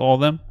you make all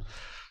of them?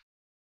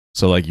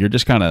 So like, you're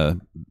just kind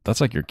of,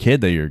 that's like your kid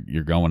that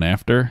you're going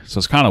after. So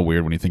it's kind of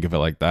weird when you think of it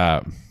like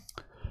that.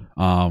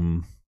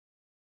 Also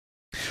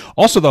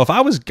though, if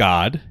I was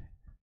God,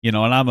 you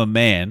know, and I'm a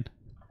man,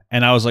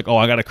 and I was like, oh,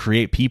 I got to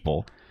create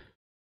people.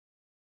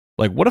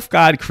 Like, what if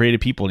God created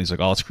people and he's like,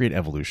 oh, let's create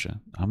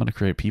evolution. I'm going to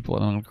create people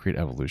and I'm going to create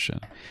evolution.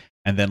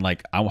 And then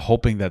like, I'm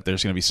hoping that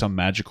there's going to be some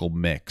magical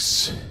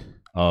mix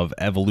of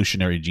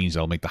evolutionary genes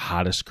that'll make the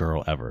hottest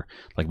girl ever.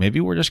 Like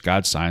maybe we're just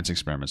God's science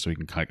experiments so we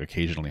can kind of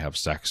occasionally have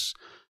sex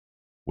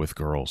with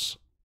girls.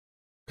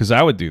 Because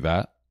I would do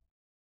that.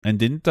 And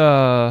didn't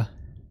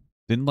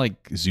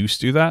like Zeus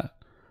do that?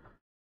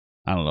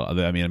 I don't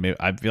know. I mean,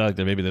 I feel like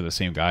maybe they're the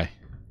same guy.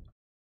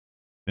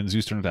 Didn't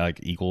Zeus turn into like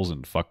equals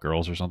and fuck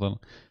girls or something?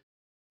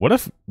 What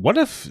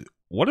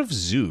if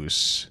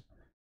Zeus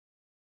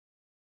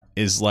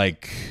is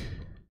like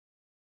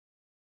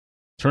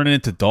turning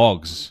into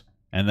dogs,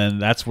 and then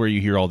that's where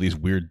you hear all these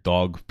weird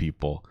dog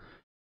people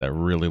that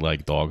really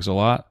like dogs a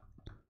lot?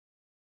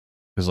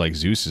 Because like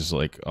Zeus is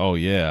like, oh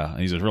yeah,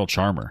 he's a real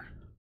charmer.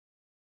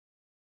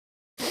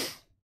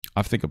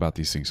 I think about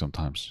these things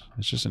sometimes.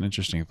 It's just an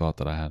interesting thought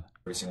that I had.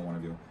 Every single one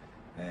of you,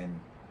 and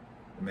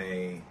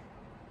may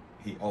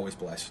he always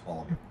bless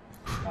all of you.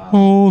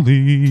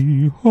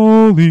 Holy,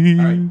 holy,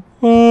 right.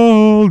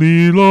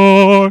 Holy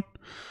Lord.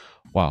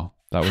 Wow,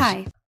 that was.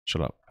 Hi.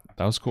 Shut up.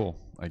 That was cool.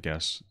 I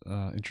guess.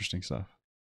 Interesting stuff.